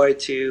Aaron Lloyd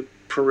to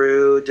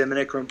Peru,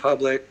 Dominican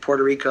Republic,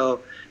 Puerto Rico,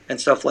 and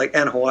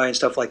Hawaii and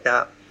stuff like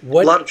that. A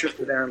lot of trips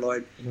with Aaron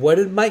Lloyd. What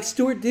did Mike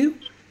Stewart do?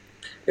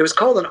 It was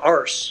called an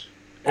arse.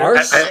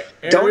 Arse?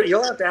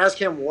 You'll have to ask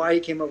him why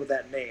he came up with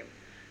that name.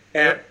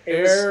 And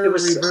it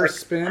was reverse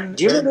spin.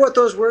 Do you remember what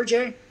those were,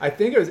 Jay? I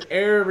think it was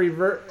air.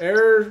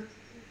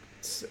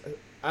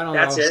 I don't know.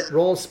 That's it.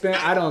 Roll spin.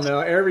 I don't know.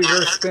 Air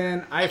reverse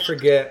spin. I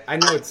forget. I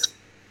know it's.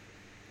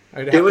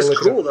 It was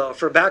cool though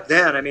for back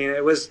then. I mean,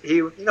 it was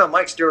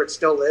Mike Stewart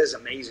still is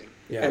amazing.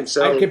 Yeah. And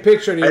so I can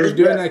picture it. He was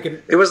doing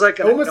it was like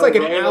almost like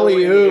an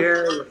alley oop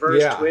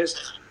reverse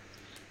twist.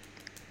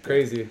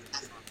 Crazy.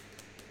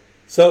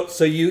 So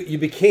you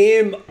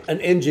became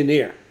an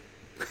engineer.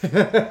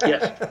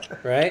 Yes.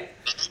 Right?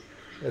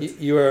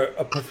 You were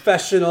a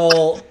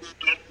professional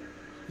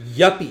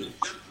yuppie,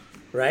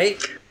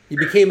 right? You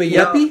became a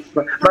yuppie?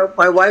 No,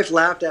 my wife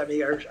laughed at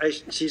me.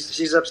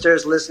 She's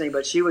upstairs listening,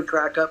 but she would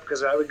crack up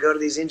because I would go to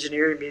these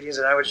engineering meetings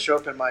and I would show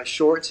up in my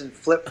shorts and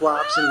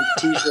flip-flops and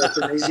T-shirts,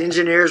 and these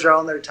engineers are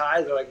all in their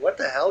ties. They're like, what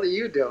the hell are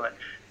you doing?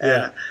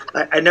 And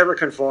I never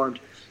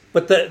conformed.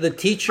 But the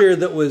teacher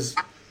that was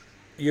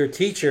your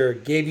teacher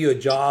gave you a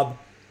job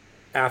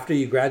after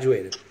you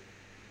graduated.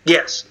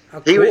 Yes,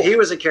 cool. he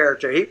was a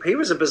character. He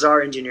was a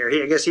bizarre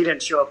engineer. I guess he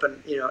didn't show up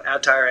in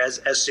attire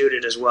as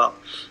suited as well.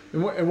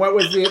 And what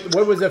was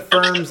the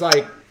firm's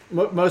like?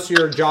 Most of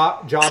your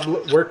job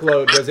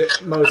workload, was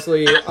it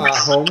mostly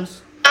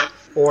homes?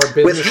 or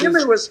With him,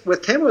 businesses?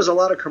 it was a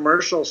lot of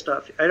commercial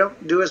stuff. I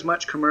don't do as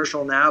much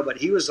commercial now, but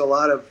he was a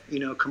lot of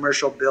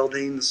commercial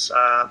buildings.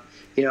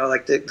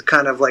 Like the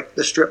kind of like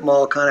the strip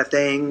mall kind of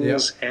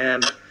things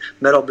and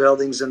metal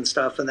buildings and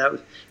stuff. And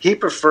he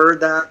preferred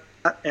that.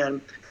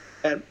 And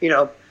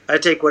I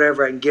take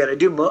whatever I can get. I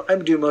do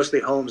mostly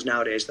homes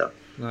nowadays, though.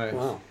 Nice.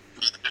 Wow.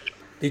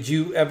 Did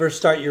you ever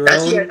start your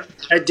Actually, own?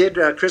 I did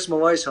Chris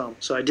Malloy's home,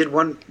 so I did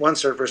one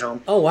surfer's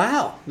home. Oh,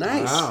 wow.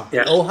 Nice. Wow.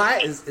 Yeah.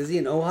 Ojai? Is he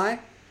in Ojai?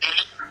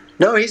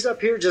 No, he's up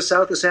here just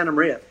south of Santa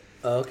Maria.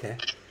 Oh, okay.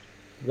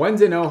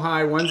 One's in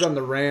Ojai, one's on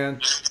the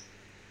ranch,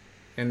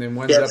 and then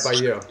one's Yes. up by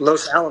you.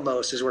 Los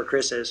Alamos is where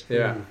Chris is.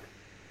 Yeah.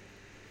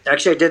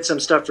 Actually, I did some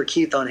stuff for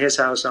Keith on his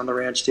house on the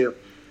ranch too.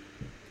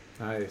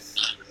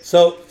 Nice.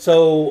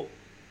 So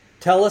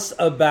tell us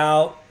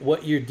about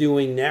what you're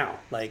doing now.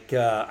 Like,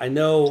 I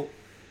know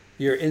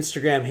your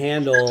Instagram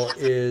handle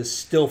is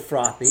Still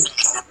Frothy,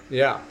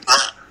 Yeah.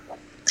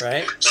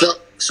 right?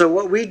 So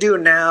what we do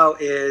now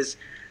is,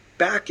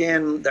 back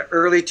in the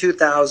early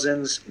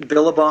 2000s,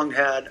 Billabong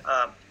had,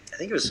 I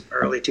think it was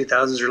early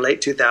 2000s or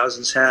late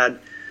 2000s,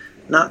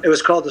 it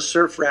was called the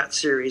Surf Rat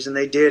Series, and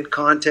they did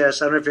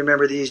contests. I don't know if you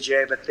remember these,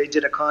 Jay, but they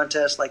did a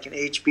contest like in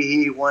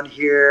HB, one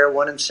here,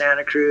 one in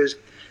Santa Cruz,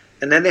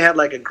 and then they had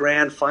like a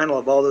grand final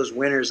of all those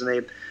winners,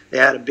 and they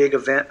had a big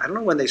event. I don't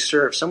know when they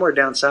surfed, somewhere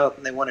down south,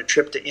 and they won a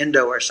trip to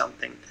Indo or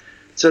something.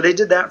 So they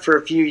did that for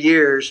a few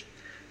years.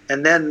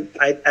 And then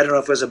I don't know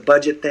if it was a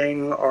budget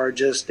thing or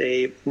just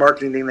a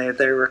marketing thing,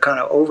 they were kind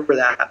of over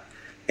that.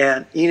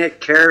 And Enoch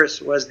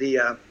Karras was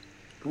the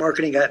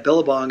marketing guy at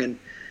Billabong, and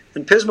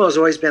Pismo's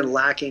always been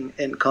lacking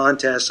in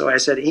contests. So I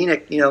said,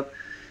 Enoch,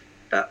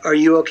 are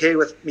you okay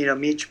with me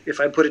if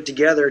I put it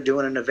together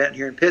doing an event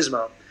here in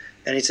Pismo?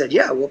 And he said,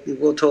 yeah,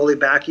 we'll totally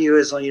back you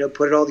as long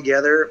put it all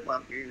together.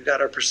 You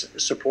got our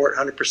support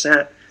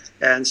 100%.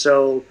 And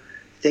so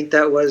I think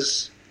that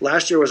was.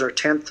 Last year was our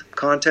 10th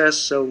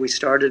contest, so we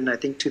started in, I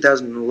think,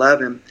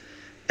 2011.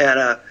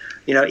 And,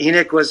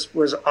 Enoch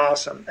was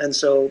awesome. And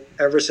so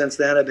ever since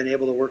then, I've been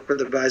able to work with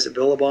the guys at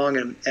Billabong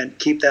and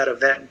keep that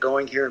event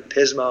going here in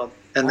Pismo.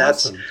 And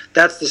Awesome.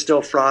 that's the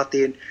Still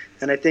Frothy.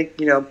 And I think,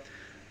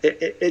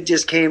 it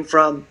just came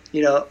from, a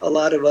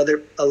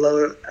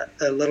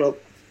little,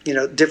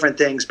 different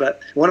things.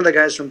 But one of the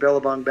guys from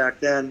Billabong back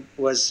then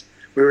we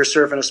were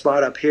surfing a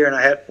spot up here, and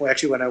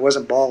when I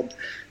wasn't bald,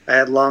 I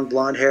had long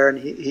blonde hair, and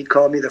he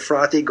called me the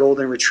Frothy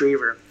Golden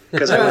Retriever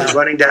because I was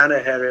running down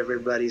ahead of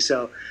everybody.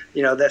 So,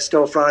 that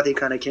Still Frothy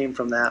kind of came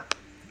from that.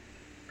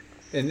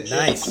 And,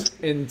 Nice.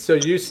 And so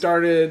you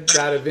started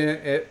that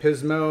event at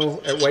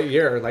Pismo at what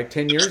year? Like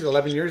 10 years,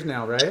 11 years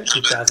now, right?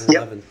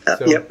 2011.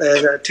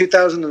 So-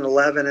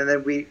 2011, and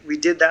then we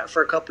did that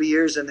for a couple of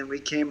years, and then we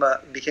became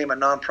a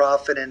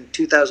nonprofit in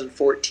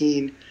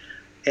 2014.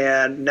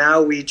 And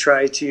now we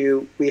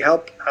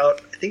help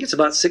out, I think it's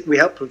about we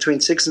help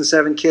between 6 and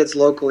 7 kids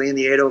locally in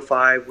the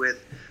 805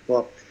 with,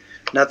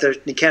 not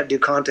that you can't do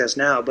contests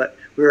now, but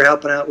we were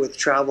helping out with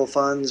travel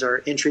funds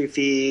or entry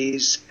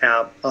fees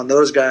on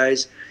those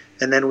guys.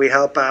 And then we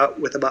help out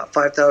with about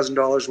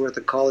 $5,000 worth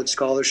of college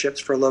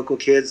scholarships for local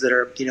kids that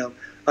are,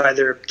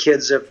 either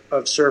kids of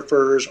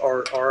surfers or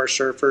are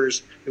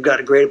surfers. We've got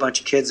a great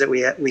bunch of kids that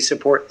we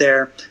support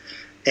there.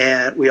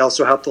 And we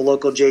also help the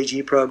local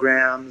JG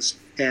programs.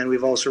 And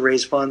we've also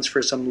raised funds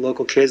for some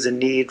local kids in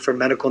need for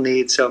medical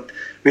needs. So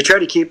we try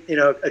to keep,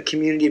 a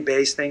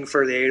community-based thing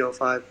for the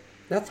 805.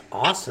 That's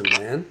awesome,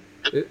 man.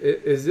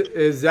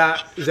 Is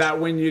that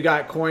when you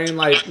got coined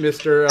like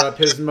Mr.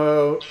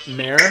 Pismo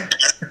Mayor?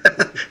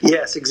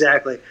 Yes,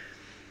 exactly.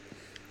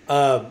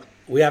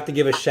 We have to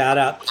give a shout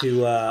out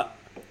to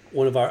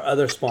one of our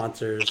other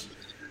sponsors,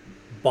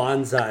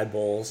 Bonsai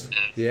Bowls.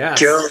 Yeah.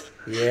 Joe,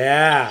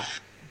 Yeah.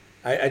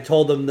 I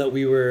told him that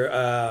we were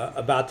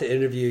about to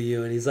interview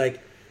you, and he's like,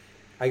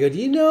 I go, do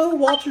you know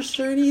Walter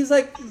Cerny? He's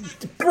like,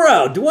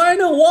 bro, do I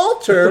know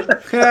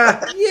Walter?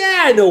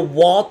 Yeah, I know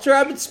Walter.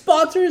 I've been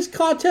sponsoring his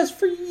contest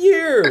for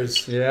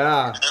years.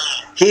 Yeah.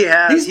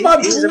 He's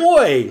my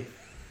boy.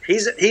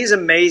 He's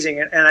amazing,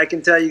 and I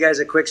can tell you guys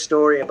a quick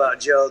story about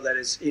Joe that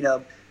is,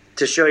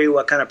 to show you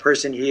what kind of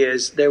person he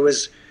is. I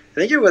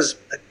think it was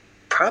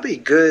probably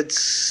good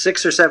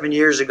 6 or 7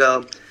 years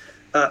ago.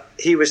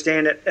 He was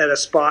staying at a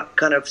spot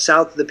kind of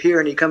south of the pier,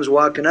 and he comes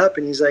walking up,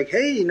 and he's like,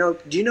 hey,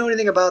 do you know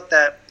anything about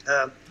that?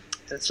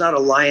 It's not a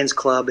Lions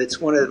Club. It's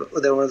one of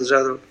those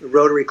other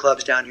Rotary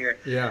clubs down here.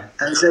 Yeah.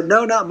 And I said,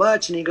 no, not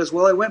much. And he goes,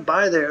 well, I went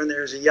by there, and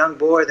there's a young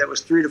boy that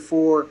was 3 to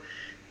 4,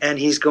 and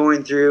he's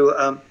going through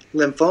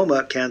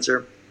lymphoma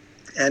cancer.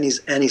 And he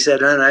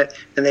said, and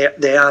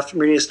they asked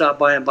me to stop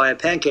by and buy a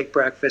pancake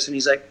breakfast. And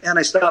he's like, and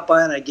I stopped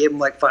by and I gave him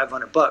like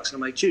 $500. And I'm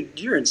like, dude,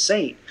 you're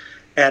insane.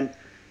 And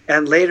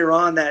later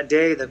on that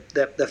day,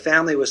 the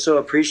family was so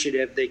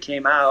appreciative. They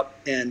came out,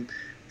 and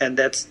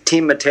that's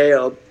Team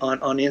Mateo on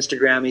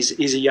Instagram.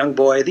 He's a young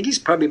boy. I think he's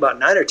probably about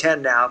 9 or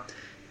 10 now.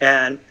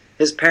 And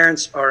his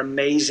parents are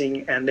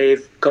amazing, and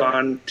they've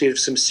gone through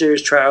some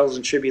serious trials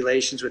and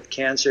tribulations with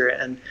cancer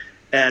and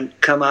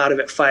come out of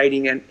it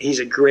fighting. And he's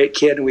a great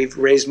kid, and we've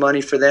raised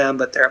money for them.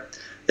 But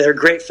they're a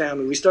great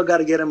family. We still got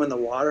to get him in the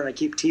water, and I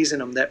keep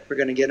teasing him that we're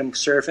going to get him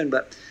surfing.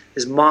 But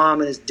his mom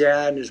and his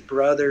dad and his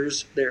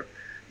brothers,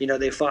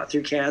 they fought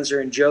through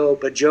cancer. And Joe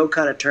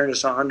kind of turned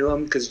us on to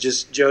him because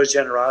just Joe's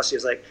generosity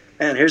is like,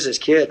 man, here's this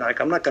kid. Like,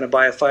 I'm not going to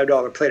buy a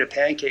 $5 plate of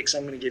pancakes.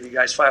 I'm going to give you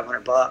guys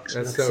 $500.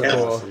 That's so and,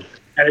 cool.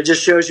 And it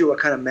just shows you what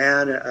kind of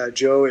man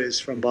Joe is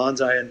from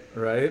Bonsai, and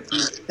Right.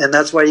 and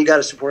that's why you got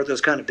to support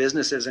those kind of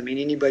businesses. I mean,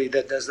 anybody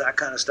that does that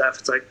kind of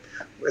stuff,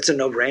 it's a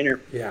no-brainer.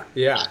 Yeah.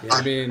 Yeah.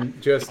 I mean,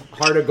 just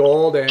heart of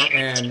gold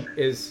and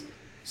is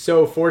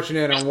so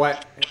fortunate on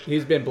what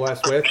he's been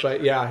blessed with.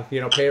 But yeah,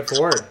 pay it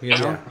forward.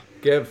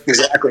 Give.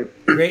 Exactly.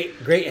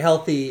 Great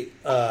healthy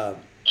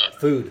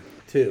food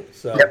too.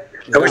 So Yep.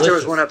 I wish there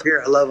was delicious. one up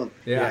here. I love them.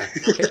 Yeah.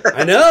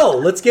 I know.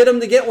 Let's get him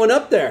to get one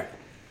up there.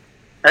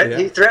 Yeah.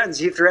 He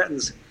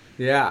threatens.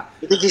 Yeah.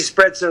 I think he's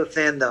spread so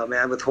thin, though,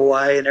 man, with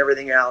Hawaii and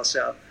everything else.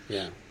 So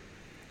Yeah.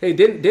 Hey,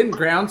 didn't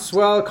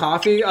Groundswell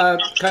Coffee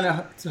kind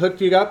of hook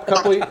you up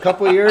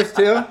couple of years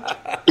too?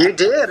 you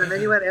did, and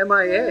then you went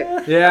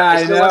MIA. Yeah,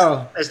 I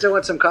know. I still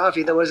want some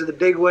coffee. That was the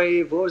Big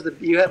Wave. What was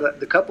you had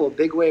the couple of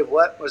Big Wave?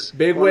 What was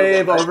Big one of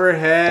Wave, them?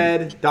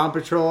 Overhead, Dawn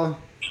Patrol.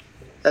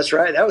 That's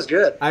right. That was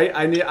good.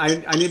 I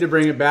need to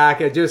bring it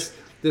back. It just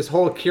this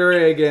whole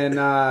Keurig and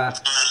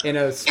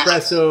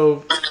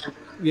espresso,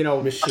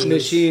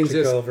 machines took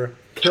just over.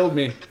 killed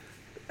me.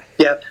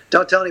 Yeah.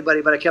 Don't tell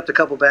anybody, but I kept a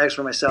couple bags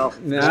for myself.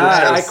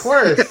 Nah, of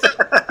course.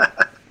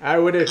 I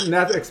would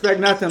expect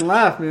nothing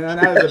left, man.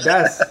 That was the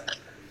best.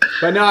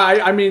 But no,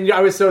 I mean,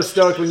 I was so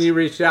stoked when you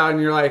reached out and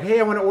you're like,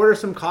 hey, I want to order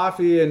some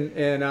coffee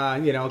and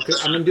I'm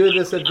gonna do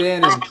this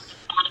event, and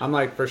I'm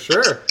like, for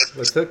sure,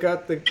 let's hook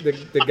up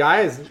the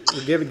guys,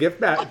 give a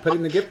gift bag, put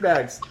in the gift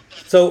bags.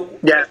 So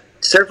Yeah.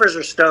 Surfers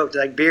are stoked.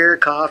 Like beer,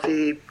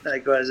 coffee,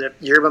 like what is it,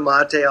 yerba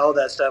mate, all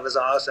that stuff is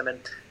awesome. And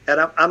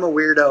I'm a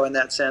weirdo in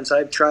that sense.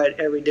 I've tried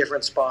every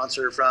different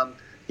sponsor from,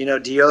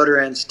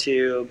 deodorants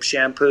to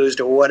shampoos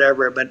to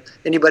whatever. But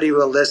anybody who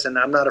will listen,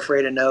 I'm not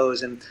afraid of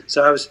no's. And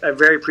so I'm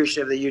very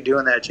appreciative of you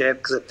doing that, Jay,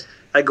 because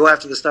I go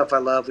after the stuff I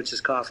love, which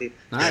is coffee.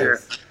 Nice, Sure.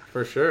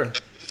 for sure.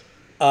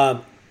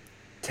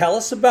 tell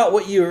us about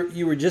what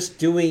you were just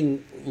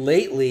doing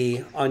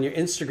lately on your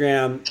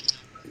Instagram.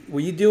 Were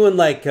you doing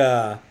like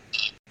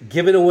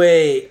giving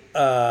away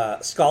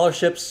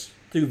scholarships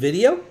through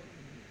video?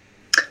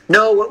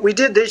 No, what we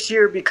did this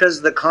year, because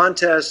of the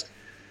contest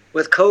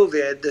with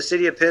COVID, the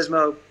city of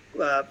Pismo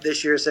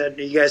this year said,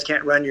 you guys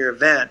can't run your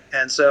event.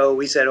 And so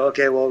we said,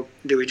 okay, well,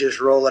 do we just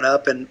roll it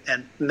up and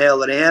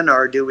mail it in,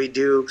 or do we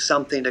do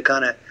something to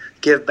kind of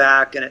give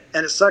back? And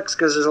it sucks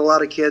because there's a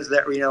lot of kids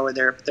that, in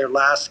their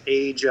last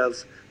age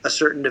of a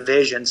certain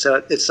division.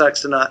 So it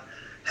sucks to not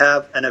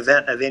have an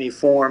event of any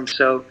form.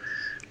 So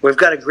we've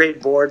got a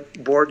great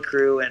board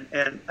crew,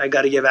 and I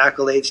got to give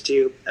accolades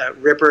to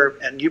Ripper,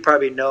 and you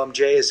probably know him,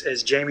 Jay,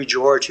 as Jamie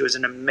George, who is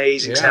an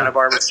amazing Santa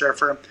Barbara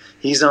surfer.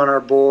 He's on our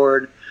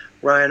board.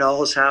 Ryan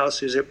Allshouse,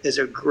 who is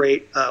a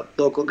great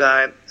local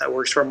guy that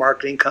works for a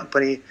marketing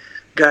company.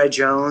 Guy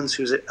Jones,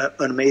 who's an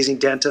amazing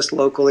dentist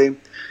locally.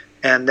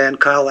 And then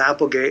Kyle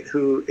Applegate,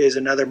 who is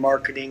another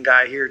marketing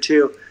guy here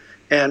too.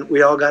 And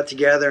we all got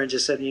together and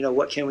just said,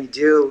 what can we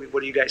do?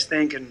 What do you guys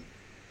think? And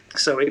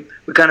so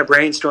we kind of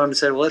brainstormed and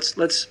said, well,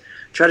 let's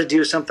try to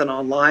do something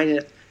online.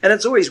 And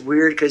it's always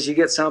weird because you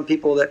get some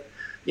people that,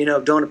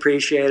 don't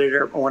appreciate it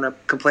or want to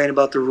complain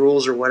about the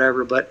rules or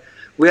whatever. But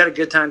we had a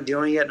good time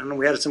doing it, and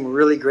we had some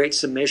really great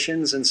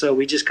submissions. And so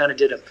we just kind of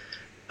did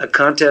a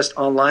contest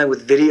online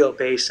with video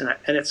based. And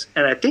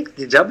I think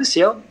the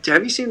WCL,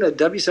 have you seen the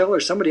WCL, or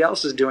somebody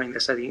else is doing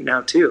this, I think,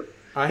 now too?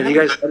 Have you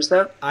guys noticed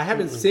that? I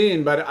haven't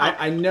seen, but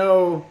I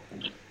know,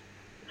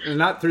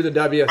 not through the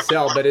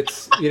WSL, but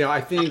it's,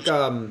 I think,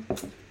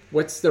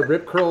 what's the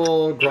Rip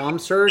Curl Grom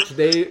Search?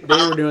 They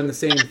were doing the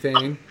same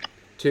thing.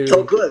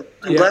 Oh, good.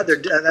 I'm glad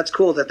that's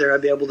cool that they're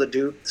able to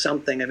do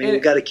something. I mean,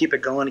 we've got to keep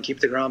it going and keep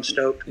the Grom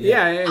stoked.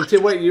 Yeah, and to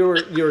what you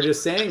were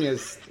just saying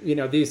is,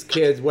 these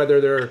kids,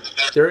 whether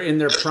they're in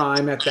their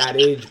prime at that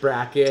age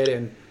bracket,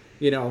 and,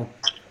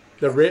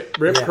 the Rip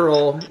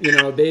Curl,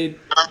 they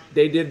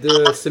did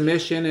the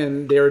submission,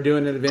 and they were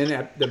doing an event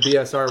at the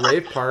BSR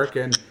Rave Park,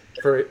 and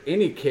for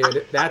any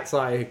kid, that's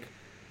like,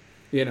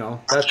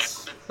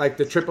 that's like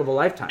the trip of a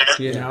lifetime,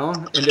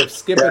 and to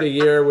skip it a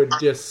year would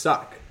just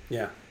suck.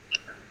 Yeah.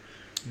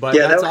 But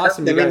that's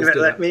awesome. You guys did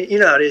I mean, you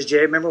know how it is, Jay.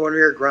 Remember when we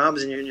were at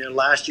Groms and in your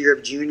last year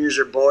of juniors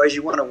or boys,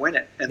 you want to win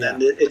it, and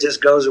then it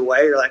just goes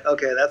away. You're like,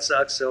 okay, that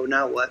sucks. So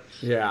now what?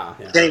 Yeah.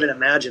 Can't even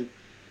imagine.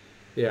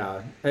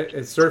 Yeah,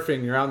 it's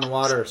surfing. You're out in the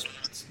water.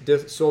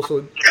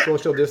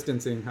 Social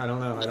distancing. I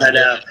don't know.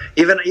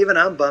 Even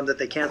I'm bummed that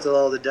they canceled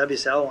all the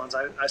WSL ones.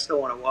 I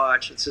still want to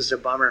watch. It's just a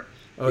bummer.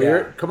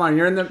 Oh, come on!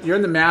 You're in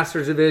the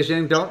Masters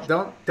division. Don't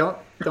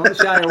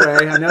shy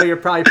away. I know you're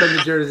probably putting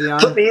the jersey on.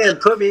 Put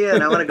me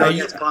in. I want to go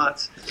against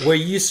Potts. Were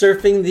you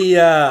surfing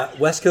the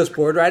West Coast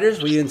Board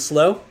Riders? Were you in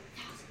slow?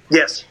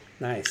 Yes.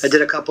 Nice. I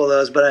did a couple of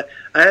those, but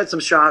I had some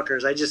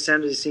shockers. I just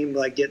tended to seem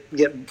like get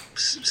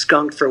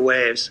skunked for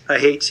waves. I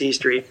hate C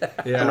Street.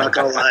 Yeah. I'm not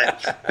gonna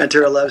lie.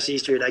 Ventura loves C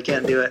Street. I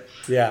can't do it.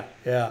 Yeah.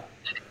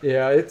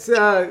 Yeah, it's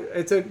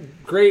a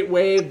great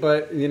wave,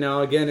 but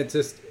again, it's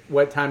just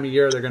what time of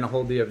year they're going to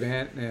hold the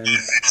event, and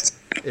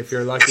if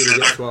you're lucky to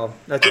get 12.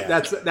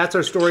 That's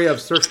our story of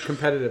surf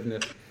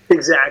competitiveness.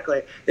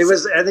 Exactly.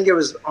 I think it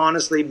was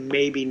honestly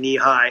maybe knee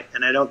high,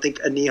 and I don't think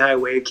a knee high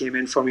wave came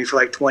in for me for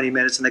like 20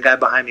 minutes, and the guy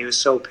behind me was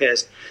so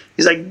pissed.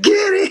 He's like,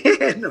 "Get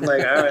in!" I'm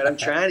like, "All right, I'm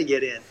trying to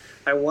get in.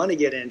 I want to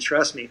get in.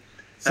 Trust me.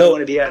 I don't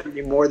want to be at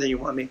you more than you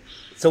want me."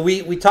 So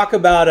we talk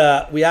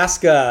about we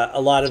ask a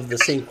lot of the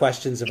same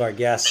questions of our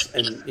guests,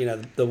 and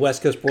the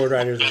West Coast Board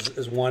Riders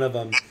is one of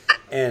them,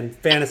 and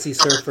Fantasy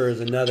Surfer is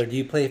another. Do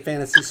you play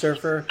Fantasy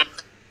Surfer?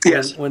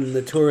 Yes. When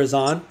the tour is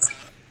on.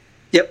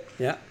 Yep.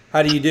 Yeah.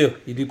 How do you do?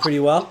 You do pretty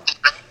well.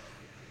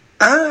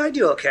 I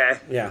do okay.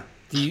 Yeah.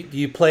 Do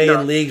you play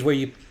in leagues where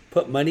you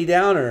put money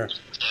down or?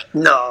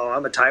 No,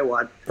 I'm a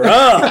tightwad. Bro,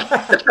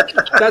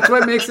 That's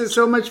what makes it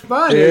so much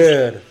fun.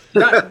 dude.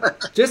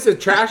 Not just a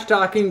trash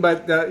talking,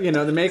 but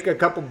to make a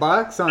couple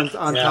bucks on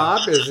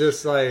top is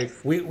just like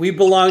We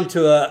belong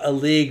to a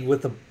league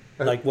with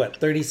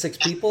 36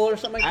 people or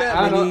something like that.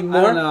 I Maybe don't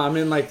more. know. I'm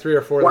in like 3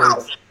 or 4 Wow.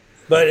 leagues.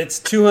 But it's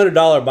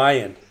 $200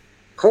 buy-in.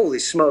 Holy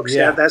smokes!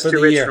 Yeah, Yeah, that's for too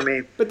the rich year. for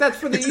me. But that's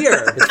for the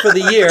year. It's for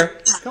the year.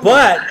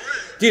 But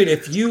dude,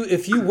 if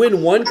you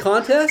win one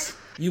contest,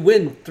 you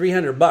win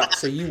 $300.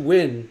 So you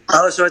win.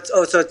 So it's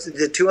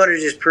the 200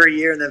 is per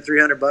year, and then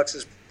 $300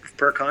 is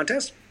per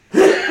contest.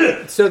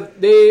 So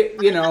they,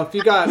 if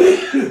you got,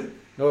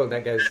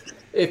 that guy's,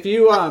 if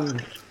you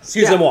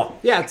Excusez-moi.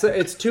 yeah, it's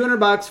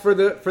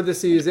 $200 for the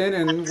season,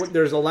 and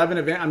there's 11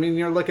 events. I mean,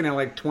 you're looking at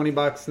like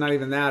 $20, not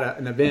even that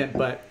an event,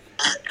 but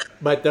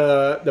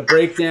the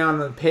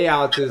breakdown of the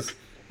payouts is,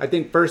 I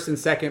think first and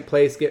second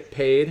place get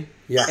paid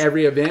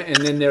every event, and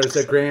then there's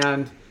a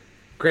grand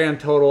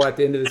total at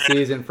the end of the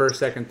season, first,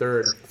 second,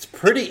 third. It's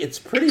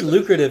pretty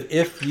lucrative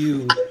if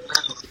you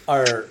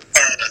are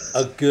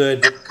a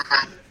good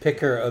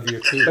picker of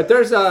your team. But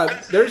there's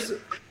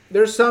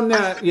some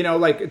that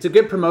like it's a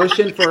good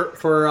promotion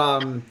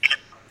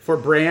for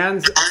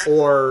brands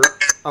or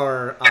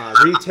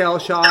retail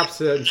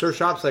shops and surf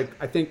shops. Like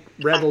I think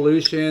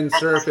Revolution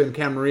Surf in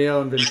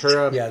Camarillo and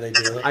Ventura. Yeah, they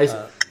do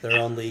their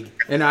own league.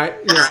 And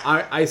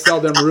I sell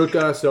them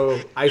Ruka, so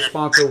I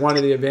sponsor one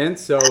of the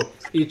events. So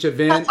each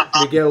event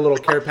we get a little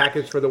care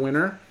package for the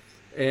winner.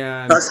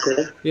 And That's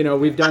cool.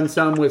 We've done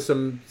some with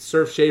some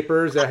surf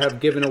shapers that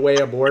have given away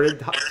a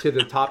board to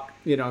the top,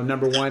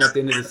 number one at the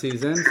end of the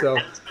season. So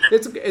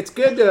it's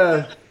good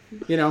to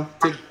to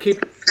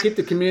keep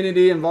the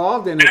community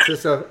involved, and it's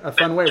just a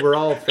fun way. We're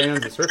all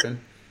fans of surfing.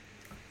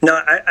 No,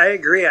 I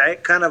agree. I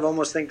kind of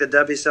almost think the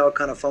WSL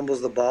kind of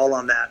fumbles the ball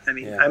on that. I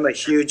mean, I'm a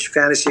huge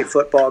fantasy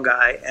football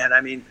guy, and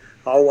I mean,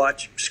 I'll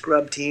watch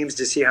scrub teams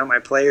to see how my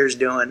player's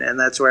doing, and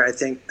that's where I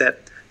think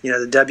that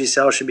the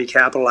WSL should be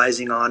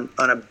capitalizing on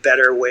a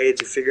better way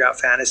to figure out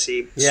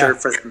fantasy surf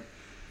for them.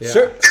 Yeah.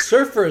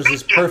 Surfers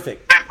is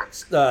perfect.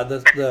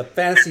 The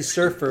fantasy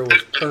surfer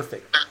was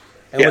perfect.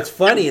 And what's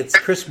funny, it's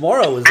Chris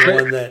Morrow was the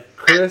one that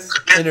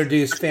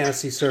introduced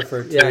fantasy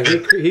surfer. Yeah,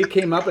 he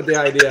came up with the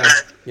idea.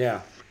 Yeah.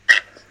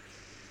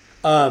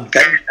 I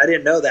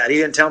didn't know that. He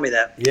didn't tell me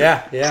that.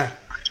 Yeah.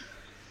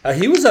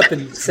 He was up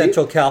in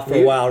Central Cal for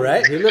a while,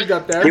 right? He lived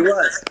up there. He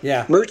was.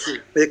 Yeah. Moochie.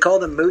 They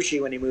called him Moochie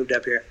when he moved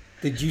up here.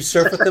 Did you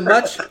surf with him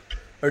much,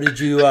 or did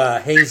you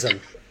haze him?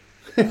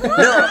 No,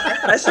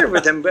 I surfed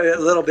with him a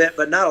little bit,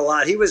 but not a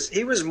lot. He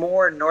was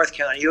more in North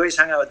County. He always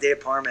hung out with Dave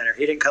Parmenter.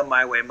 He didn't come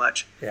my way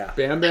much. Yeah.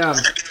 Bam. No,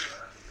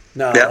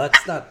 Yeah.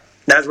 that's not.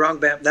 That's wrong,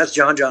 Bam. That's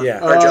John. Yeah.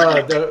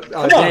 John. Come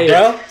on, Dave.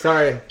 bro.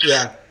 Sorry.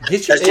 Yeah.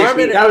 Get your That's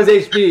Parmenter. That was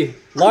HB.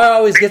 Laura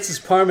always gets his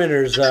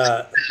Parmenters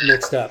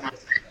mixed up.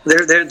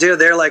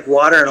 They're like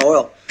water and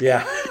oil.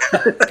 Yeah,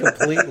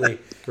 completely.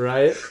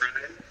 Right.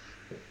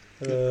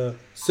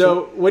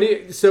 So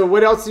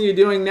what else are you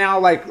doing now?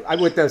 Like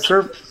with the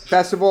surf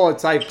festival,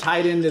 it's like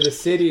tied into the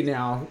city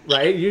now,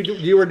 right?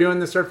 You were doing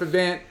the surf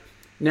event.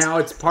 Now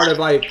it's part of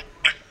like,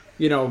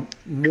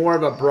 more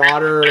of a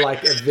broader like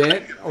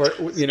event, or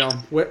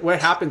what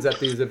happens at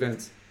these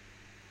events?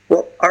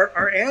 Well,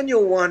 our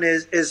annual one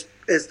is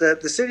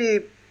the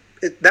city.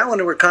 That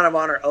one we're kind of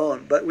on our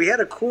own, but we had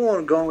a cool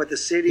one going with the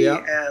city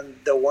and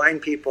the wine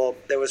people.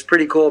 That was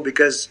pretty cool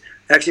because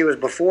actually it was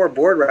before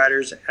Board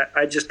Riders.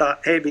 I just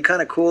thought, hey, it'd be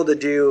kind of cool to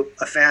do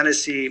a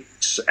fantasy,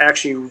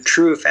 actually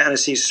true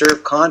fantasy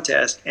surf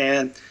contest,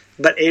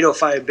 but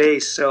 805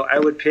 base. So I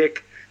would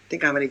pick, I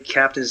think how many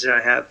captains did I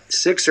have?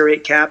 6 or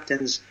 8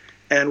 captains,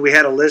 and we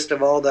had a list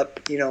of all the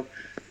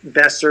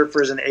best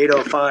surfers in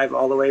 805,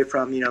 all the way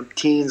from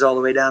teens all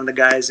the way down to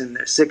guys in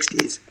their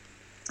 60s.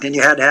 And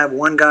you had to have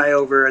one guy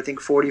over, I think,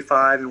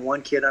 45 and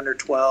one kid under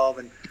 12.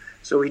 And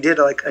so we did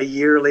like a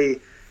yearly,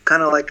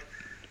 kind of like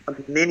a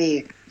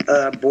mini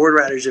Board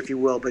Riders, if you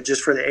will, but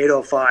just for the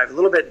 805. A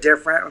little bit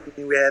different.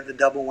 We had the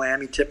double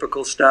whammy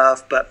typical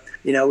stuff, but,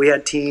 we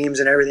had teams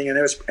and everything. And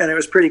it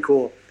was pretty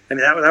cool. I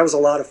mean, that was a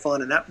lot of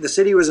fun. And the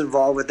city was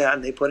involved with that,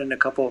 and they put in a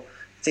couple,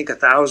 I think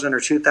 1,000 or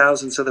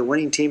 2,000. So the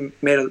winning team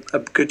made a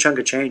good chunk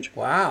of change.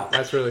 Wow.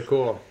 That's really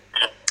cool.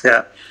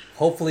 Yeah.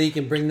 Hopefully you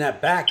can bring that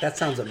back. That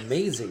sounds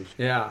amazing.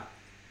 Yeah.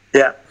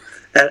 Yeah.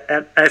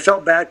 And I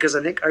felt bad because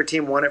I think our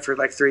team won it for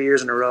like 3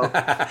 years in a row.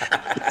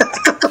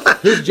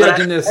 Who's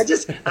judging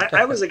this?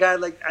 I was a guy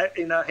like,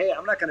 hey,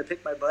 I'm not going to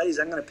pick my buddies.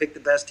 I'm going to pick the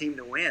best team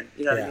to win.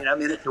 You know what I mean?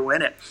 I'm in it to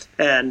win it.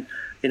 And,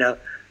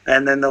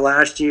 and then the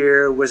last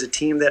year was a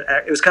team that,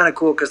 it was kind of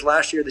cool because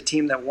last year the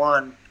team that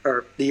won,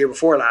 or the year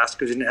before last,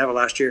 because we didn't have it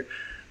last year,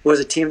 was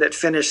a team that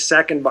finished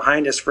second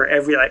behind us for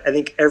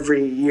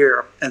every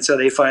year. And so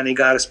they finally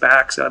got us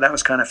back. So that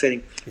was kind of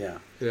fitting. Yeah.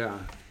 Yeah.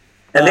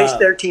 And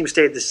their team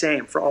stayed the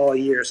same for all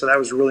year. So that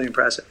was really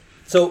impressive.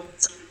 So,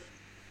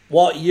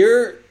 Walt,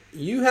 you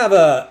have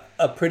a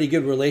pretty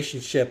good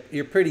relationship.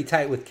 You're pretty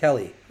tight with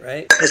Kelly,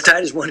 right? As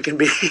tight as one can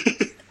be.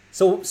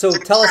 So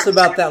tell us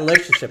about that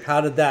relationship.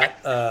 How did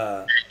that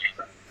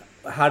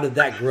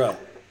grow?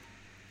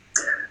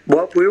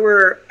 Well,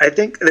 I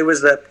think there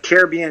was the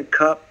Caribbean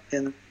Cup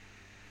in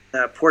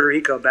Puerto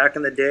Rico back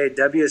in the day.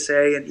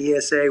 WSA and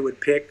ESA would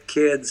pick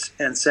kids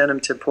and send them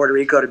to Puerto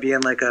Rico to be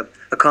in like a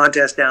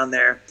contest down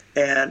there.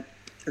 And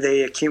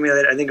they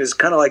accumulated, I think it was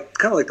kind of like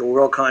the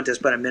World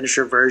Contest, but a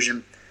miniature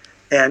version.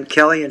 And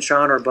Kelly and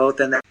Sean were both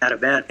in that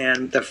event,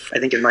 and I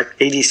think in like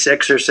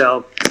 '86 or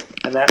so,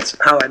 and that's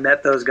how I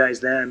met those guys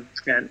then,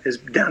 and is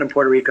down in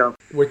Puerto Rico,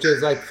 which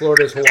is like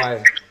Florida's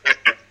Hawaii.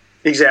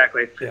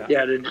 Exactly.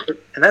 Yeah. And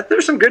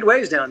there's some good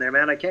waves down there,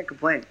 man. I can't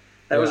complain.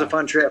 That was a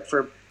fun trip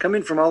for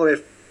coming from all the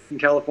way from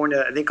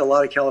California. I think a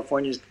lot of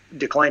Californians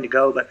declined to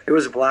go, but it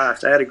was a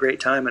blast. I had a great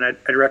time, and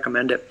I'd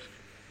recommend it.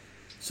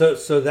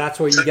 So that's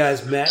where you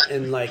guys met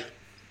and like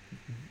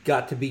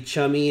got to be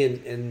chummy,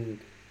 and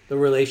the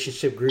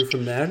relationship grew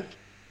from there?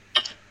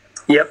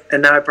 Yep,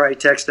 and now I probably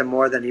text him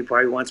more than he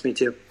probably wants me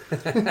to.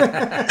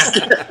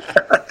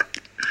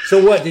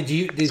 So what, did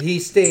he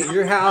stay at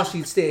your house?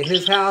 You'd stay at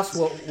his house?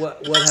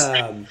 What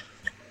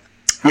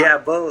Yeah,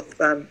 both.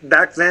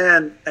 Back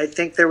then, I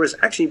think there was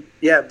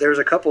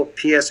a couple of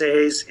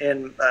PSAs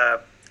in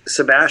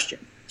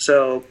Sebastian.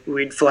 So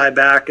we'd fly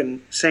back,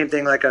 and same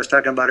thing like I was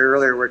talking about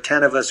earlier, where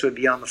 10 of us would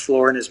be on the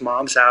floor in his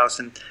mom's house.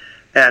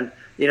 And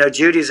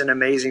Judy's an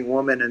amazing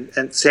woman,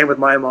 and same with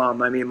my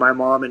mom. I mean, my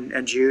mom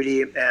and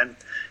Judy and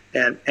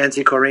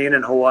Auntie Corinne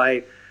in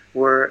Hawaii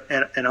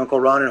and Uncle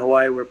Ron in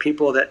Hawaii were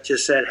people that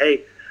just said,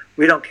 hey,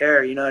 we don't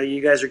care.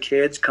 You guys are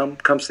kids.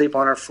 Come sleep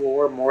on our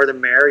floor. More the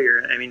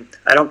merrier. I mean,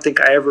 I don't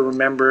think I ever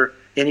remember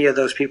any of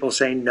those people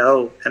saying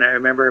no. And I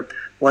remember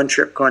one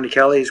trip going to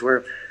Kelly's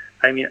where,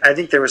 I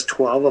think there was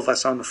 12 of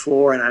us on the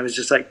floor, and I was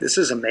just like, this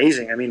is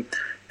amazing.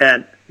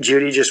 And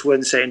Judy just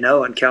wouldn't say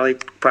no, and Kelly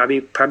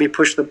probably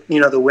pushed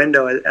the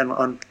window and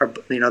on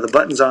the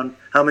buttons on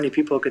how many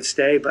people could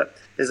stay. But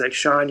it's like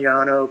Sean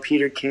Yano,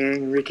 Peter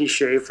King, Ricky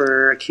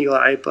Schaefer,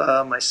 Akila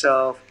Ipa,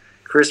 myself,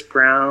 Chris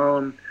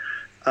Brown.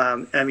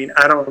 I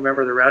don't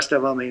remember the rest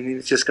of them.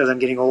 It's just because I'm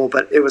getting old,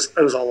 but it was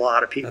a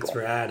lot of people. That's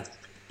rad.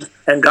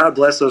 And God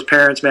bless those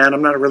parents, man.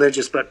 I'm not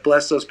religious, but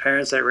bless those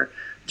parents that were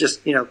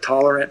just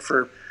tolerant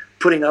for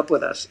putting up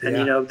with us. And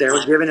they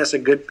were giving us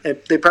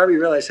they probably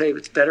realized, hey,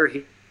 it's better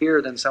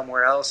here than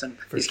somewhere else, and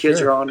these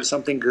kids are on to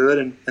something good,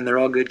 and they're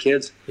all good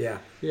kids. Yeah,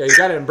 you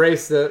got to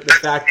embrace the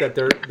fact that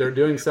they're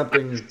doing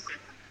something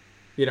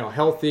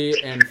healthy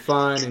and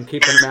fun and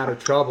keeping them out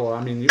of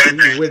trouble. You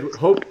would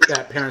hope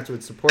that parents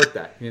would support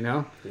that,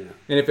 And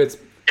if it's,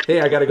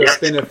 hey, I got to go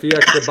spend a few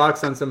extra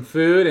bucks on some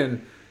food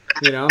and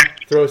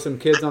throw some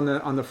kids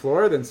on the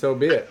floor, then so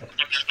be it.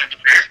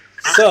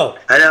 So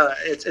I know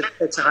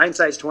it's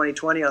hindsight's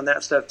 20/20 on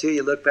that stuff too.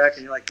 You look back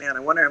and you're like, man, I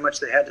wonder how much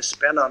they had to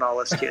spend on all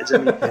us kids.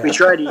 We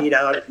try to eat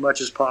out as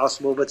much as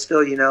possible, but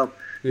still,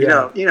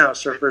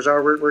 surfers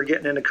are. We're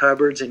getting into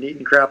cupboards and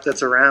eating crap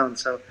that's around,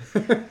 so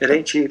it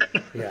ain't cheap.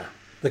 Yeah,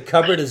 the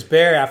cupboard is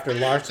bare after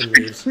Larson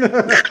leaves.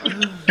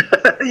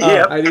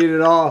 Yeah, I need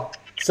it all.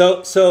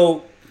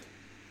 So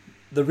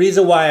the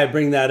reason why I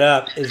bring that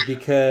up is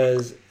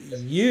because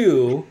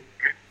you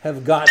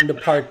have gotten to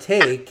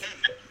partake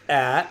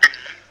at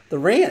the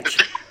ranch,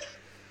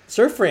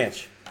 surf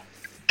ranch,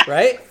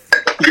 right?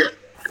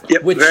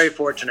 Yep. Very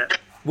fortunate.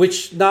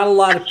 Which not a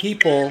lot of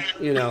people,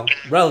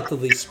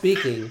 relatively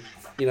speaking,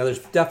 there's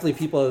definitely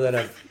people that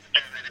have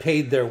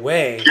paid their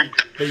way,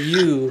 but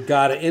you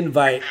got an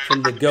invite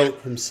from the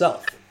GOAT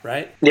himself,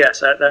 right?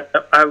 Yes,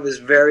 I was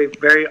very,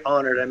 very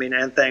honored.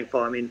 And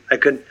thankful. I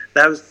couldn't.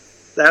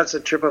 That's a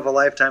trip of a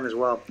lifetime as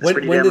well.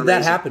 When did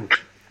that happen?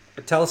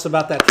 Tell us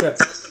about that trip.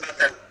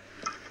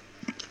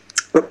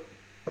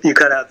 You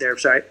cut out there.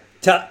 Sorry.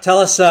 Tell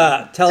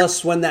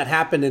us when that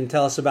happened, and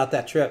tell us about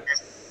that trip.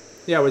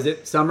 Yeah, was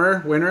it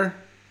summer, winter?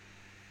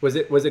 Was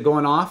it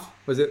going off?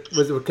 Was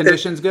the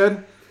conditions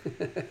good?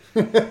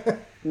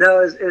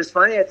 No, it was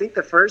funny. I think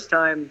the first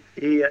time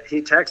he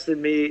texted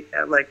me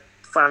at like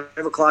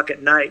 5:00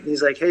 at night, and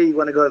he's like, "Hey, you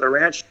want to go to the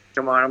ranch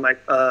tomorrow?" I'm like,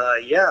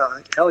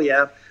 "Yeah, hell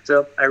yeah!"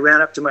 So I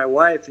ran up to my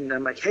wife, and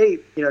I'm like, "Hey,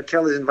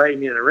 Kelly's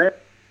inviting me to the ranch."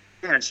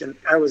 And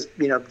I was,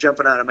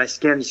 jumping out of my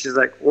skin. And she's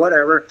like,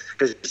 whatever.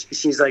 Because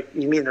she's like,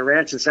 you mean the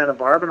ranch in Santa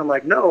Barbara? And I'm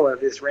like, no,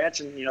 this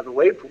ranch in, the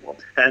wave pool.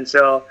 And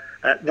so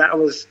that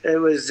was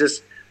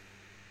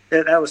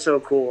so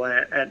cool.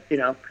 And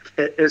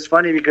it was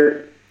funny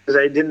because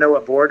I didn't know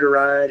what board to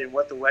ride and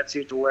what the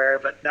wetsuit to wear,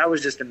 but that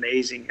was just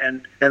amazing.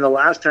 And the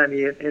last time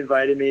he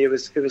invited me, it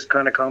was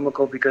kind of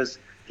comical because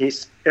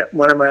he's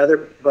one of my other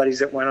buddies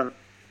that went on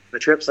the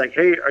trip's like,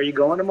 "Hey, are you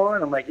going tomorrow?"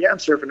 And I'm like, "Yeah, I'm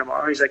surfing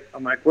tomorrow."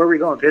 I'm like, "Where are we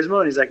going, Pismo?"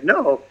 And he's like,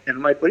 "No." And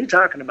I'm like, "What are you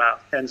talking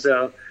about?" And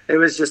so it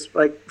was just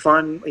like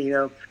fun,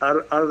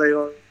 out of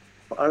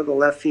the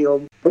left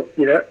field,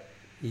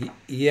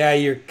 Yeah,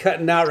 you're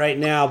cutting out right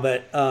now,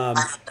 but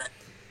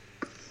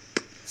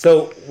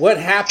so what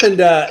happened?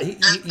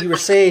 You were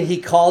saying he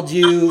called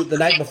you the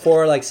night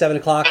before, like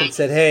 7:00, and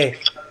said, "Hey,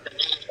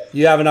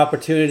 you have an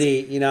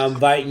opportunity. I'm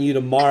inviting you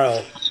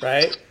tomorrow,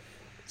 right?"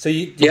 So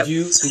did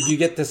you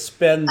get to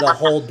spend the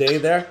whole day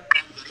there?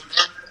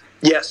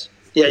 Yes.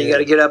 Yeah, you got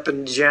to get up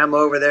and jam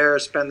over there,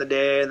 spend the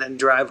day, and then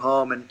drive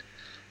home. And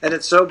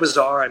it's so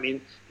bizarre. I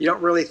mean, you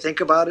don't really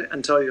think about it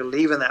until you're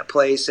leaving that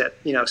place at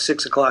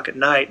 6:00 at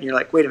night, and you're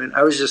like, "Wait a minute,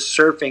 I was just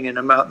surfing and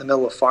I'm out in the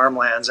middle of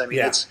farmlands." I mean,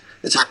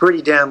 it's a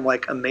pretty damn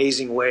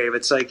amazing wave.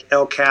 It's like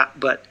El Cap,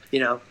 but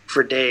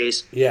for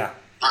days. Yeah.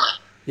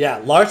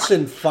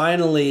 Larson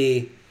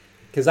finally,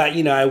 because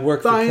I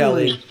work for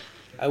Kelly.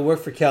 I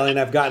work for Kelly, and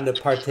I've gotten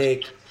to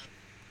partake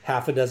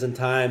half a dozen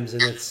times,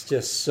 and it's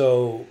just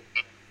so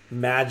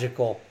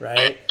magical,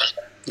 right?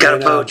 Got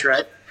to poach,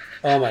 right?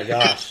 Oh my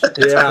gosh,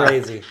 it's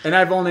crazy. And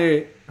I've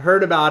only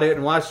heard about it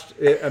and watched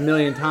it a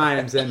million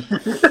times. And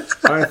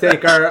I want to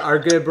thank our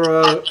good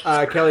bro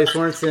Kelly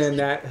Sorensen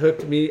that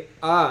hooked me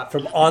up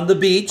from On the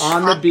Beach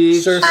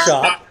Surf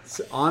Shop.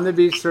 On the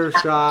Beach Surf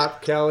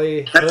Shop,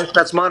 Kelly.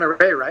 That's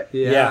Monterey, right?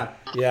 Yeah.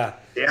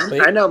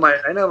 I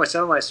know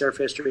some of my surf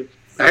history.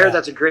 I heard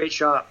that's a great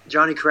shop.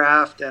 Johnny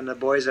Kraft and the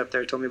boys up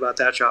there told me about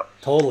that shop.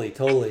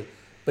 Totally.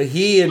 But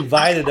he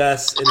invited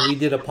us, and we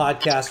did a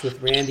podcast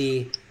with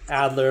Randy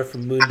Adler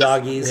from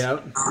Moondoggies.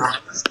 Yep.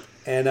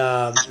 And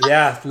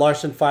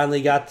Larson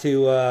finally got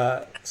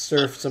to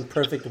surf some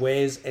perfect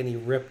waves, and he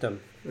ripped them.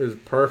 It was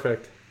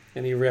perfect.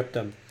 But Did you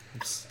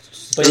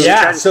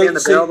try to stay in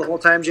the barrel the whole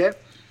time, Jay?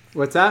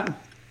 What's that?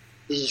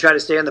 Did you try to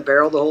stay in the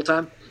barrel the whole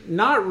time?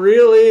 Not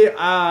really.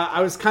 I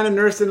was kind of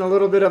nursing a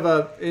little bit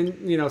of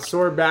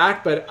sore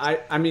back, but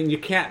I mean, you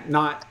can't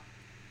not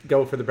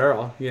go for the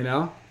barrel,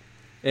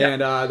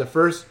 And the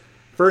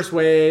first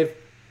wave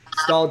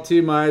stalled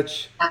too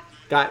much,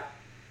 got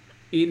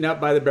eaten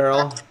up by the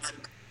barrel.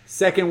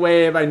 Second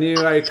wave, I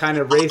knew I kind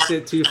of raced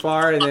it too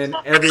far, and then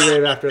every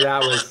wave after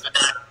that was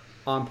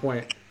on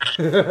point.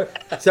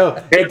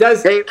 So it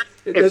does.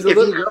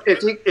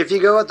 If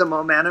you go with the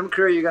Momentum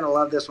crew, you're gonna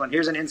love this one.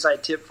 Here's an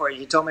inside tip for you.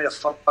 He told me to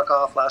fuck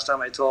off last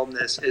time I told him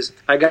this. Is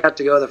I got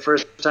to go the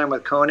first time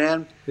with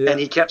Conan, and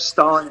he kept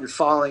stalling and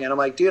falling, and I'm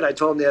like, dude, I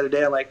told him the other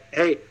day, I'm like,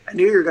 hey, I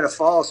knew you were gonna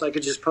fall, so I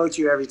could just poach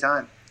you every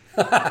time.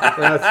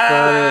 That's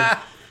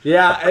funny.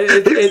 Yeah,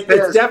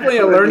 it's definitely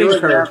a learning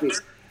curve.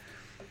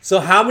 So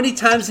how many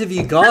times have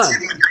you gone?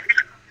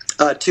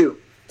 2.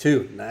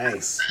 2.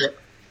 Nice. Yep.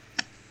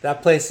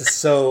 That place is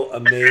so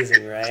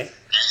amazing, right?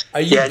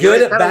 Are you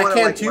good at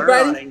backhand tube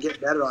riding? And get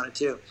better on it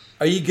too.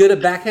 Are you good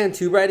at backhand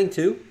tube riding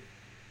too?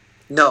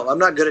 No, I'm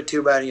not good at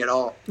tube riding at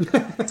all. I'm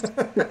not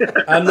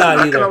either. I'm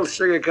not gonna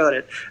sugarcoat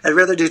it. I'd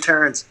rather do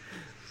turns,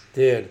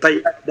 dude.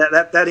 But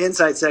that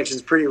inside section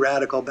is pretty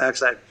radical.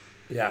 Backside.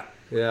 Yeah.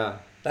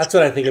 That's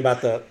what I think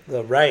about the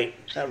right.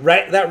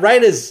 That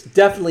right is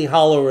definitely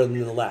hollower than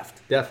the left.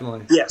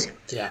 Definitely. Yes.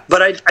 Yeah.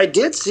 But I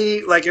did see,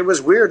 it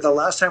was weird. The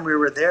last time we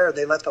were there,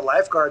 they let the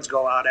lifeguards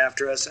go out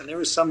after us, and there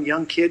was some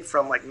young kid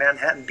from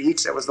Manhattan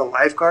Beach that was the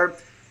lifeguard,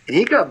 and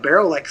he got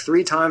barreled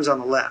 3 times on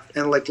the left,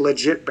 and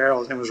legit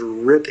barrels, and was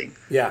ripping.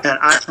 Yeah. And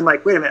I'm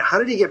like, wait a minute, how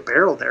did he get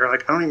barreled there? I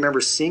don't even remember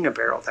seeing a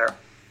barrel there.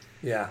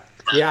 Yeah.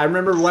 Yeah, I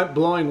remember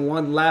blowing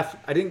one left.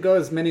 I didn't go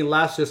as many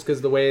lefts just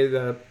because the way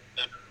the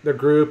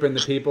group and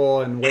the people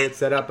and the way it's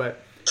set up,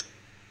 but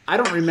I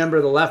don't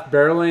remember the left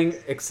barreling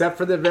except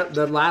for the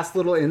last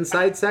little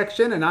inside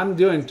section, and I'm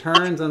doing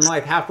turns and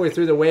halfway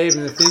through the wave,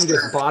 and the thing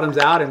just bottoms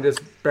out and just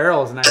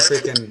barrels, and I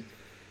freaking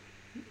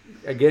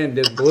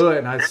just blew it,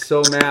 and I was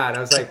so mad. I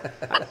was like,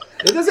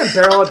 it doesn't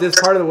barrel at this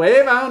part of the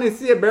wave. I only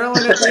see it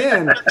barreling at the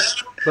end.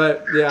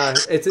 But yeah,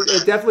 it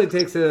definitely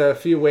takes a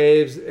few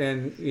waves,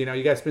 and you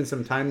guys spend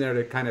some time there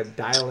to kind of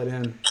dial it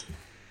in.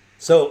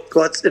 So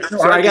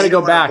I got to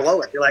go back.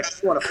 Blow it. You're like,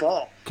 you want to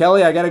fall.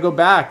 Kelly, I got to go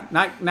back.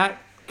 Not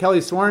Kelly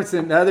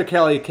Sorensen, the other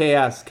Kelly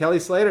KS. Kelly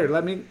Slater,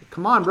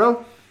 come on,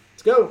 bro.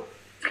 Let's go.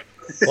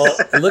 Well,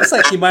 it looks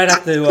like you might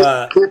have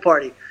to... pool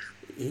party.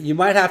 You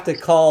might have to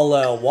call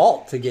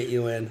Walt to get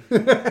you in.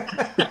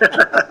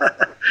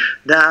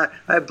 Nah,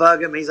 I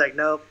bug him. He's like,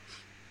 nope.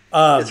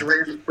 It's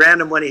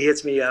random when he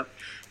hits me up.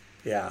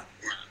 Yeah.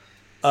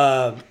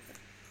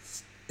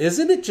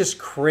 Isn't it just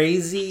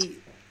crazy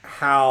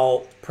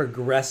how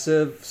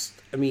progressive...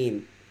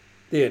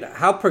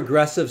 how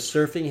progressive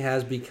surfing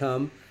has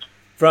become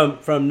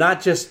from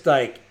not just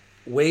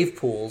wave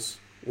pools,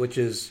 which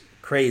is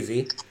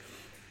crazy,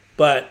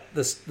 but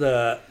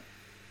the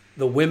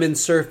women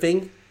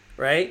surfing,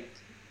 right?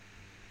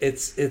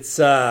 It's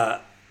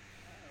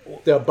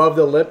The above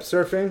the lip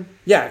surfing.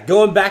 Yeah,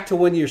 going back to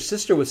when your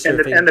sister was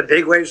surfing. And the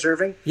big wave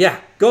surfing. Yeah,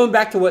 going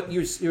back to what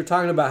you were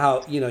talking about,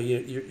 how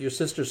your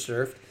sister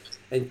surfed,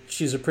 and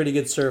she's a pretty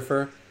good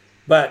surfer,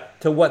 but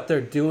to what they're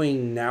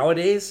doing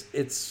nowadays,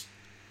 it's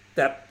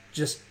that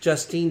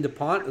Justine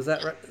DuPont, is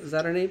that right? Is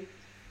that her name?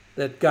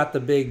 That got the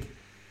big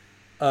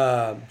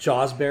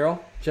Jaws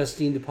barrel,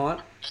 Justine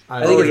DuPont.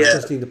 I think it's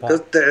Justine DuPont.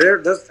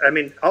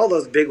 All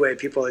those big wave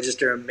people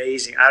they're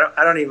amazing.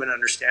 I don't even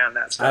understand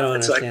that stuff. I don't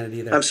understand it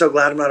either. I'm so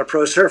glad I'm not a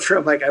pro surfer.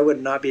 I'm like, I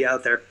would not be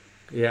out there.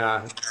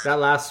 Yeah, that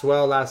last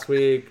swell last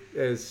week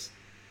is.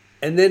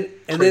 And then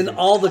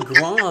all the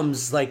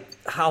Groms, like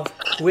how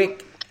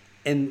quick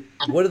and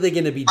what are they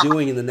going to be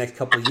doing in the next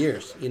couple of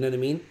years? You know what I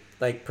mean?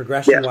 Like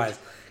progression wise,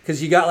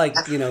 because you got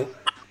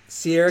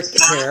Sierra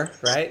Kerr,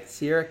 right?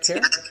 Sierra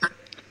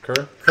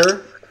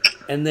Kerr,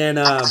 and then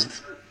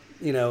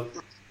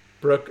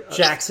Brooke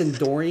Jackson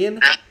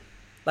Dorian,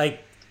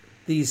 like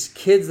these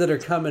kids that are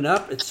coming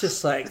up. It's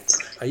just like,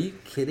 are you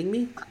kidding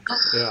me?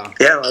 Yeah.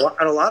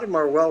 And a lot of them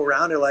are well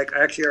rounded. Like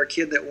actually, our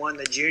kid that won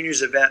the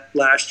juniors event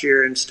last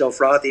year in Still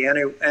Frothy,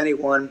 and he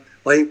won.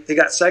 Well, he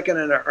got second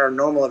in our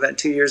normal event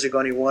 2 years ago,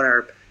 and he won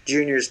our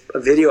juniors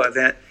video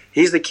event.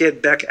 He's the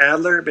kid, Beck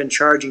Adler, been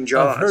charging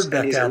Jaws,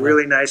 and he's a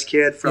really nice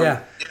kid from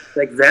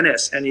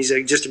Venice, and he's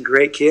just a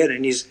great kid,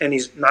 and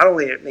he's not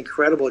only an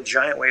incredible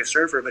giant wave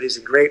surfer, but he's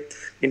a great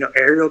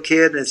aerial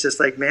kid, and it's just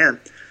like, man,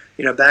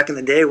 back in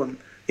the day when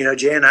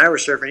Jay and I were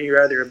surfing, you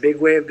were either a big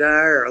wave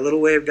guy or a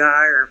little wave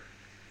guy, or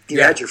you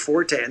had your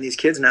forte, and these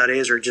kids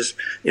nowadays are just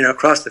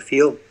across the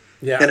field.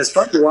 Yeah. And it's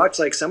fun to watch,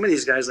 like some of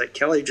these guys like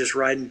Kelly just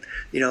riding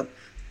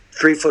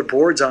 3-foot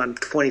boards on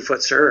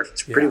 20-foot surf.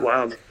 It's pretty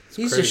wild.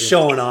 He's just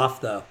showing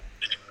off, though.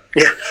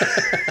 Yeah.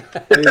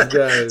 He's got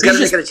to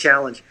make it a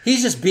challenge.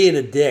 He's just being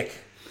a dick.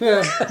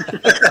 I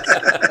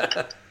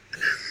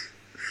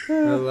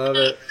love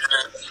it.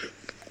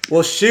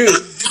 Well, shoot.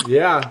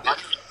 Yeah.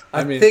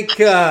 I think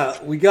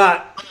we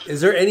got... Is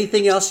there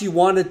anything else you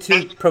wanted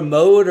to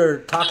promote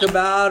or talk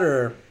about,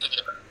 or...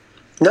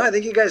 No, I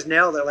think you guys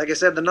nailed it. Like I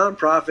said, the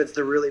nonprofit's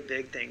the really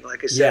big thing.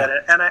 Like I said,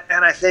 and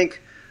I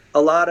think a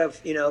lot of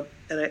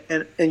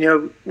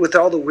with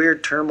all the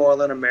weird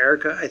turmoil in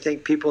America, I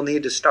think people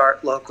need to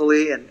start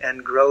locally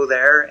and grow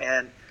there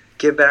and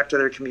give back to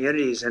their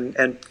communities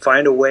and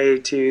find a way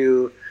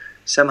to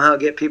somehow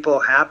get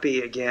people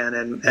happy again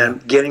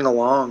and getting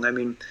along. I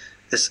mean,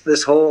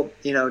 this whole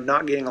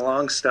not getting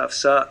along stuff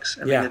sucks.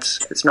 I mean,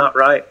 it's not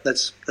right.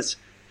 That's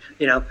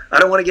I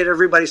don't want to get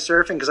everybody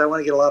surfing because I want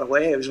to get a lot of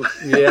waves.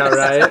 Yeah,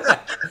 right.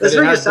 Let's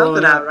figure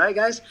something out, right,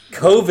 guys?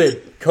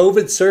 COVID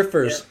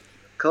surfers. Yeah.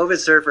 COVID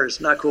surfers,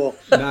 not cool.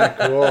 Not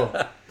cool.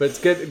 But it's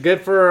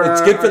good for...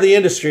 it's good for the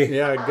industry.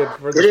 Yeah, good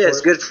for the It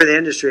is good for the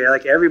industry.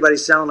 Like,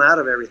 everybody's selling out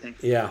of everything.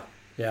 Yeah.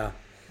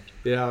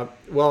 Yeah.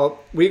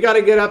 Well, we got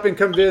to get up and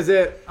come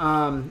visit.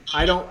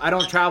 I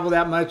don't travel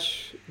that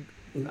much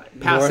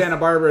past Santa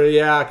Barbara,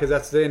 because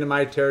that's the end of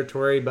my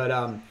territory, but...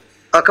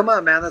 Oh, come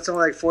on, man. That's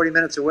only like 40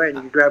 minutes away, and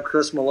you can grab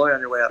Chris Malloy on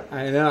your way up.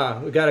 I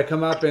know. We got to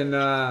come up and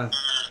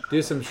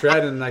do some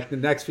shredding. Like, the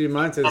next few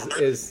months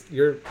is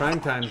your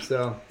prime time,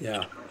 so...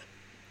 Yeah.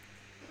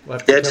 We'll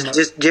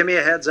just give me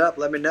a heads up.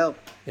 Let me know.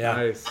 Yeah.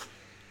 Nice.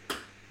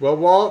 Well,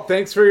 Walt,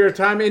 thanks for your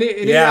time.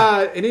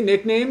 Any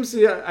nicknames?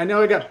 Yeah, I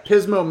know I got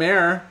Pismo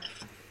Mare.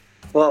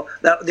 Well,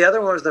 the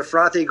other one was the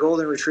Frothy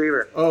Golden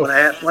Retriever. Oh, when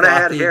I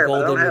had hair,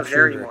 but I don't have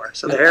hair anymore,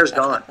 so the hair's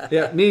gone.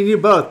 Yeah, me and you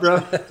both,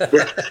 bro.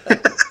 Yeah.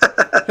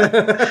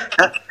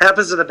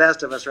 Happens to the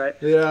best of us, right?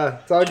 Yeah,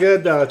 it's all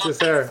good though. It's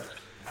just hair.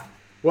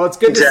 Well, it's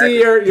good to see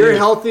you're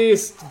healthy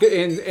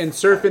and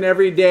surfing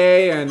every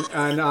day and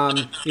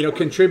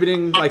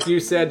contributing, like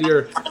you said, to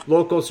your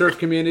local surf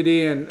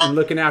community and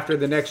looking after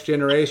the next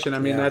generation. I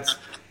mean, that's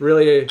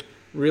really,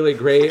 really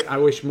great. I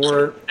wish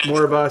more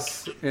of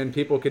us and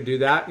people could do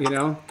that.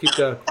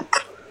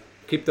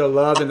 Keep the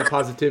love and the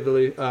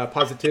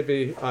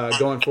positivity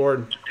going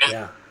forward.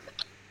 Yeah.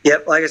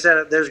 Yep, like I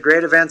said, there's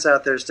great events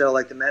out there still,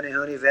 like the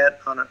Menehune event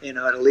on at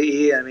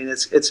Ali'i. I mean,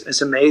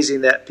 it's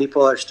amazing that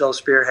people are still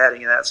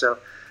spearheading that. So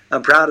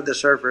I'm proud of the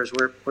surfers.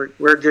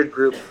 We're a good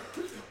group.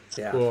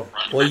 Yeah. Cool.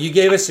 Well, you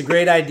gave us a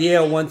great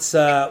idea. Once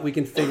we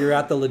can figure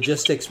out the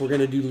logistics, we're going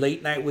to do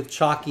late night with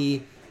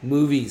Chalky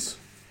movies.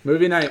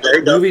 Movie night.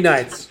 Movie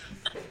nights.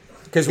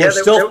 Because we're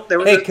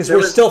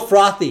still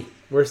frothy.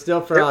 We're still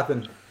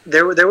frothing.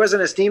 There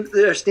wasn't a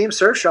Steam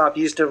Surf Shop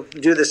used to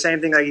do the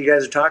same thing like you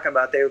guys are talking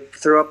about. They would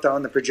throw up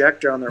on the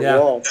projector on their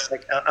wall,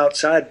 like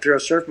outside, throw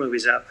surf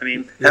movies up. I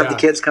mean, have the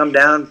kids come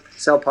down,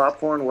 sell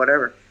popcorn,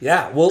 whatever.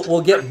 Yeah,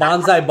 we'll get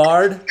Bonsai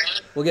Bard.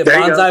 We'll get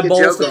Bonsai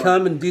Bowls to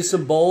come and do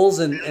some bowls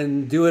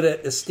and do it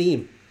at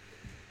Steam.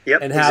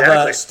 Yep, and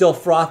have a still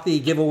frothy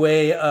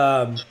giveaway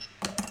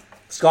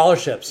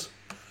scholarships.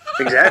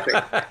 Exactly.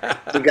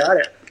 You got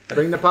it.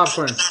 Bring the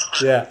popcorn.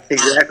 Yeah.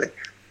 Exactly.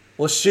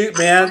 Well, shoot,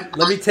 man.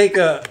 Let me take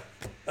a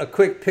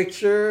quick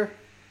picture,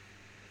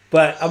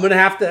 but I'm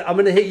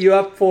gonna hit you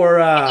up for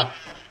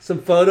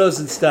some photos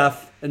and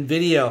stuff and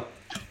video.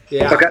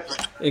 Yeah. Okay.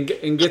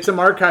 And get some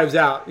archives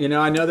out.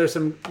 I know there's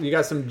you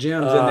got some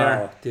gems in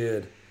there. Oh,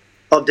 dude.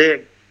 I'll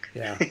dig.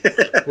 Yeah.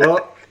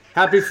 Well,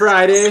 happy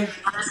Friday.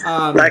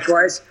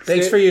 Likewise.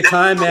 Thanks for your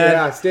time, man.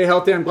 Yeah, stay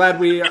healthy. I'm glad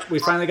we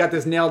finally got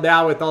this nailed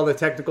down with all the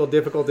technical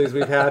difficulties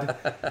we've had.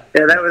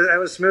 Yeah, that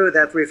was smooth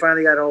after we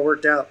finally got it all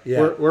worked out.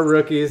 Yeah. We're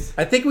rookies.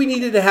 I think we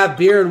needed to have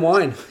beer and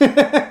wine.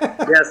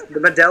 Yes, the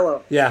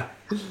Modelo. Yeah.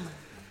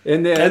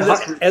 And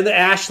the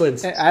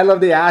Ashlands. I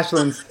love the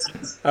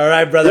Ashlands. All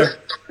right, brother.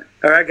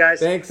 All right, guys.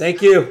 Thanks.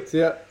 Thank you. See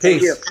ya.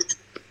 Thank Peace. you.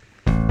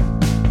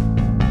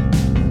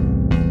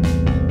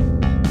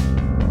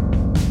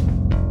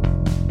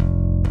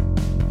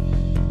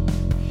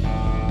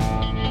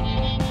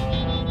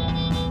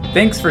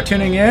 Thanks for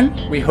tuning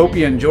in. We hope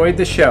you enjoyed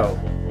the show.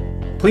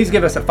 Please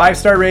give us a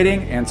 5-star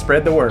rating and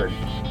spread the word.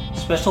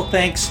 Special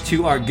thanks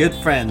to our good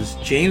friends,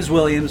 James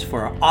Williams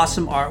for our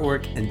awesome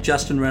artwork and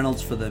Justin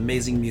Reynolds for the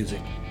amazing music.